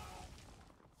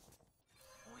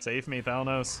 Save me,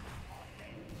 Thalnos.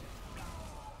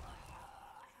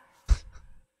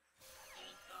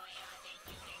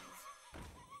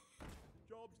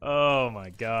 Oh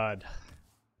my god.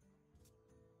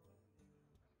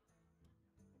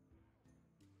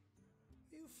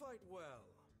 You fight well.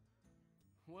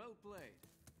 Well played.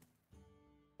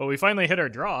 Well, we finally hit our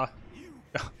draw.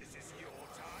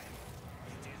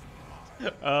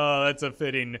 Oh, that's a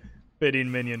fitting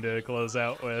minion to close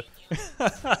out with.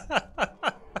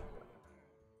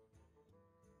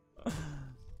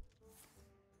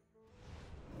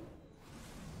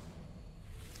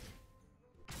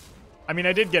 I mean,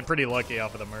 I did get pretty lucky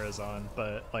off of the Murazon,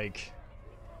 but, like,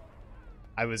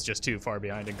 I was just too far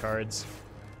behind in cards.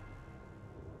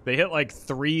 They hit, like,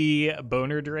 3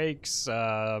 Boner Drakes,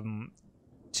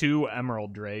 2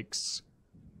 Emerald Drakes,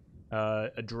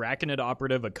 a Draconid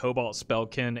Operative, a Cobalt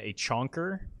Spellkin, a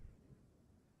Chonker,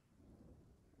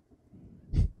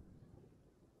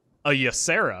 a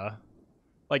Ysera.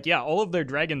 Like, yeah, all of their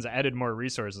dragons added more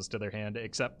resources to their hand,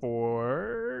 except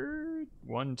for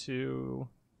 1, 2,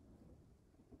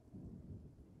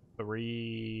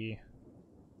 3,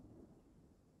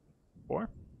 4.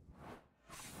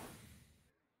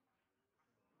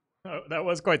 Oh, that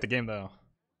was quite the game, though.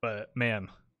 But, man,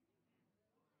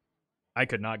 I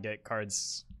could not get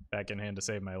cards back in hand to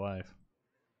save my life.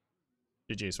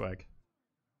 GG, Swag.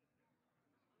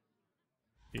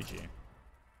 GG.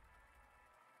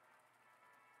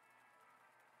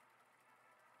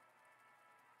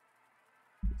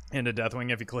 And a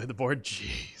Deathwing if you cleared the board.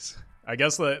 Jeez. I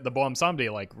guess the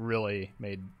Blomsamdi, like, really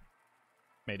made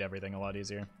everything a lot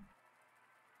easier.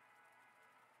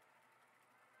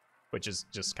 Which is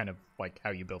just kind of like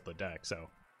how you built the deck, so.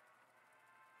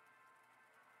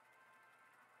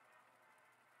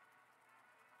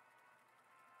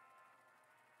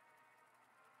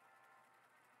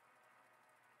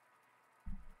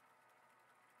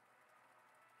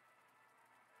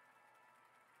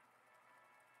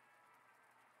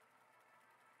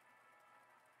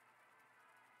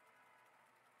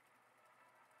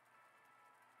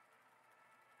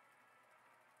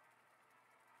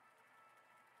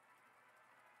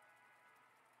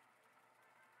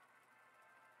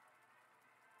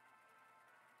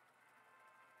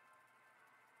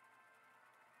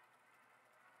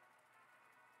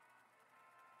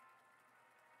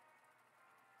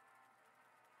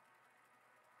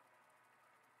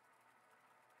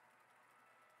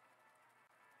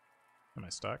 Am I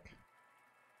stuck?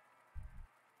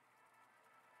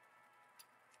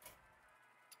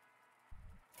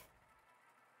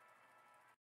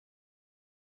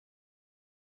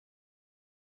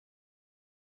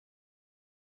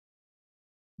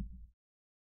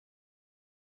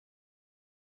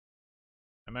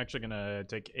 I'm actually gonna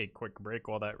take a quick break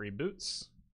while that reboots,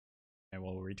 and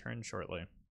we'll return shortly.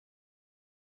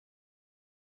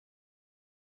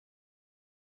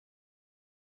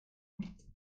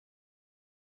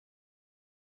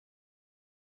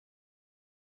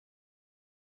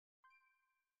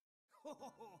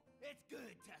 It's good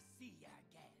to see you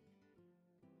again.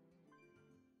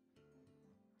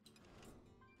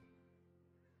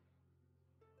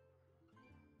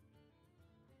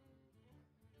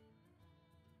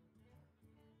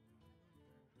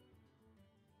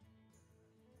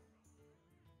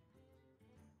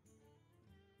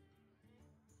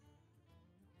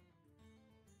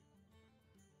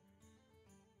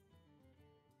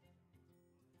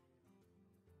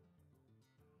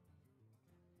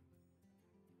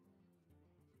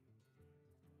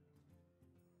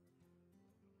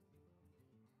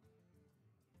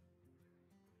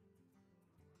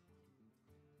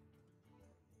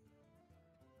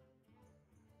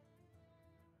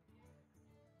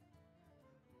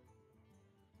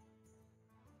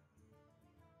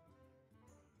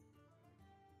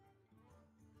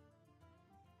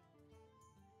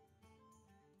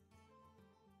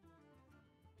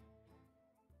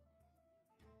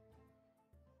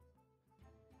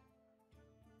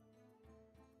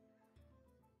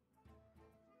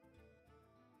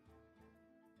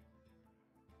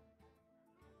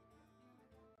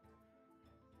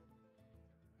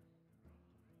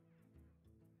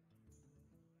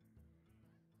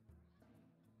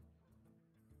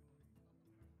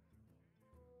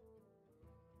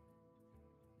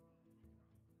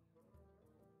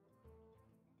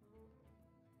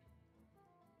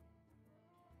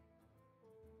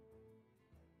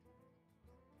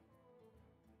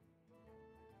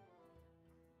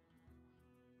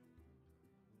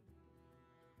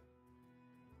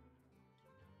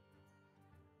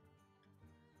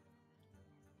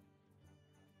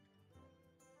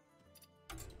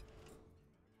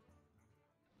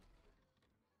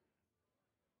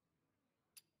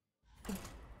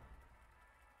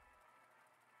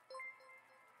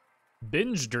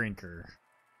 Binge Drinker.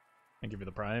 Thank you for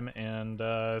the prime, and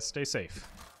stay safe.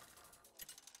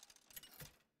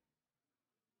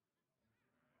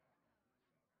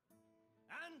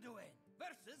 Anduin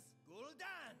versus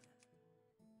Gul'dan.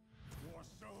 Your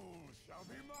soul shall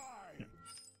be mine.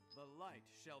 The light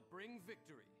shall bring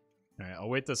victory. Alright, I'll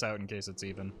wait this out in case it's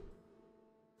even.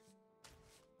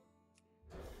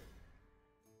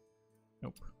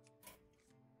 Nope.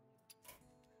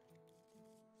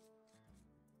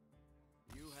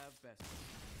 You have best.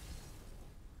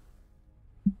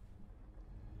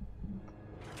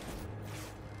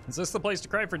 Is this the place to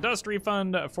cry for dust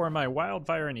refund for my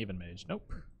wildfire and even mage?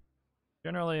 Nope.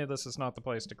 Generally, this is not the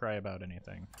place to cry about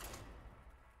anything.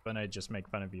 But I just make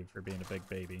fun of you for being a big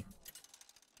baby.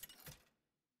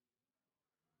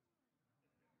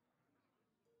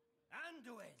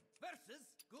 Anduin versus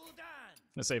Gul'dan.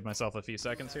 I'm gonna save myself a few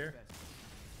seconds here.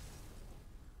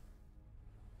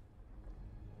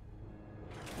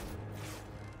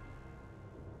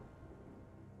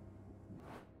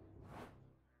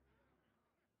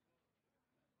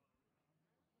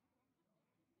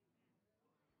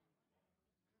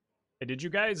 Hey, did you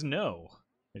guys know?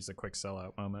 Here's a quick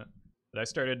sellout moment. That I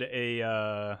started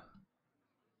a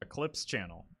Eclipse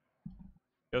channel.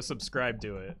 Go subscribe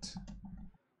to it.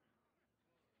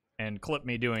 And clip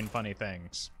me doing funny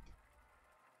things.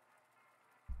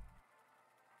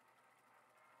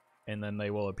 And then they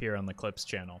will appear on the Clips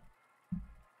channel.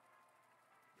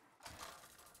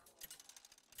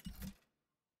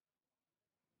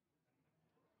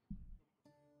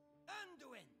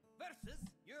 Anduin versus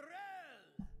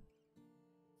Yrel.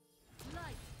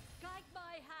 Light, guide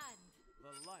my hand.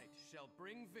 The light shall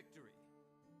bring victory.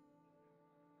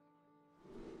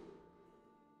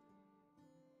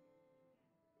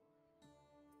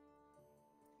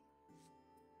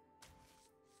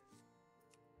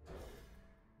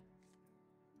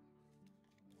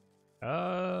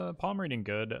 Palm reading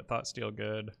good, thought steal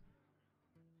good.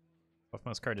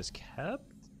 Buffmost card is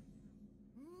kept,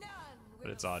 but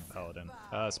it's odd paladin.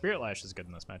 Spirit Lash is good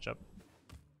in this matchup.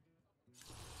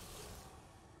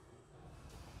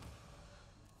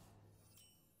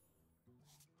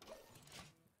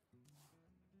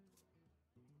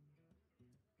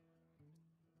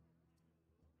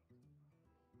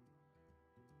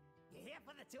 You here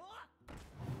for the tour?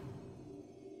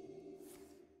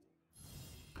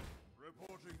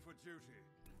 Reporting for duty.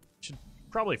 Should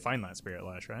probably find that Spirit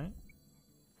Lash, right?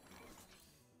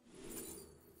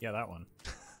 Yeah, that one.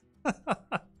 The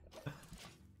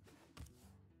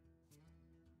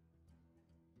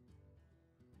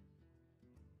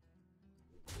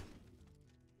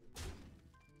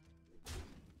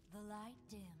light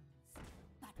dims,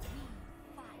 but we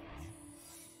fight.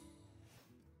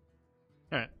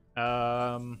 Alright,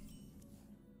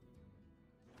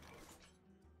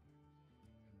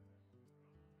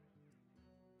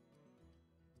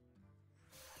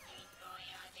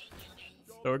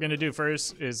 so what we're gonna do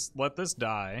first is let this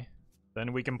die,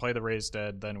 then we can play the Raised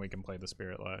Dead, then we can play the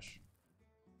Spirit Lash.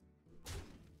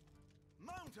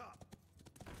 Mount up.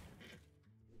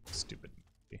 Stupid.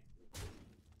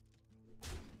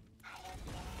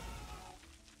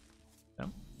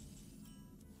 No?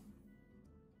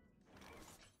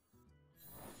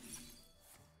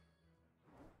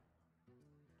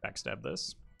 Backstab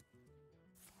this.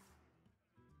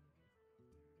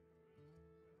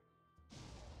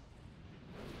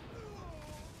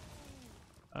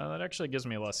 That actually gives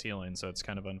me less healing, so it's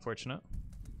kind of unfortunate.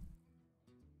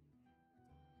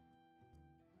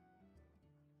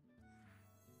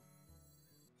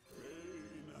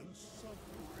 Pain and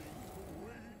suffering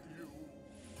await you.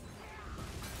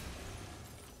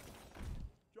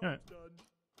 Job Alright. done.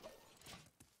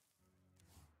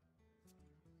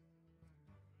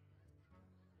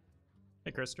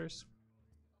 Hey, Crysters.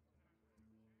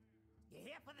 You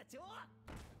here for the tour?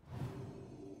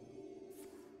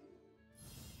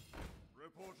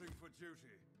 Reporting for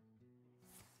duty.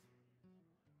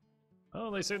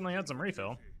 Oh, they certainly had some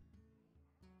refill.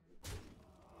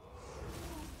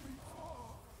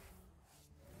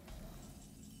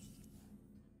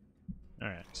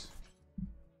 Alright.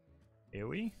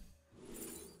 AoE?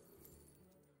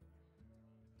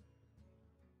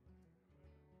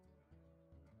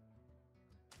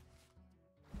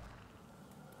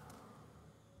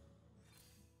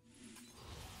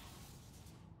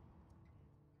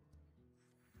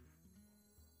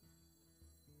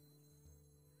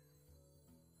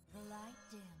 The light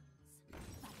dims,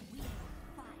 but we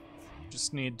fight.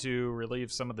 Just need to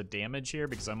relieve some of the damage here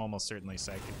because I'm almost certainly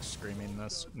Psychic Screaming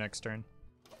this next turn.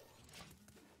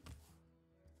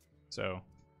 So,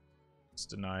 let's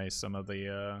deny some of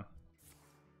the,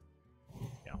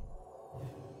 yeah.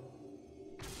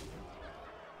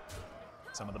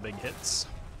 some of the big hits.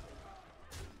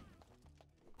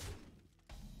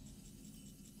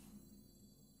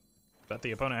 Bet the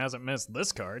opponent hasn't missed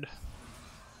this card.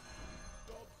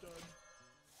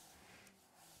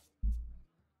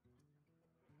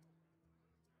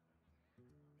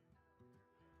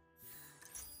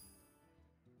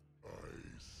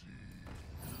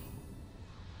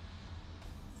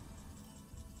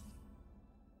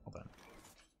 Hold on.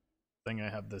 I think I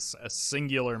have this a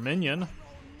singular minion.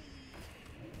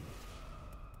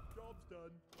 Job's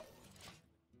done.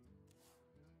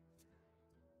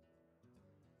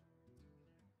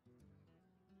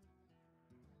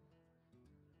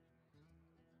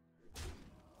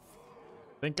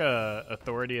 I think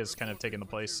Authority has kind of taken the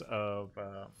place of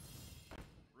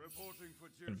Reporting for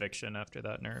duty. Conviction after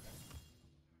that nerf.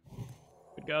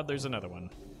 Good God, there's another one.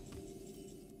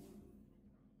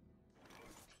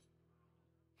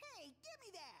 Hey, give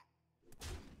me that!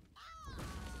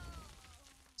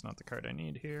 It's not the card I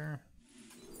need here.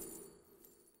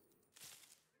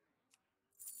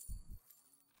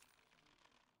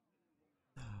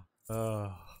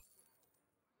 Oh.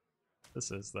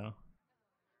 This is, though.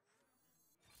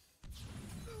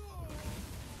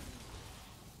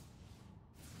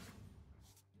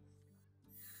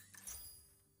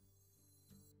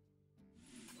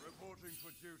 Reporting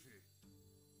for duty.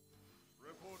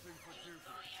 Reporting for duty.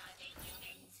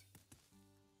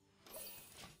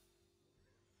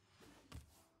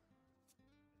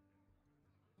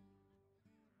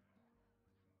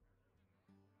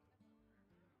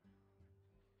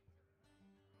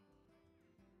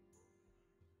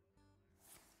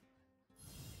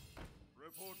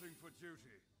 Reporting for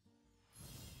duty.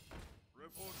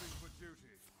 Reporting for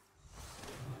duty.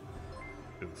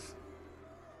 Oof.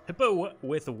 Hippo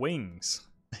with wings.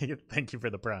 Thank you for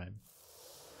the prime.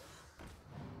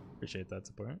 Appreciate that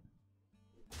support.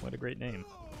 What a great name.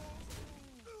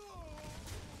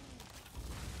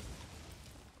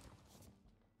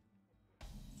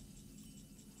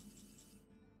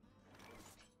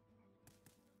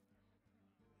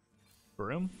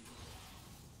 Broom?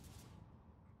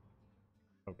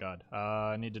 Oh god.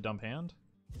 I need to dump hand.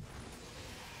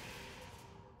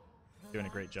 Doing a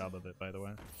great job of it, by the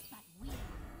way. But we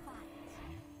fight.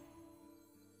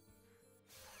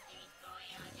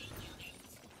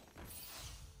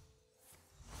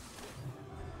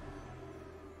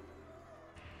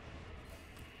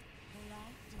 The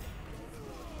light dims.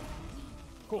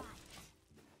 Cool.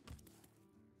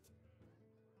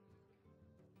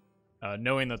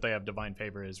 Knowing that they have Divine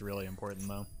Favor is really important,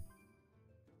 though.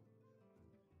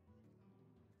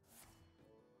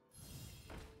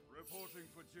 Reporting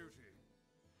for duty.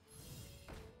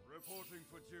 Reporting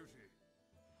for duty.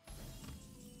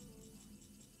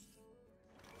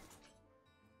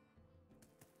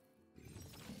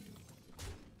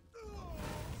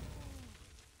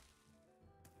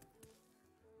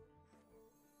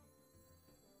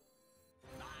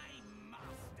 My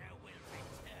master will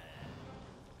return.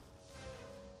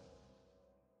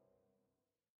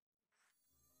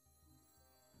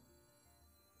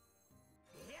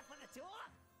 Here for the tour?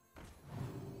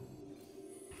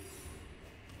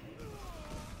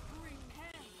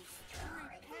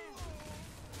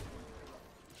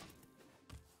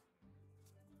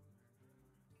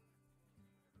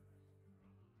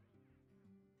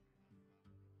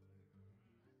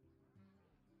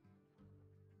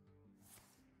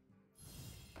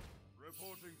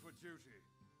 Reporting for duty.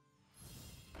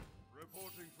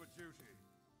 Reporting for duty.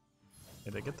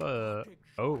 Did they get the...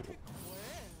 Oh.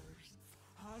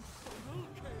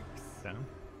 Down.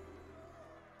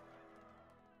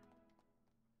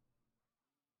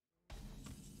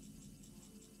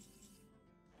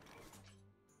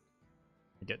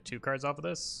 I get 2 cards off of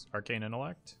this. Arcane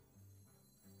Intellect.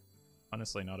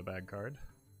 Honestly, not a bad card.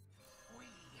 We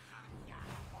hunger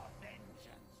for vengeance.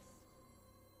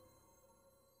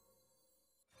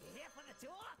 Here for the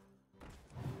tour?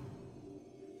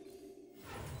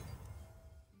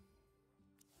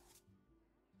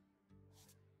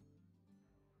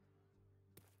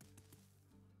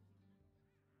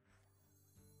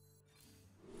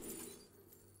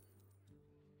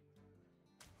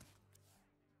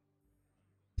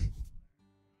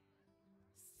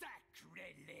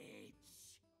 Sacrilege!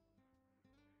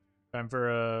 Time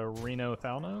for Reno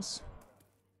Thalnos.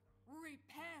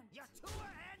 Repent. Your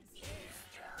tour ends here!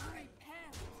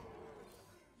 Repent.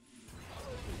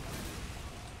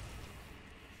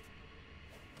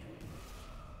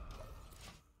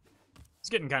 It's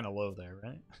getting kind of low there,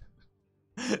 right?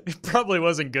 It probably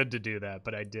wasn't good to do that,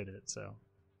 but I did it, so.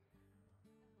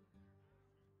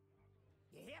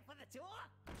 You here for the tour?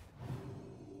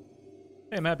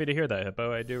 Hey, I'm happy to hear that,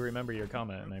 Hippo. I do remember your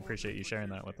comment, and I appreciate you sharing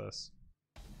that with us.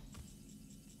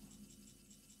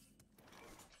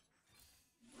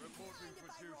 Reporting for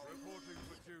duty. Reporting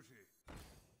for duty.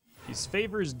 These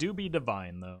favors do be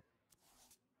divine, though.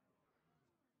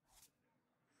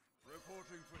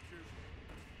 Reporting for duty.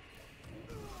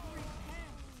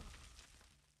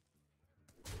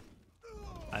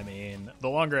 I mean, the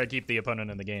longer I keep the opponent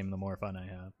in the game, the more fun I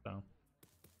have, so.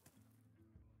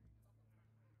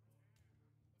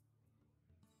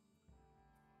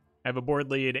 I have a board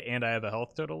lead and I have a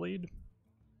health total lead.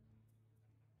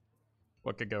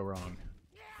 What could go wrong?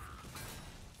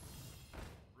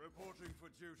 Reporting for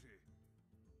duty.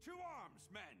 To arms,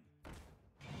 men.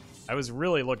 I was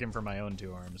really looking for my own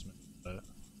 2 arms, but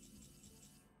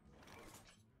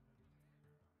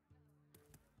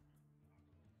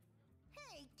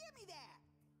Hey, give me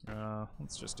that!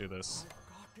 let's just do this.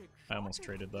 I almost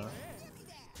traded that. Give me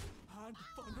that! And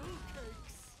funnel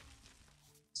cakes.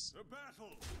 The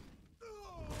battle.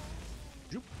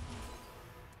 Zoop.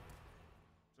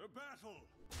 The battle.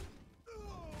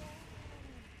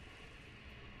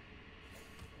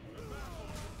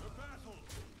 The battle.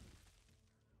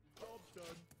 Job's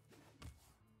done.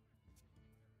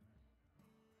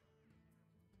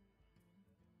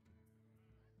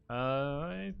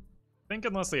 I think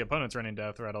unless the opponent's running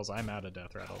death rattles, I'm out of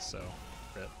death rattles, so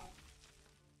rip.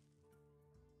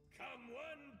 Come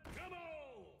one, come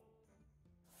all.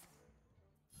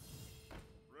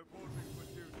 Reporting for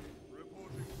duty.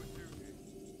 Reporting for duty.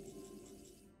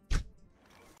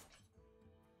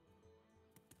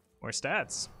 More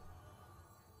stats.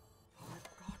 I've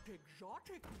got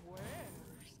exotic wares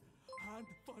and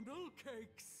funnel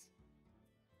cakes.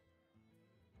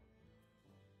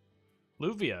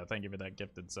 Luvia, thank you for that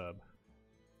gifted sub.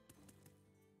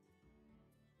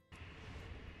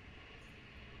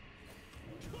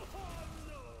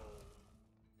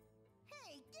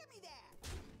 Hey, give me that!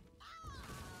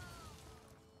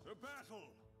 The battle.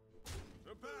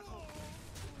 The battle.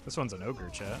 This one's an ogre,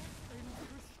 chat.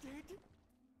 Interested?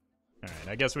 Alright,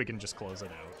 I guess we can just close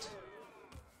it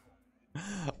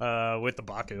out. With the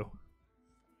Baku.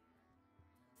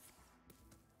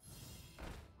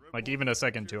 Like, even a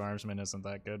second 2 armsman isn't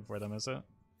that good for them, is it?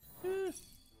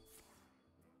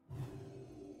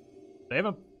 They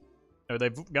haven't... Oh,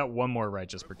 they've got one more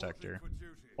Righteous Protector. For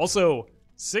duty. Also,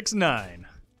 6-9.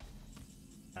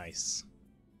 Nice.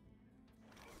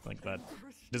 Like, that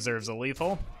deserves a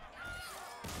lethal.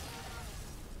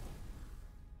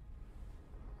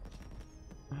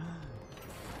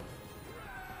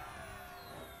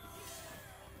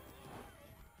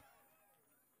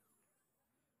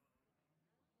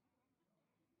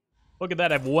 Look at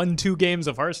that, I've won 2 games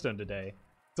of Hearthstone today.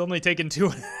 It's only taken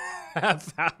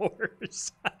 2.5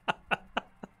 hours.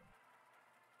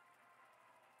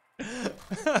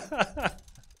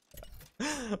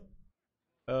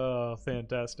 Oh,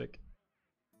 fantastic.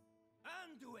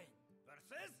 Anduin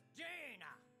versus Jaina.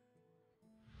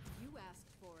 You asked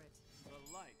for it.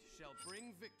 The light shall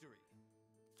bring victory.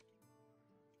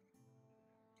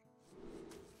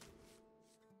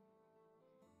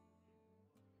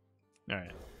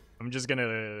 Alright. I'm just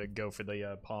gonna go for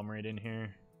the palm reading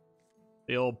here.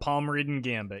 The old palm reading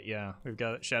gambit, yeah. We've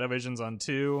got Shadow Visions on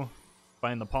 2.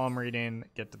 Find the palm reading,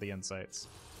 get to the insights.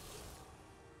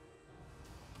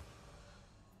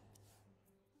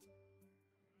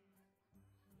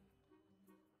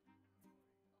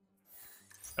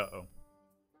 Uh-oh.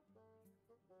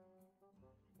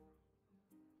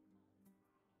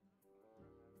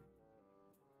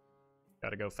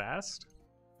 Gotta go fast?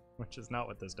 Which is not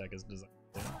what this deck is designed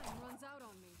to do. Time runs out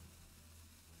on me.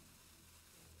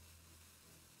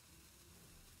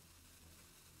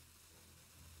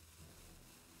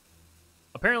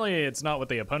 Apparently, it's not what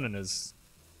the opponent is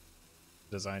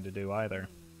designed to do either.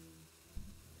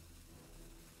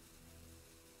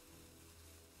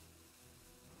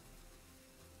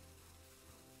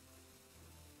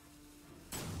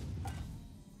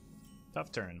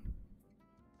 Tough turn.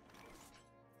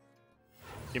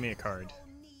 Give me a card.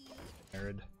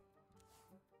 Nerd.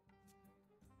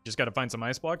 Just gotta find some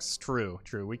ice blocks? True,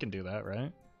 true. We can do that,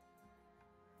 right?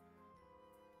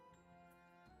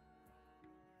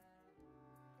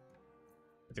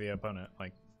 If the opponent,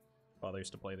 like, bothers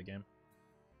to play the game.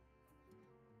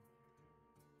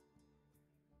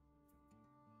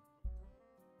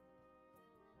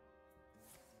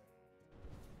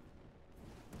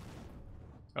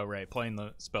 Oh, right. Playing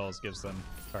the spells gives them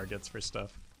targets for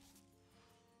stuff.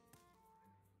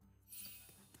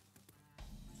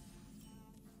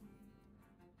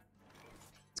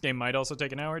 This game might also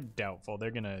take an hour. Doubtful.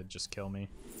 They're gonna just kill me.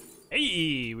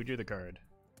 Hey, we drew the card.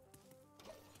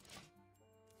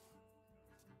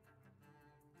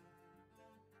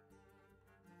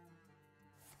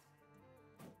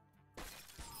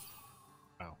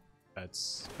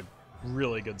 That's a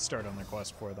really good start on their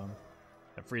quest for them.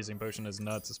 That freezing potion is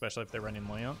nuts, especially if they're running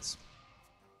Lance.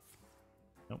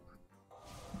 Nope.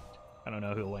 I don't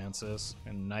know who Lance is,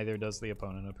 and neither does the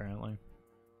opponent, apparently.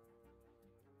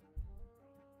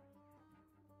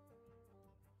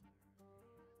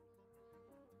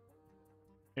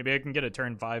 Maybe I can get a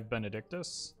turn 5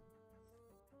 Benedictus.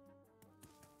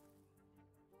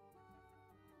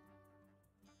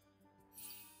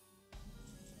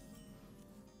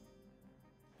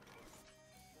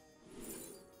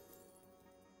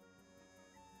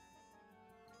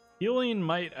 Healing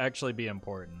might actually be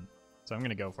important, so I'm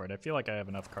gonna go for it. I feel like I have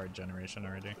enough card generation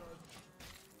already.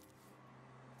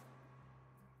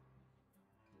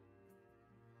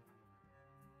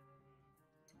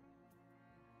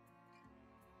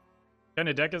 What kind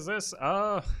of deck is this?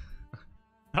 Not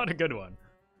a good one.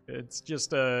 It's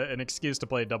just an excuse to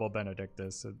play double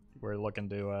Benedictus. We're looking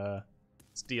to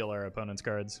steal our opponent's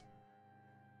cards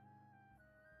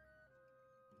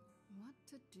What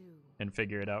to do? and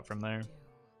figure it out from there.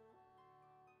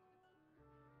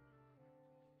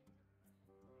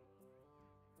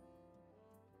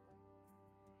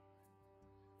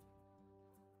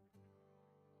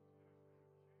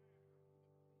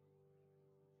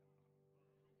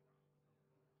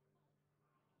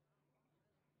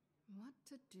 What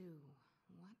to do?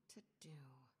 What to do?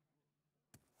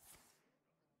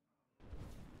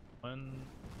 One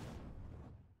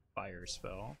fire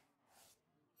spell.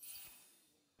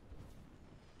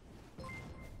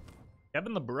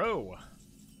 Kevin the Bro.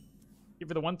 Give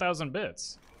you the 1,000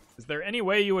 bits. Is there any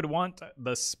way you would want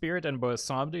the Spirit and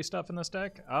Bosamdi stuff in this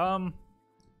deck?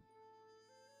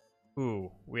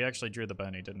 Ooh, we actually drew the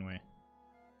bunny, didn't we?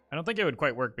 I don't think it would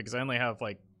quite work because I only have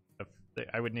like,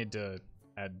 I would need to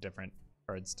add different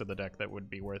cards to the deck that would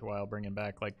be worthwhile bringing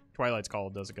back. Like Twilight's Call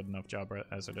does a good enough job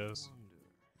as it is.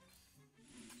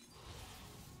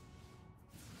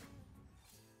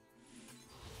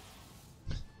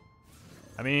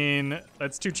 I mean,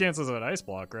 that's 2 chances at Ice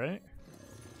Block, right?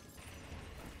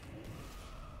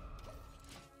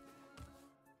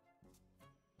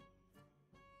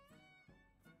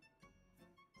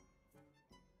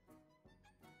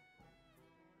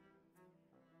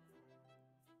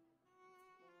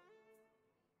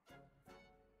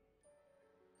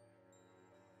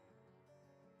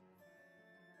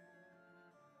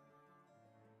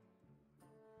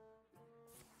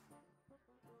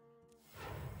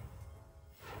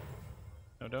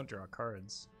 No, don't draw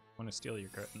cards. I want to steal your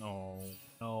card. No.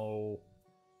 No.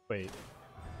 Wait.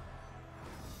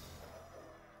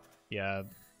 Yeah,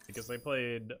 because they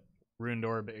played Runed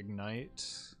Orb Ignite.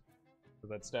 So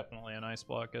that's definitely an Ice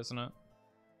Block, isn't it?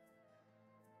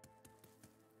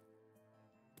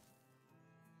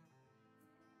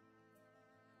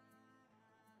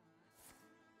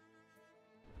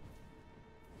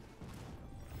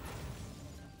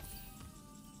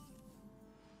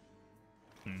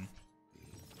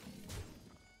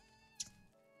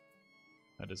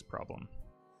 That is a problem.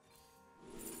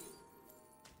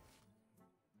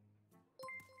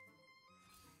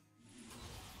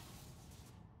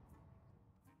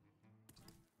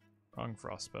 Wrong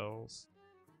frost spells.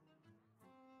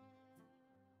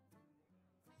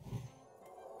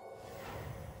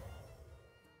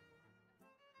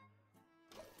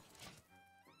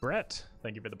 Brett,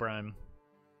 thank you for the prime.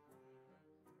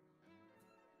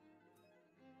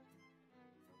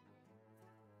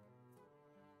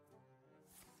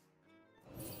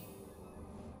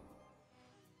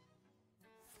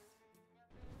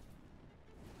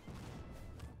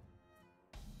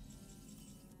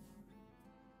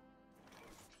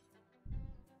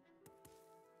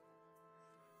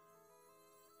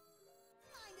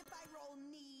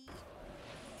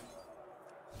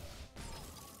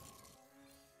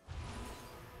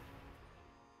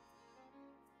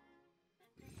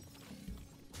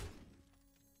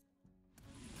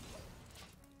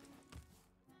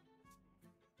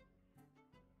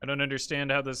 I don't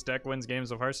understand how this deck wins games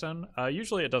of Hearthstone.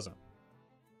 Usually it doesn't.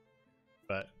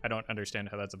 But I don't understand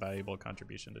how that's a valuable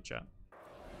contribution to chat.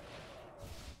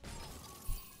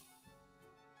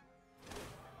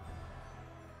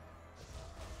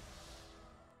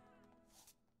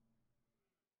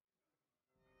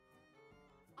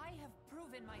 I have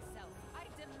proven myself. I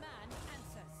demand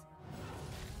answers.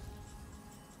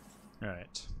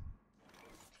 Alright.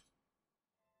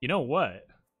 You know what?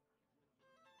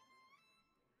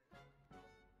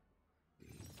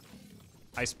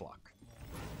 Ice Block.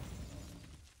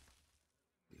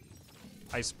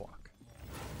 Ice Block.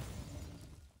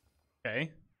 Okay.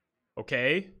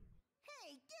 Okay.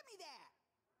 Hey, give me that!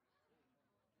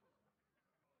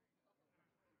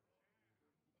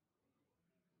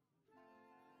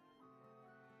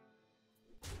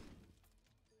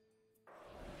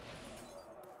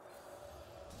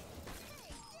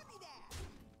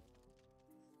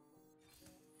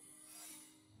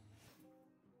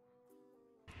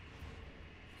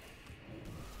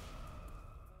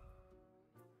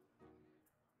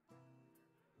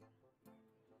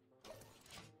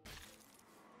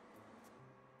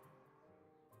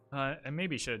 I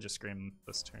maybe should have just screamed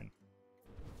this turn.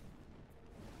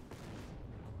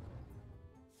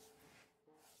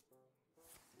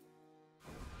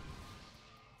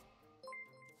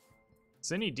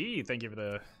 Cinny D, thank you for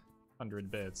the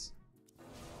 100 bits.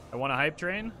 I want a hype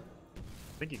train?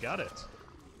 I think you got it.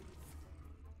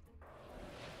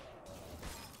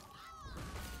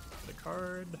 The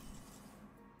card.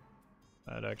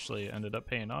 That actually ended up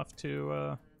paying off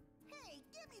to, Hey,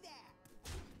 give me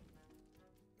that!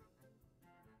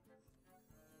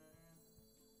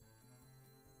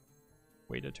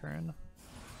 wait a turn.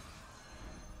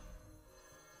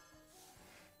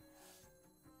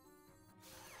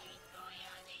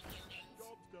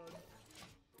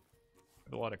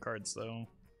 A lot of cards though.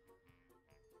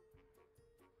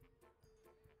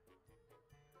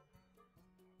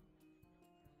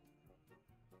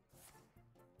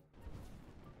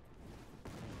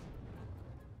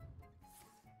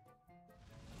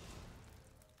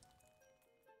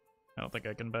 I don't think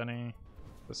I can Benny.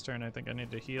 This turn I think I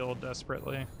need to heal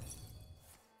desperately.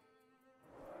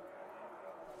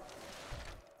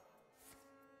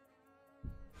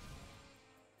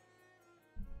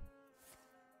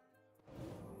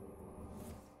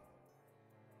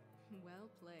 Well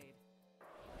played.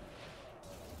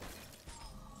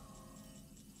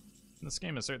 This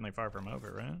game is certainly far from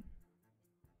over, right?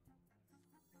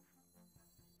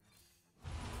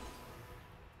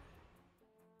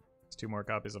 There's 2 more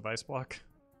copies of Ice Block.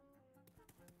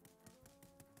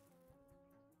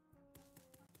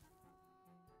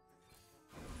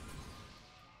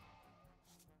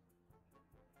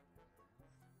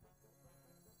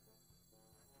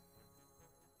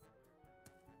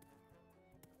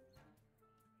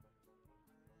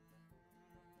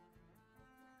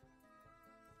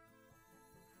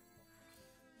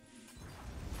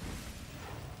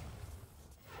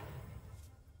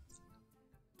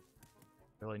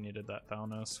 Really needed that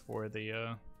Thalnos for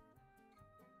the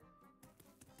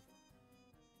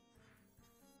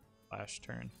Lash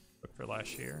turn. Look for Lash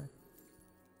here.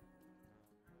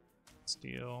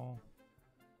 Steal.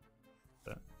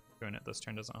 But doing it this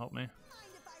turn doesn't help me. Mind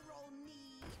if I roll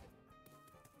knee?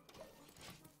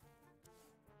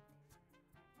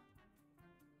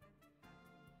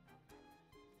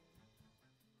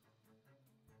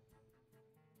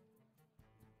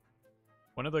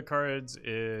 One of the cards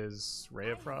is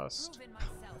Ray of Frost. Proven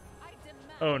myself. I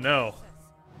demand Oh no. justice.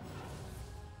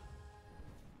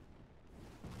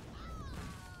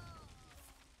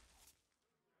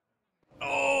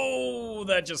 Oh,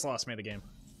 that just lost me the game.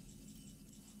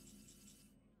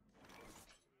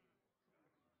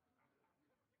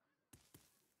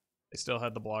 They still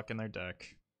had the block in their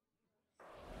deck.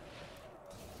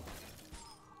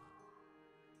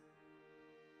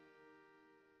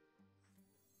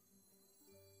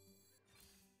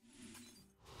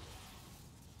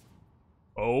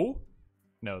 Oh?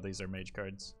 No, these are mage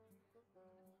cards.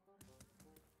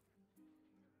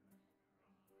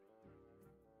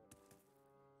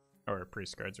 Or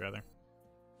priest cards, rather.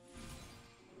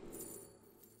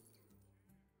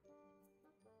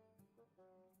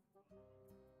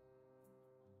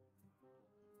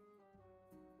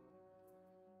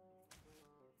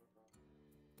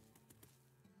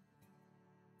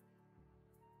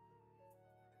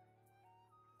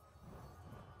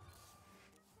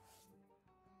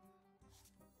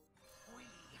 We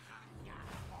hunger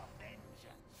for vengeance.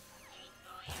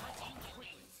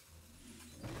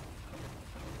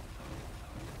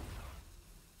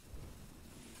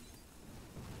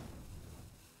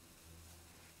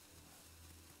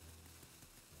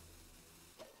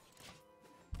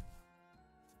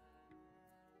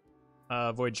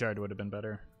 Void Shard would have been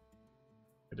better.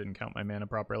 I didn't count my mana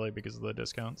properly because of the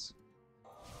discounts.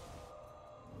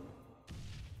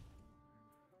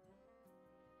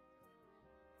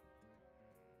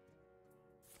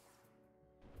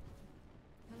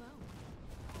 Hello.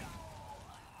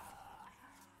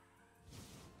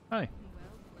 Hi. Well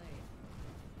played.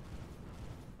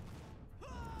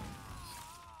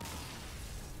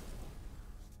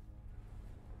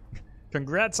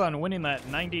 Congrats on winning that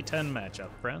 90-10 matchup,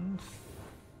 friend.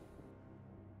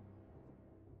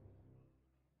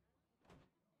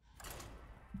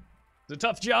 It's a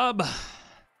tough job.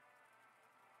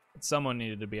 But someone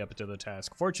needed to be up to the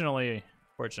task. Fortunately,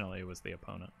 it was the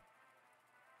opponent.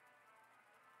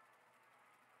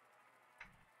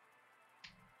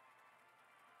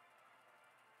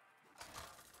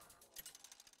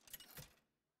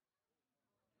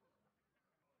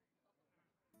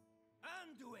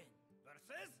 Anduin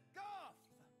versus Goth.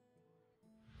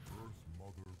 Earth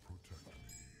Mother protect me.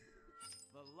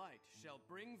 The light shall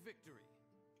bring victory.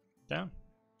 Down.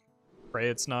 Pray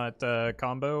it's not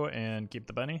combo and keep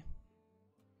the bunny.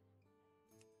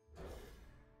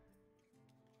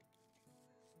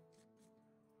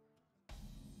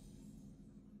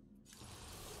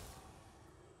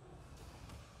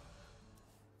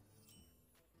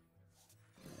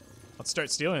 Let's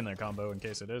start stealing their combo in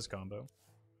case it is combo.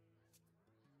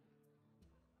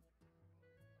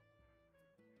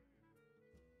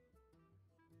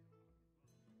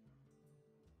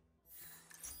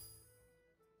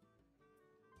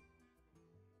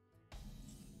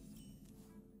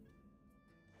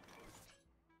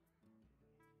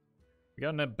 We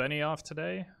got a Benny off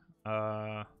today?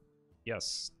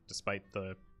 Yes, despite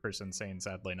the person saying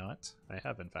sadly not. I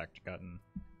have in fact gotten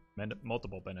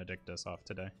multiple Benedictus off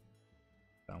today.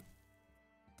 So.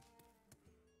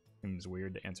 Seems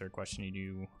weird to answer a question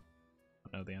you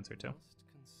don't know the answer to.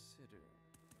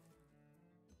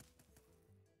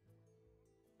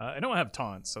 I don't have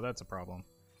taunts, so that's a problem.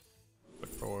 But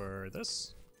for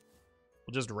this,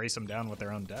 we'll just race them down with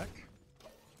their own deck.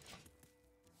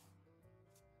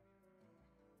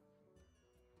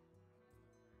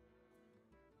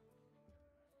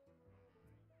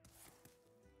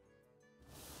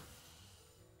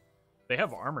 They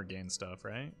have armor gain stuff,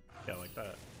 right? Yeah, like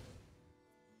that.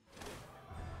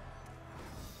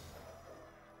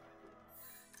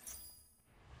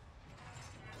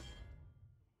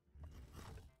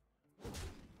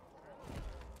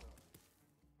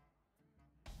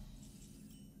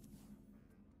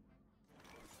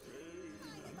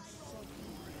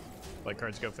 Like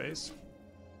cards go face.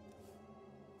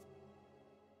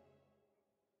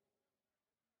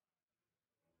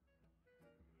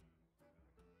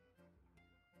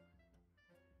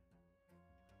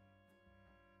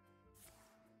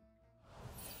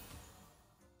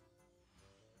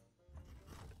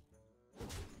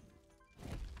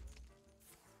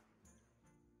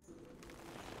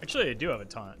 Actually, I do have a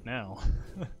taunt now.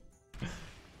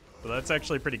 So that's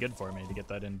actually pretty good for me to get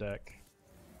that in deck.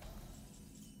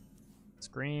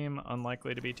 Scream,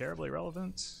 unlikely to be terribly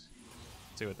relevant. Let's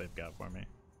see what they've got for me.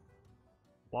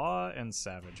 Law and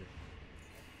Savagery.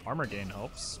 Armor gain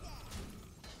helps.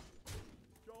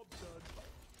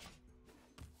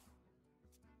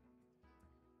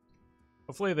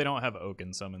 Hopefully they don't have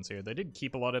Oaken summons here. They did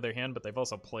keep a lot of their hand, but they've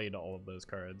also played all of those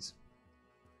cards.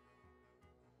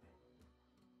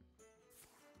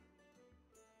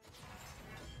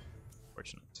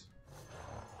 Fortunate.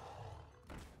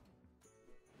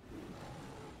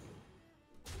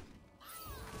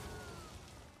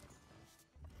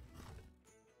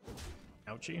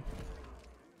 Ouchie.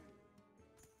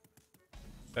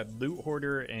 That Loot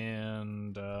Hoarder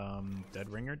and Dead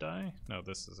Ringer die? No,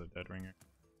 this is a Dead Ringer.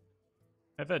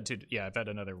 I've had two, yeah, I've had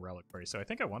another Reliquary, so I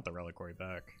think I want the Reliquary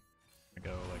back. I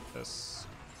go like this.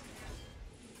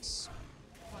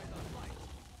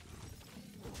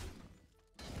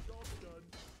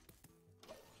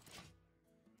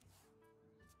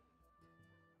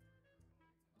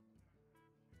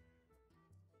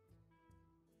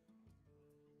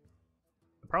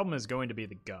 The problem is going to be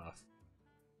the Guff,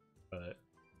 but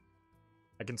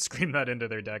I can scream that into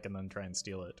their deck and then try and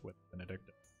steal it with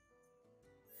Benedictus.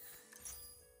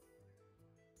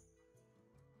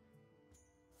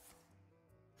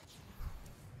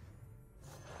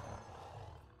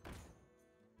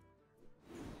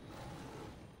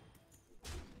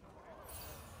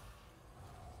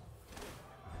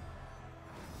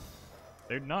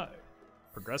 They're not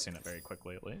progressing it very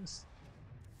quickly, at least.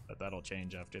 But that'll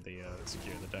change after they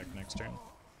secure the deck next turn.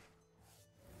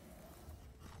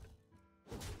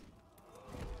 I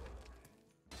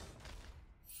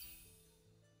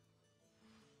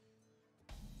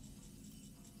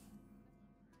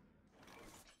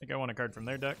think I want a card from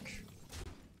their deck.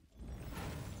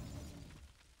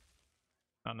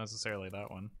 Not necessarily that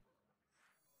one.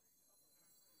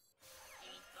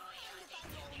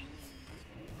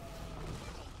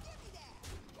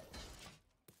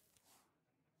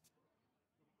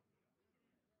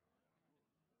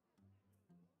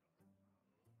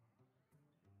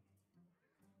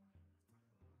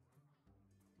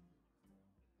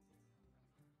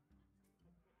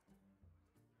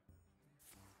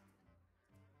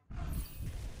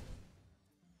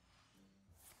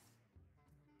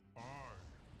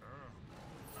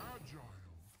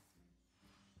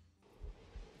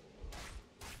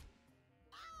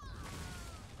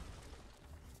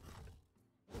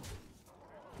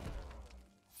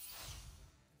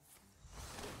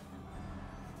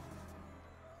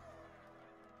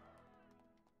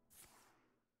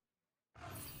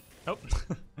 Oh,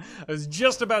 I was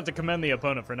just about to commend the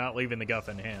opponent for not leaving the Guff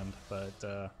in hand,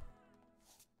 but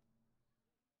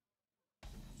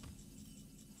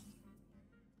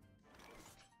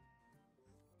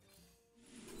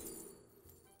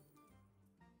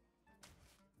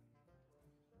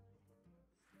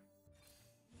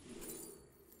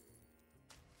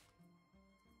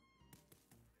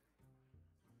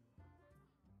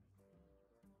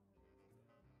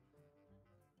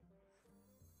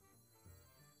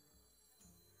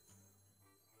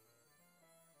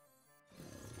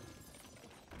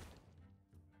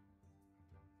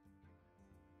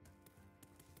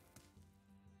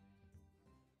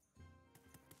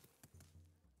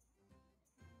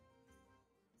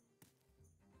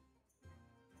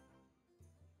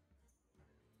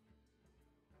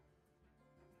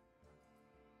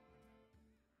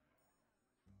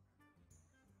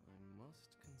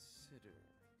must consider.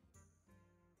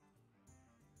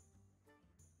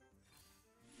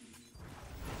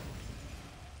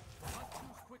 Not too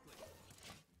quickly.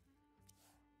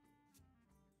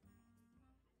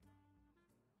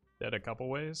 Dead a couple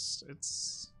ways.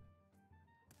 It's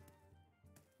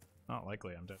not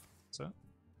likely I'm dead. So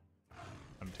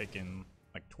I'm taking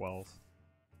like 12.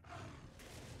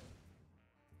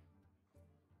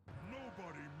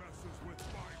 Nobody messes with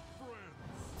my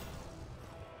friends.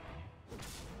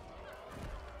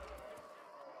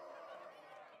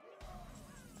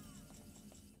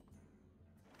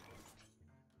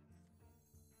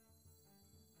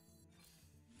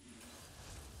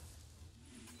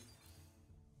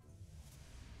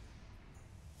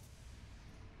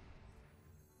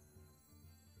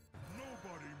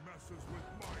 Nobody messes with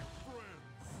my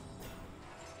friends.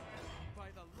 By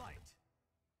the light.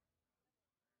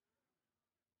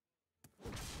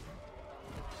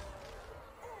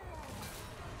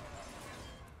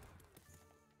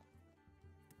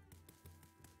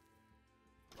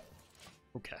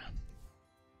 Okay.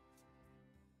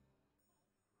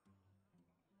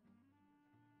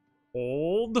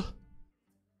 Hold.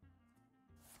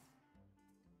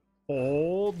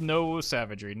 Hold. No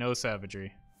savagery. No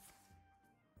savagery.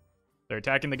 They're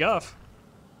attacking the Guff.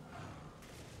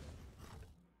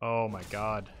 Oh my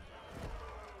god.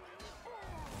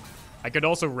 I could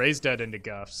also raise dead into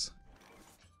Guffs.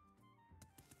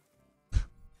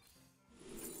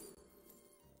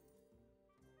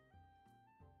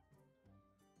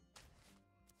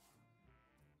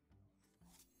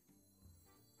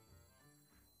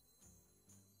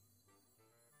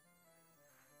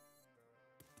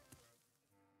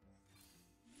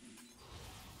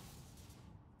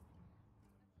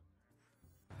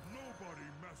 Nobody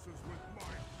messes with my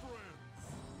friends.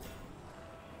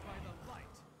 By the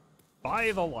light.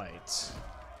 By the light.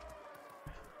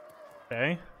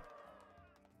 Okay.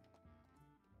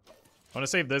 I want to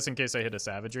save this in case I hit a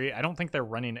savagery. I don't think they're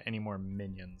running any more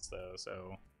minions, though,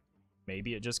 so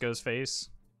maybe it just goes face.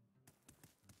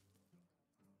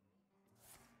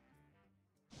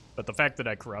 But the fact that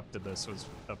I corrupted this was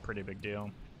a pretty big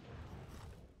deal.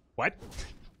 What?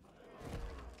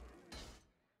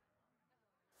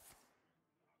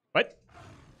 What?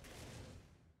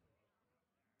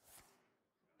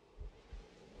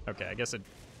 Okay, I guess it...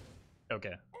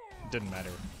 Okay. Didn't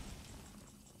matter.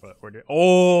 But we're doing...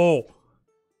 Oh!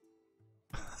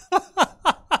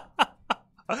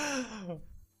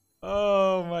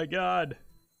 Oh my god.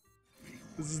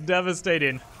 This is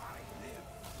devastating.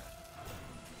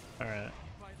 Alright.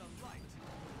 By the light.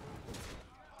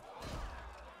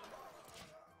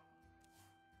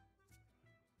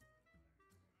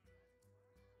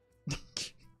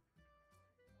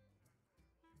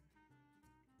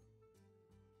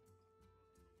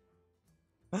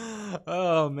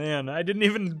 Oh man, I didn't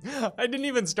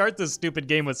even start this stupid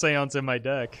game with Seance in my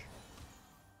deck.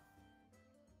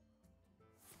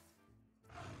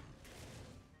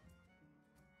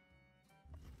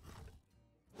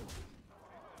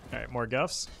 Alright, more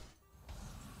Guffs.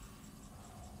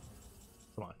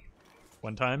 Come on.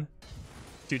 One time?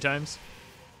 Two times?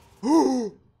 Nobody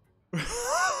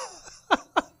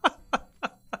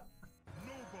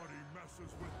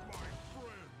messes with my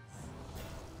friends.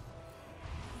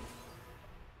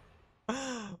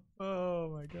 Oh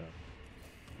my god.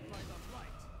 By the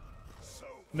light. So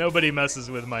Nobody messes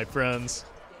with my friends.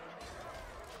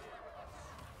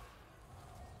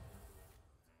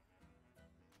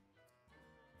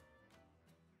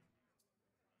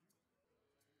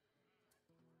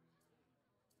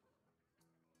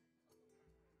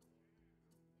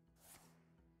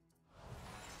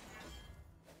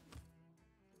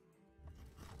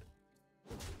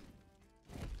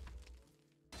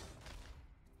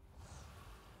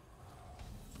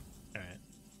 Alright.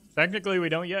 Technically, we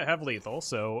don't yet have lethal,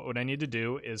 so what I need to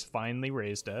do is finally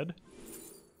raise dead.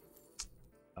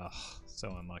 Ugh,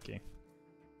 so unlucky.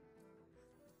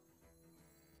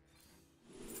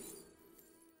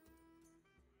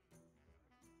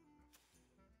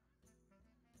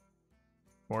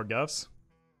 More Guffs?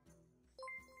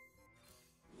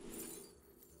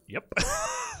 Yep.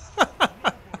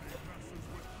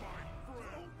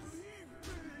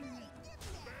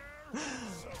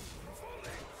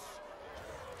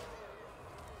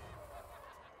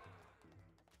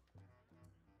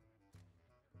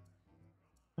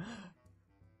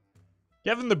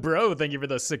 Kevin the Bro, thank you for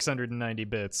the 690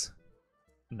 bits.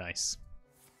 Nice.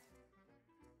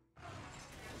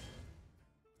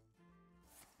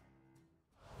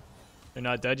 They're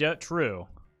not dead yet? True.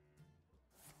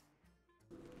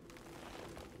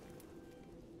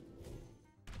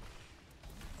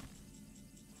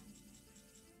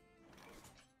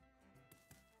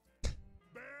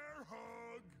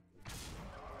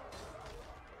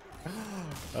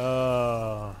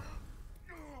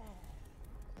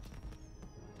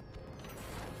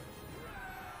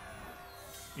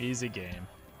 Easy game.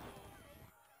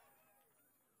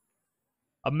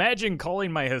 Imagine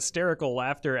calling my hysterical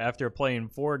laughter after playing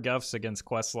 4 Guffs against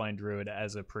Questline Druid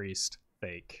as a priest.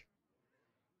 Fake.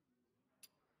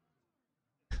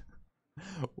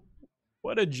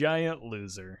 What a giant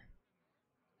loser.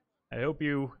 I hope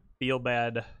you feel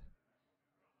bad,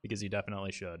 because you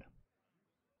definitely should.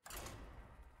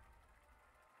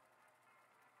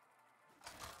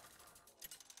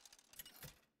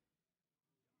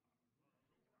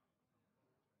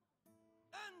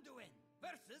 Anduin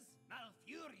versus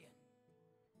Malfurion.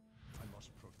 I must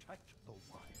protect the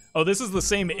wild. Oh, this is the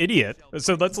same idiot.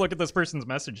 So let's look at this person's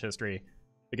message history,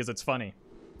 because it's funny.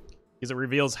 Because it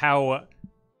reveals how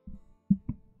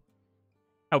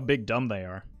big dumb they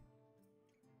are.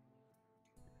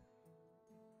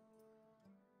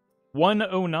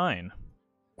 109.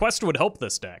 Quest would help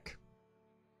this deck.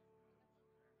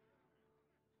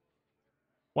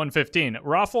 115.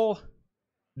 Raffle,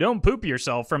 don't poop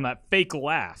yourself from that fake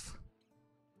laugh.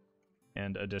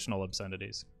 And additional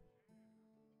obscenities.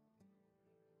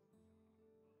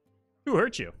 Who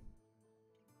hurt you?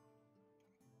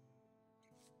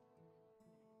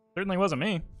 Certainly wasn't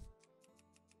me.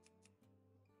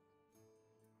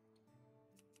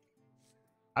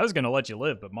 I was gonna let you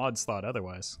live, but mods thought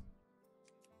otherwise.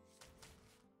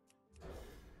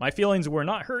 My feelings were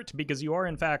not hurt because you are,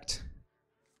 in fact,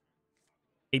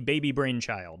 a baby brain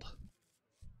child.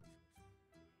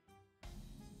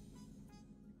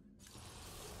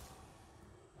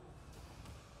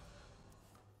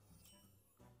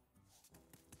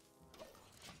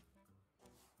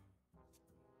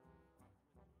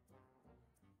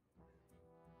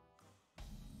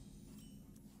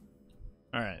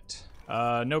 Alright.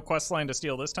 No quest line to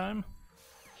steal this time.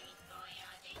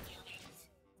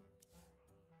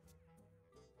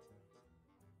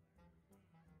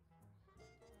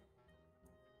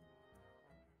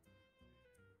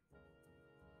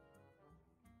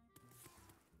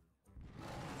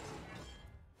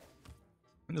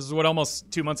 This is what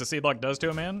almost 2 months of seed luck does to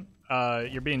a man.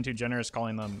 You're being too generous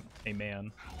calling them a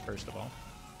man, first of all.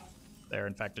 They're,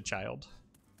 in fact, a child.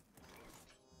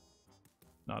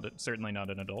 Certainly not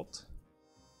an adult.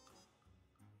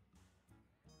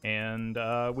 And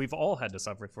we've all had to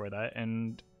suffer for that,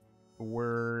 and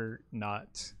we're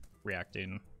not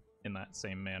reacting in that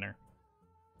same manner.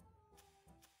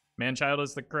 Man-child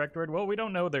is the correct word? Well, we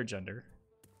don't know their gender.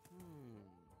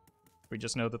 We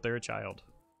just know that they're a child.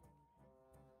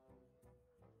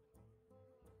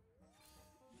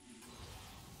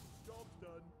 Job's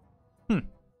done.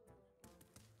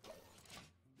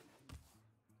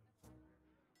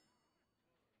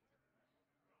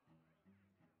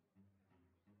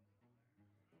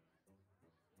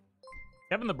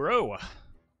 Kevin the Bro,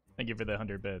 thank you for the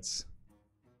 100 bits.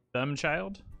 Them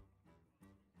child?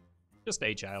 Just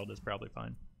a child is probably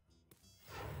fine.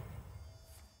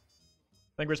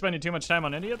 Think we're spending too much time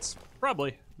on idiots?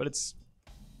 Probably, but it's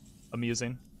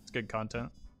amusing. It's good content.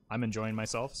 I'm enjoying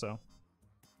myself, so.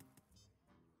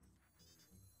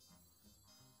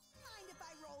 Mind if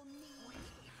I roll me?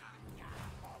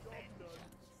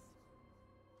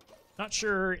 Not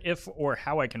sure if or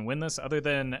how I can win this, other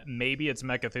than maybe it's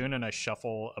Mecha'thun and I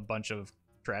shuffle a bunch of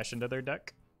trash into their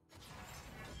deck.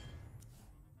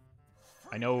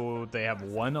 I know they have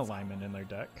one alignment in their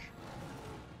deck.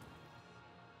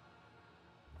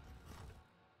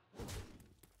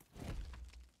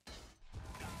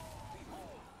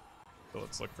 So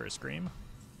let's look for a scream.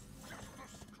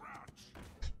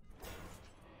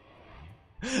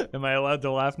 Am I allowed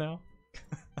to laugh now?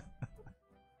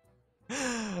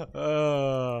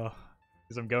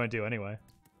 Because I'm going to anyway.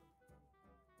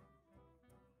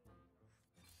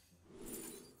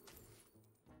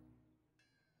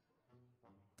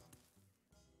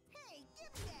 Hey,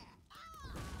 give me that!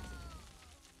 Ah!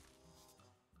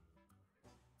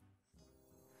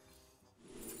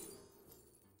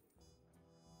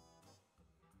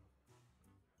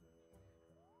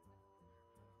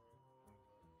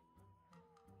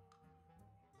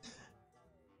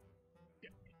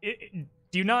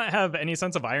 Do you not have any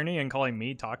sense of irony in calling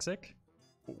me toxic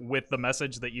with the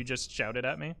message that you just shouted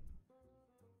at me?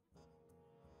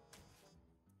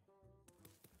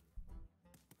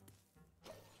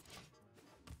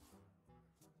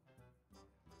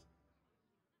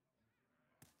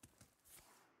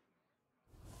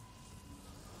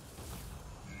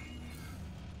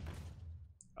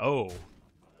 Oh.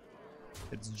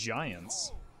 It's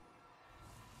giants.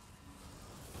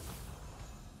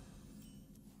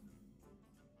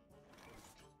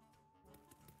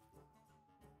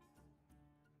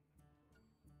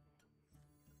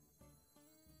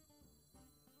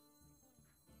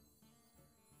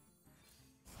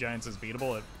 giants is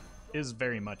beatable, it is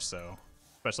very much so,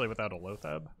 especially without a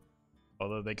Lothab.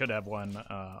 Although they could have one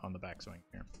on the backswing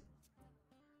here.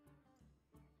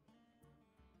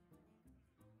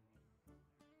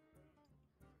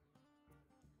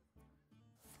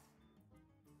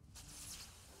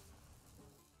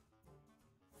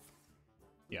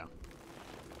 Yeah.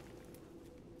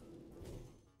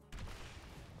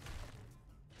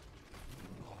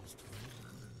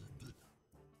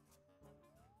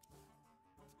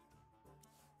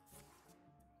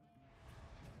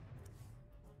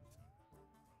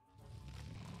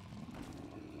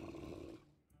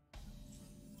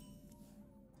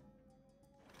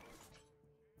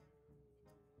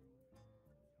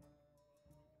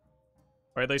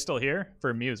 Are they still here? For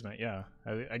amusement, yeah.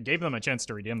 I gave them a chance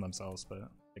to redeem themselves, but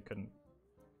they couldn't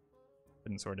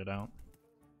sort it out.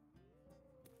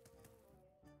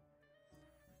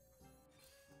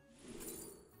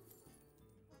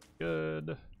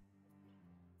 Good.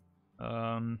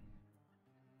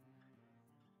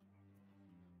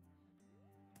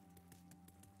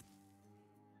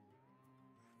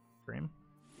 Scream.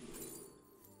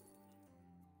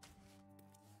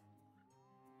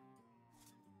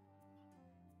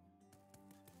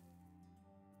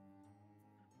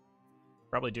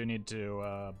 Probably do need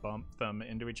to bump them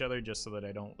into each other just so that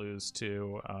I don't lose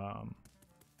to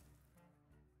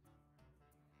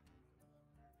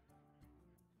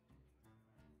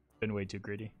been way too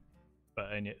greedy, but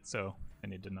I need to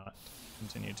not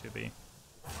continue to be.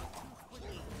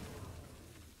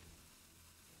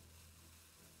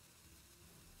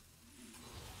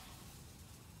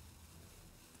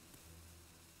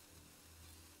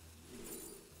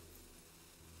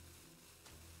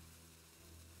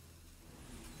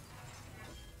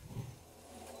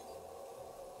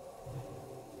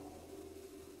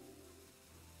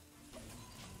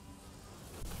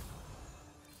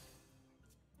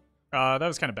 That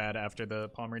was kind of bad after the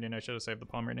palm reading. I should have saved the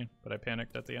palm reading, but I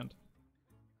panicked at the end.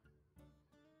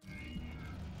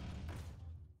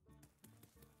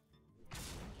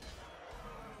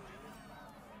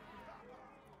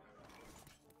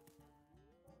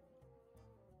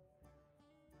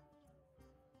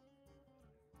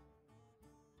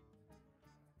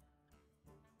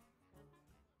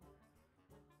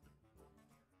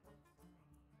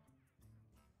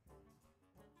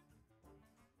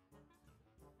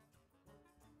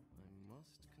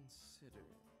 Consider.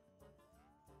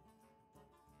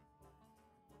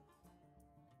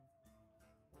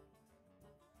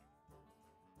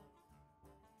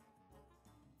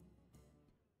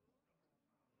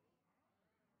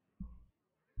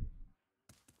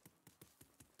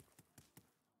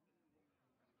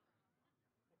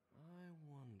 I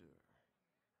wonder.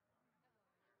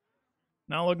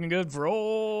 Not looking good for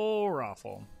old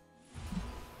Raffle.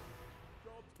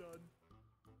 Job's done.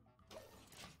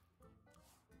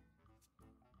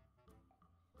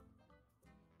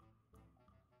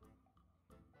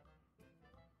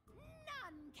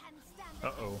 None can stand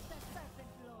Uh-oh. against the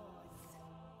serpent lords.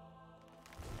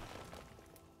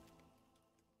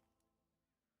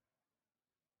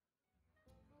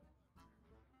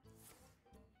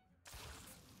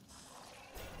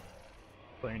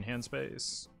 Playing hand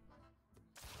space.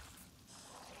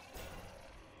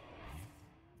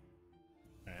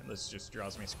 Alright, this just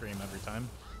draws me Scream every time.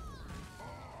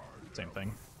 Same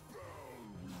thing.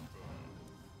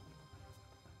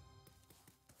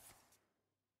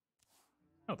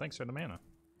 Oh, thanks for the mana.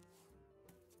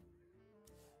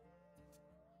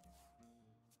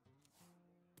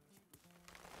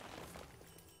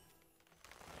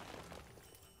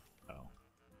 Oh.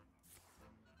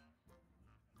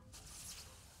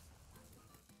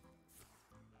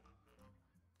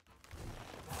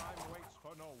 Time waits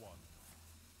for no one.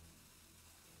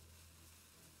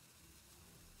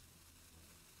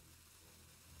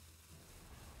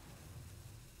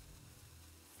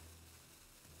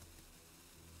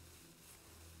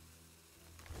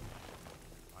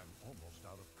 I'm almost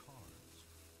out of cards.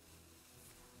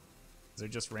 Is there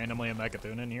just randomly a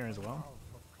Mecha'thun in here as well?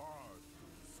 Out of cards.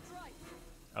 Strike,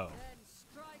 Oh, then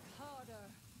strike harder.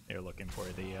 you're looking for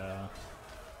the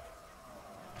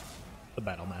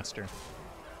Battle Master.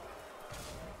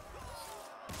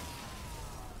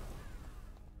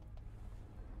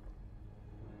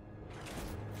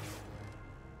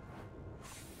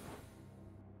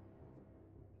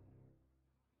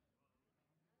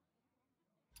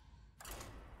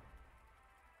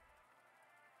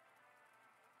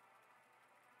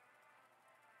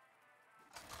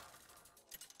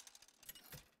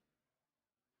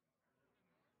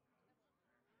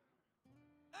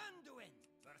 Anduin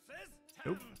versus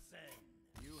Nope. Tamsin.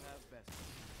 You have best.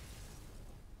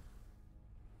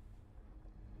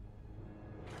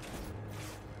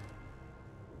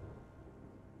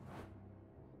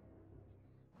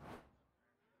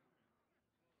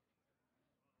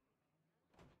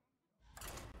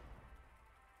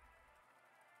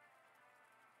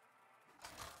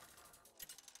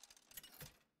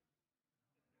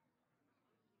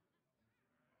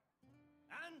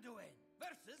 Anduin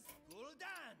versus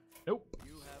Gul'dan. Nope.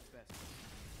 You have best.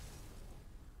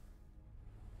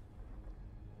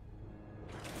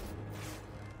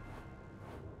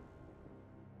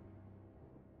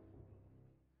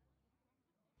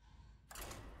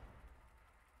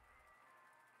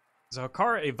 Is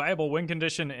Hakar a viable win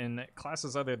condition in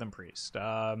classes other than Priest?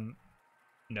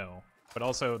 No. But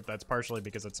also, that's partially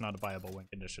because it's not a viable win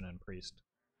condition in Priest.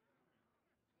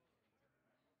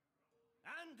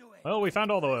 Anduin. Well, we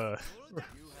found all the Gul'dan. You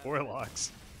have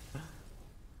warlocks.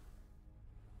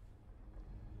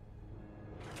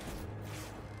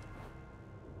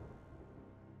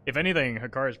 If anything,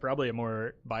 Hakar is probably a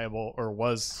more viable, or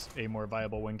was a more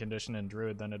viable win condition in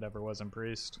Druid than it ever was in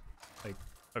Priest. Like,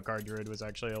 Hakar Druid was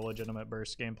actually a legitimate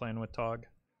burst game plan with Tog.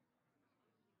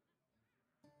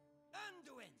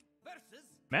 Anduin versus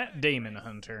Matt Damon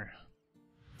Hunter.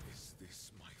 Is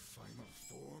this my final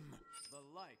form? the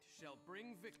light shall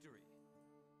bring victory.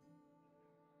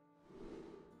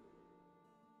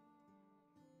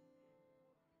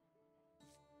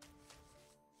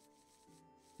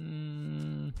 I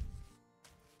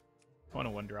want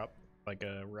a one drop, like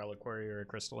a Reliquary or a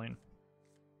Crystalline.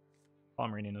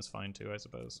 Palm Reading is fine too, I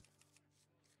suppose.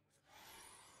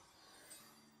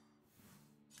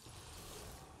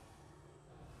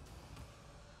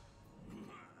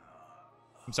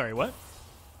 I'm sorry, what?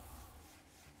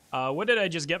 What did I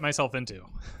just get myself into?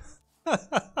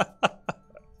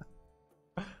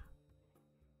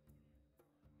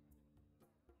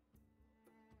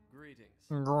 Greetings.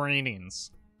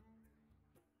 Greetings.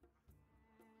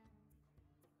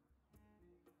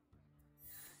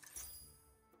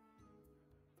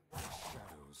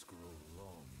 Shadows grow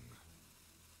long.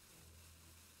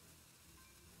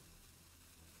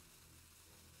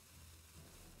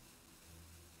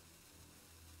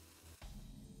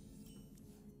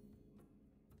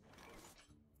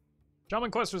 Shaman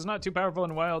Quest was not too powerful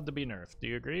and wild to be nerfed. Do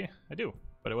you agree? I do,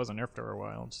 but it wasn't nerfed or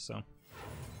wild, so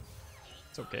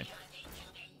it's okay.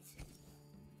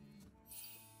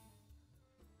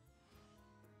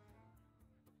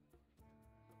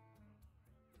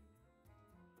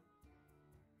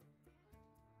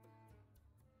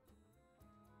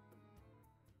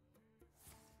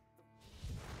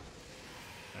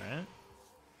 All right.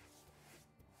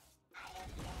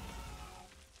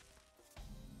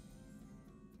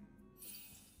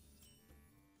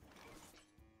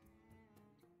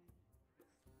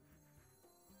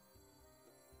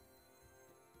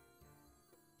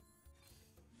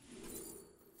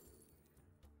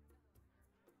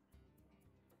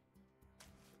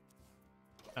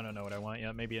 I don't know what I want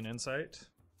yet. Maybe an insight.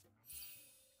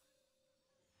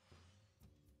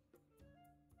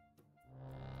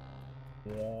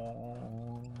 I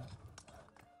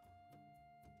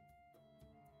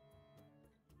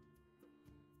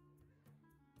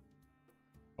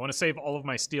want to save all of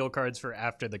my steel cards for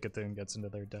after the Cthulhu gets into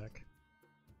their deck.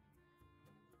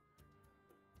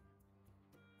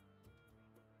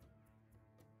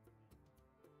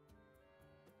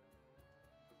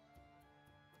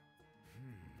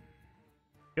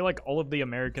 I feel like all of the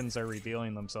Americans are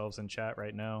revealing themselves in chat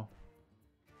right now.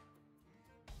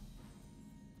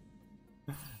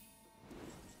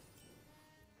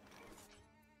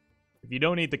 If you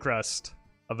don't eat the crust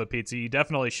of a pizza, you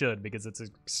definitely should, because it's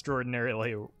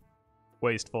extraordinarily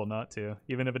wasteful not to.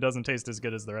 Even if it doesn't taste as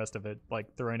good as the rest of it,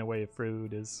 like throwing away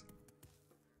food is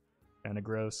kind of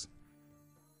gross.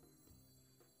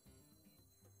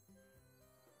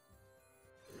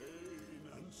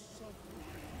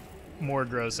 More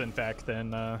gross, in fact,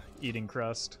 than eating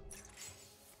crust.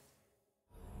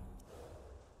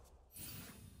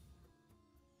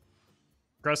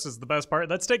 Crust is the best part.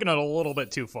 That's taken it a little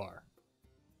bit too far.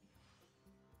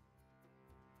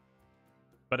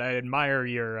 But I admire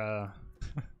your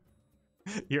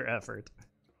your effort.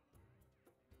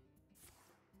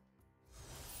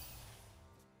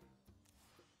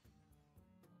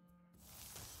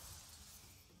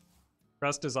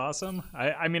 Crust is awesome.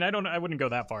 I mean, I wouldn't go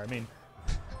that far. I mean,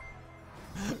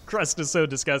 crust is so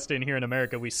disgusting here in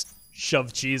America. We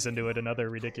shove cheese into it and other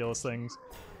ridiculous things,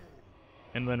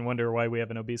 and then wonder why we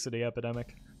have an obesity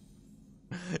epidemic.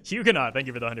 Huguenot, thank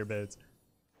you for the 100 bits.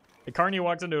 The carny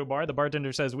walks into a bar. The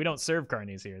bartender says, "We don't serve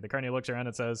carnies here." The carny looks around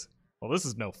and says, "Well, this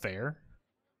is no fair."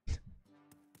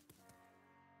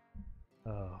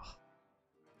 Oh.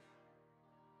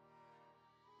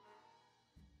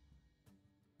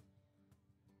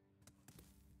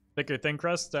 Thick or thin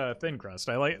crust? Thin crust.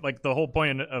 I like the whole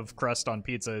point of crust on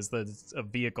pizza is that it's a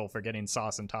vehicle for getting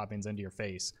sauce and toppings into your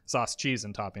face. Sauce, cheese,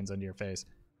 and toppings into your face.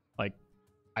 Like,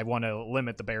 I want to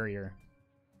limit the barrier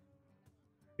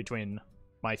between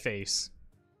my face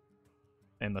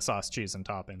and the sauce, cheese, and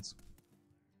toppings.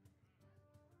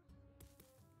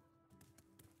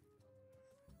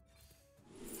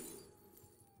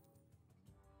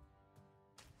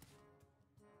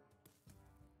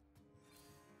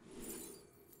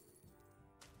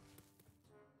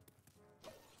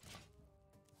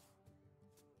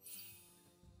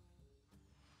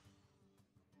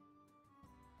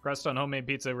 Crust on homemade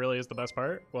pizza really is the best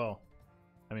part? Well,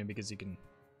 I mean, because you can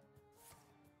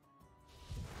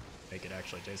make it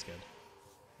actually taste good.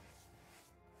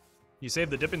 You save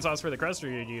the dipping sauce for the crust, or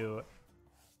do you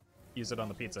use it on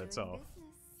the pizza itself? I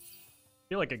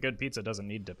feel like a good pizza doesn't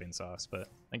need dipping sauce, but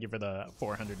thank you for the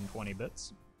 420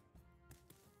 bits.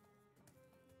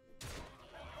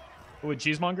 What would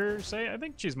Cheesemonger say? I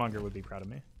think Cheesemonger would be proud of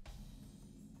me.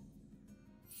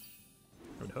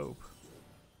 I would hope.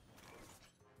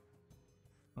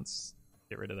 Let's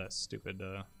get rid of that stupid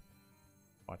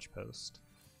watch post.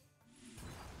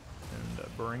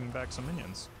 And bring back some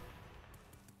minions.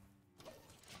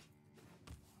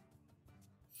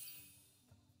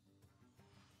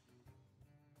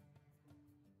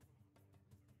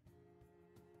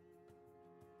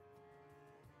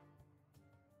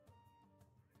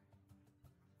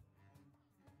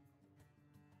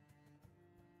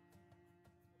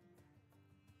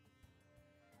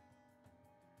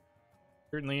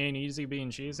 Certainly ain't easy being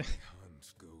cheesy.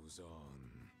 Hunt goes on.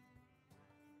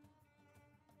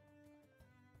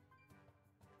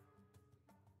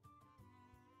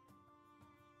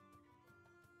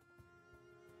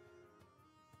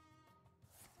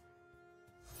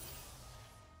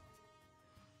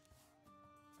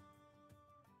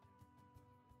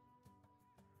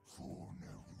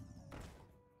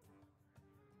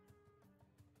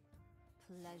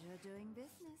 Pleasure doing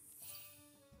business.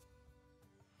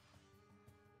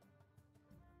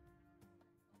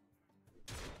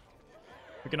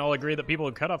 We can all agree that people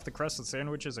who cut off the crust of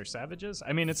sandwiches are savages?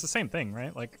 I mean, it's the same thing,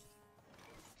 right? Like,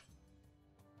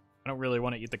 I don't really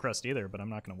want to eat the crust either, but I'm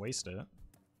not going to waste it.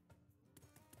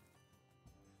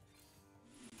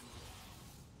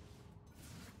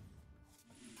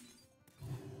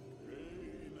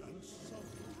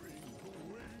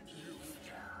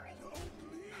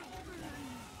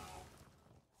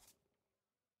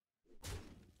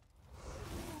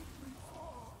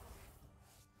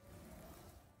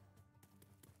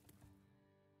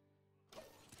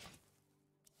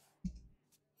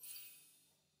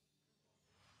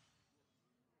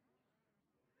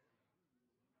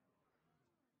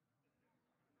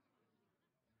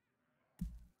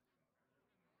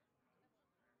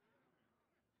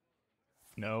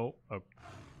 No. Oh.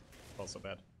 Also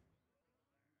bad.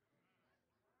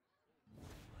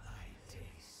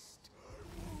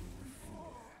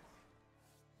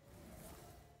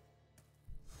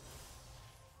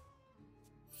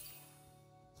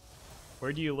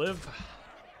 Where do you live?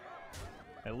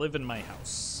 I live in my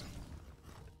house.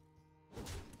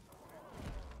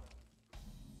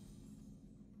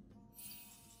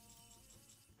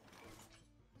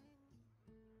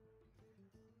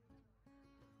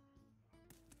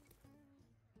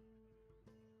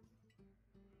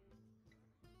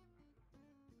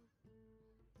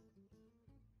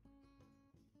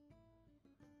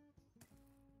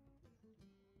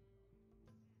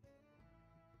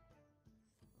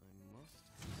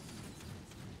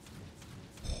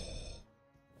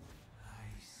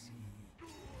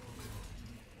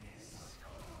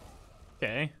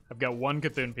 Okay, I've got one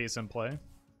Cthulhu piece in play.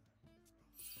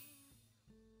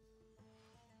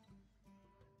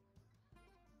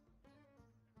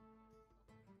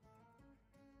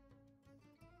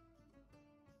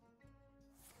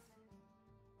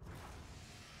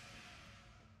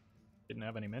 Didn't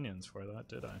have any minions for that,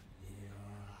 did I?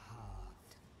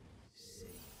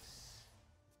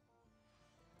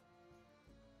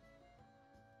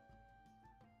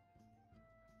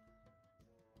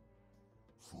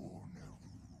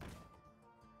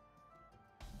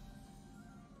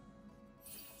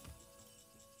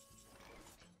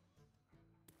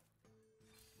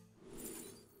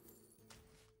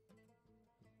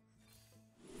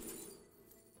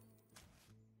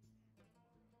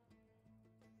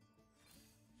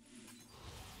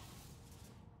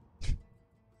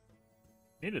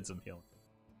 Needed some healing.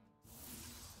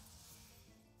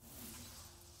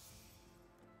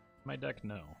 My deck,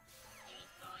 no.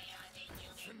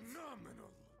 Phenomenal.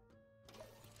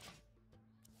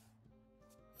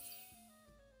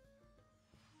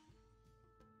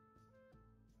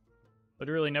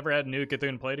 Literally never had new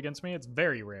Cthulhu played against me. It's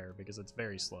very rare because it's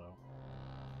very slow.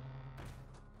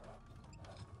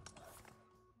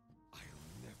 I'll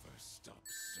never stop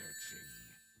searching.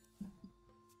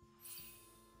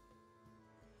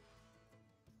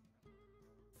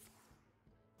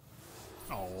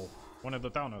 One of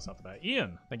the Thanos off the bat.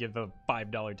 Ian, thank you for the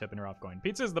 $5 tip in Roth coin.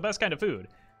 Pizza is the best kind of food.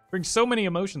 Brings so many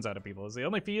emotions out of people. It's the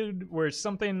only food where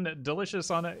something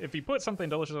delicious on it. If you put something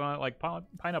delicious on it, like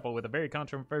pineapple with a very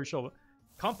controversial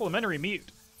complimentary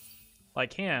meat,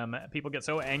 like ham, people get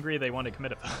so angry they want to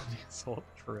commit a felony assault.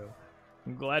 True.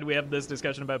 I'm glad we have this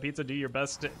discussion about pizza. Do your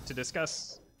best to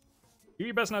discuss. Do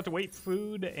your best not to waste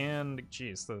food and...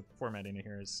 Jeez, the formatting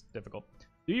here is difficult.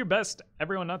 Do your best,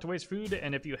 everyone, not to waste food,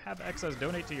 and if you have excess,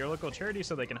 donate to your local charity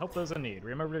so they can help those in need.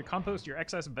 Remember to compost your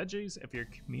excess veggies if your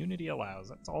community allows.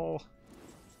 That's all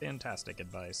fantastic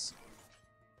advice.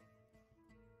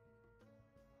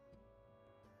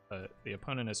 The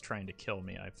opponent is trying to kill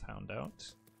me, I found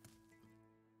out.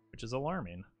 Which is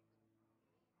alarming.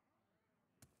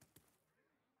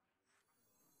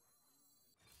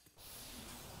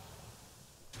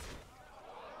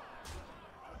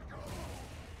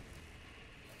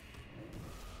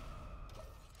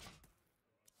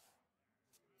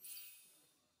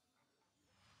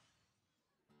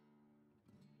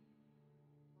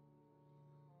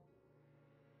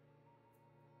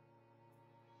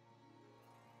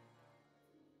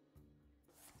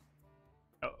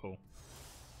 Uh-oh.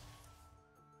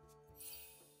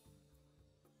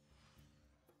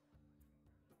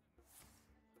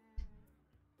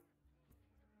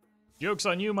 Joke's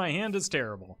on you, my hand is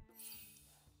terrible.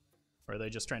 Or are they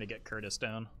just trying to get Curtis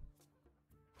down?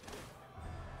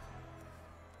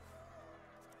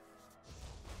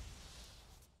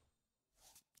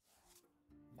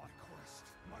 My quest,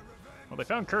 my revenge. Well, they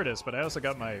found Curtis, but I also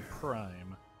got my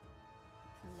Prime.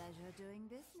 Pleasure doing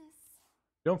business.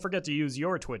 Don't forget to use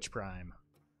your Twitch Prime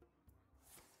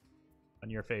on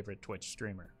your favorite Twitch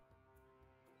streamer.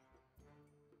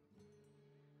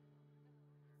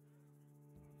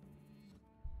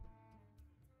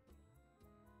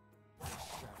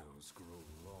 Shadows grow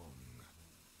long.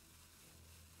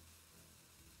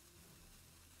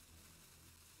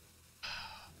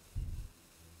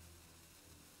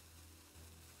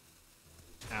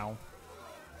 Ow.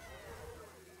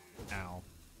 Ow.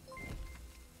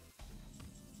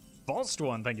 Falsed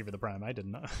one, thank you for the Prime. I did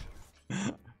not.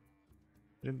 I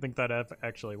didn't think that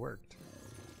actually worked.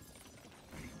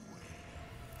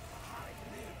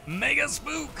 Mega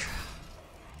Spook!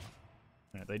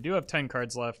 Alright, they do have 10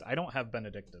 cards left. I don't have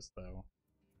Benedictus, though.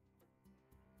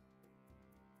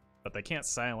 But they can't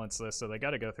silence this, so they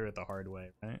gotta go through it the hard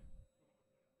way, right?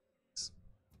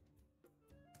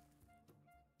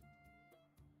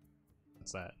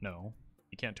 What's that? No.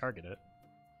 You can't target it.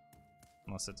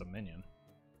 Unless it's a minion.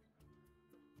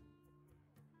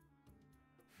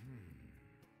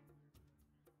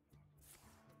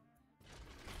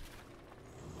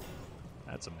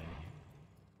 That's a minion.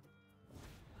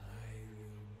 I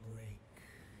will break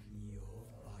your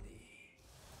body.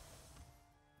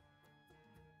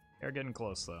 They're getting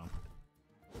close, though.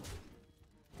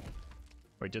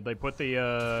 Wait, did they put the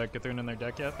Cthulhu in their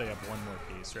deck yet? They have one more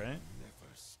piece, right? Never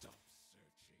stop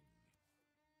searching.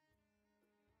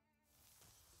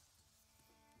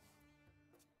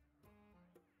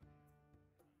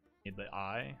 Need the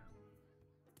eye.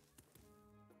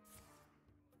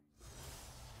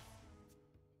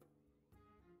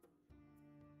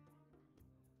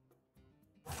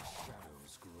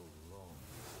 Shadows grow long.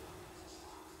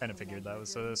 Kind of figured that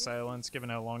was a silence, given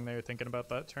how long they were thinking about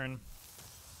that turn.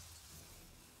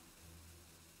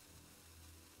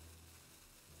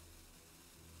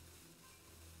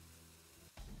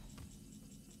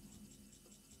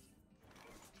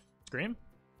 Scream?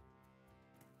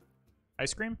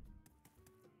 Ice cream?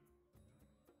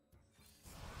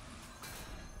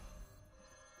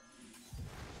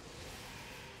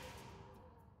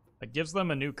 It gives them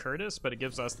a new Curtis, but it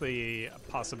gives us the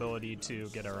possibility to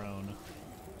get our own.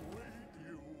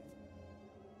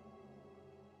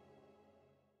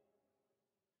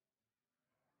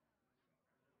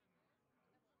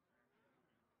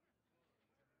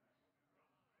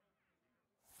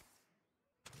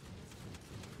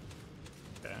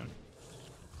 Okay.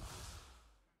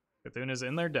 Cthulhu is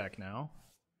in their deck now.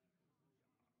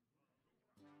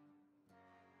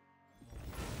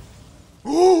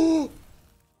 Ooh!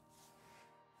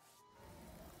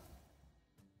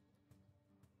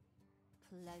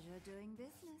 Pleasure doing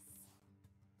business.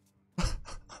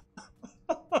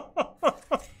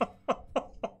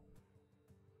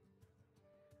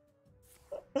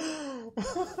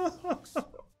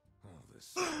 All the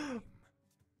same.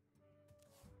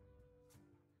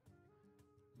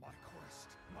 My quest,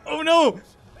 my Oh no!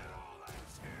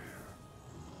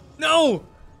 No!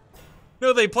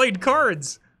 No, they played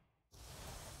cards!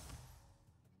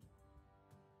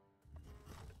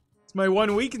 It's my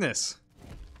one weakness.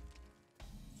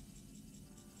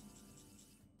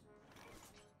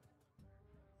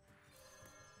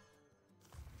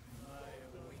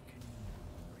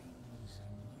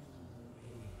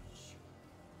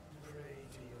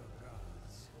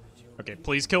 Okay,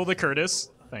 please kill the Curtis.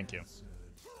 Thank you.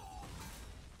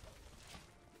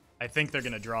 I think they're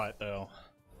gonna draw it though.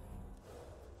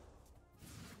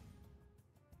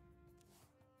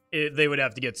 They would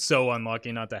have to get so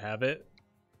unlucky not to have it.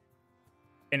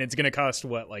 And it's gonna cost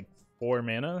what, like 4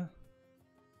 mana?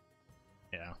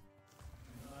 Yeah.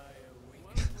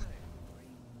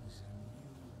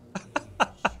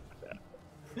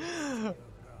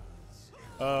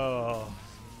 Oh.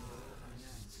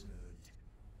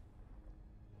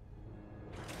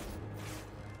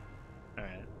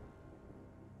 Alright.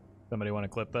 Somebody want to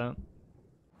clip that?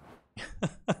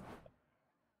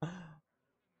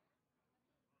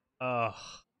 Ugh.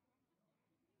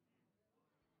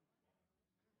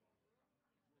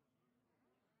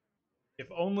 If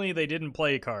only they didn't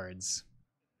play cards.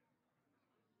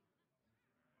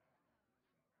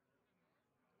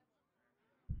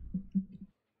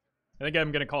 I think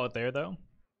I'm going to call it there, though.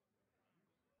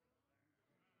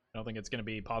 I don't think it's going to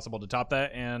be possible to top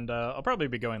that, and I'll probably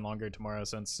be going longer tomorrow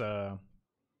since the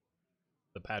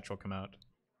patch will come out.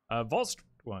 Volst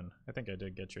one. I think I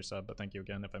did get your sub, but thank you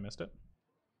again if I missed it.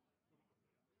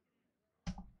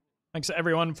 Thanks to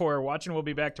everyone for watching. We'll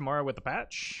be back tomorrow with the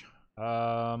patch.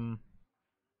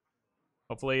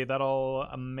 Hopefully that'll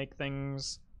make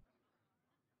things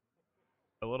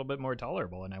a little bit more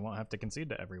tolerable, and I won't have to concede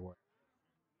to every war.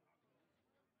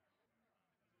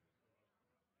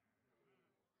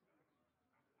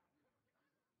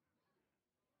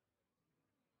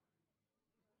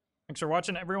 Thanks for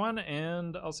watching, everyone,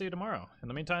 and I'll see you tomorrow. In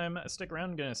the meantime, stick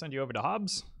around. I'm going to send you over to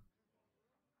Hobbs,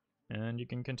 and you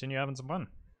can continue having some fun.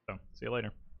 So, see you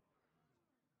later.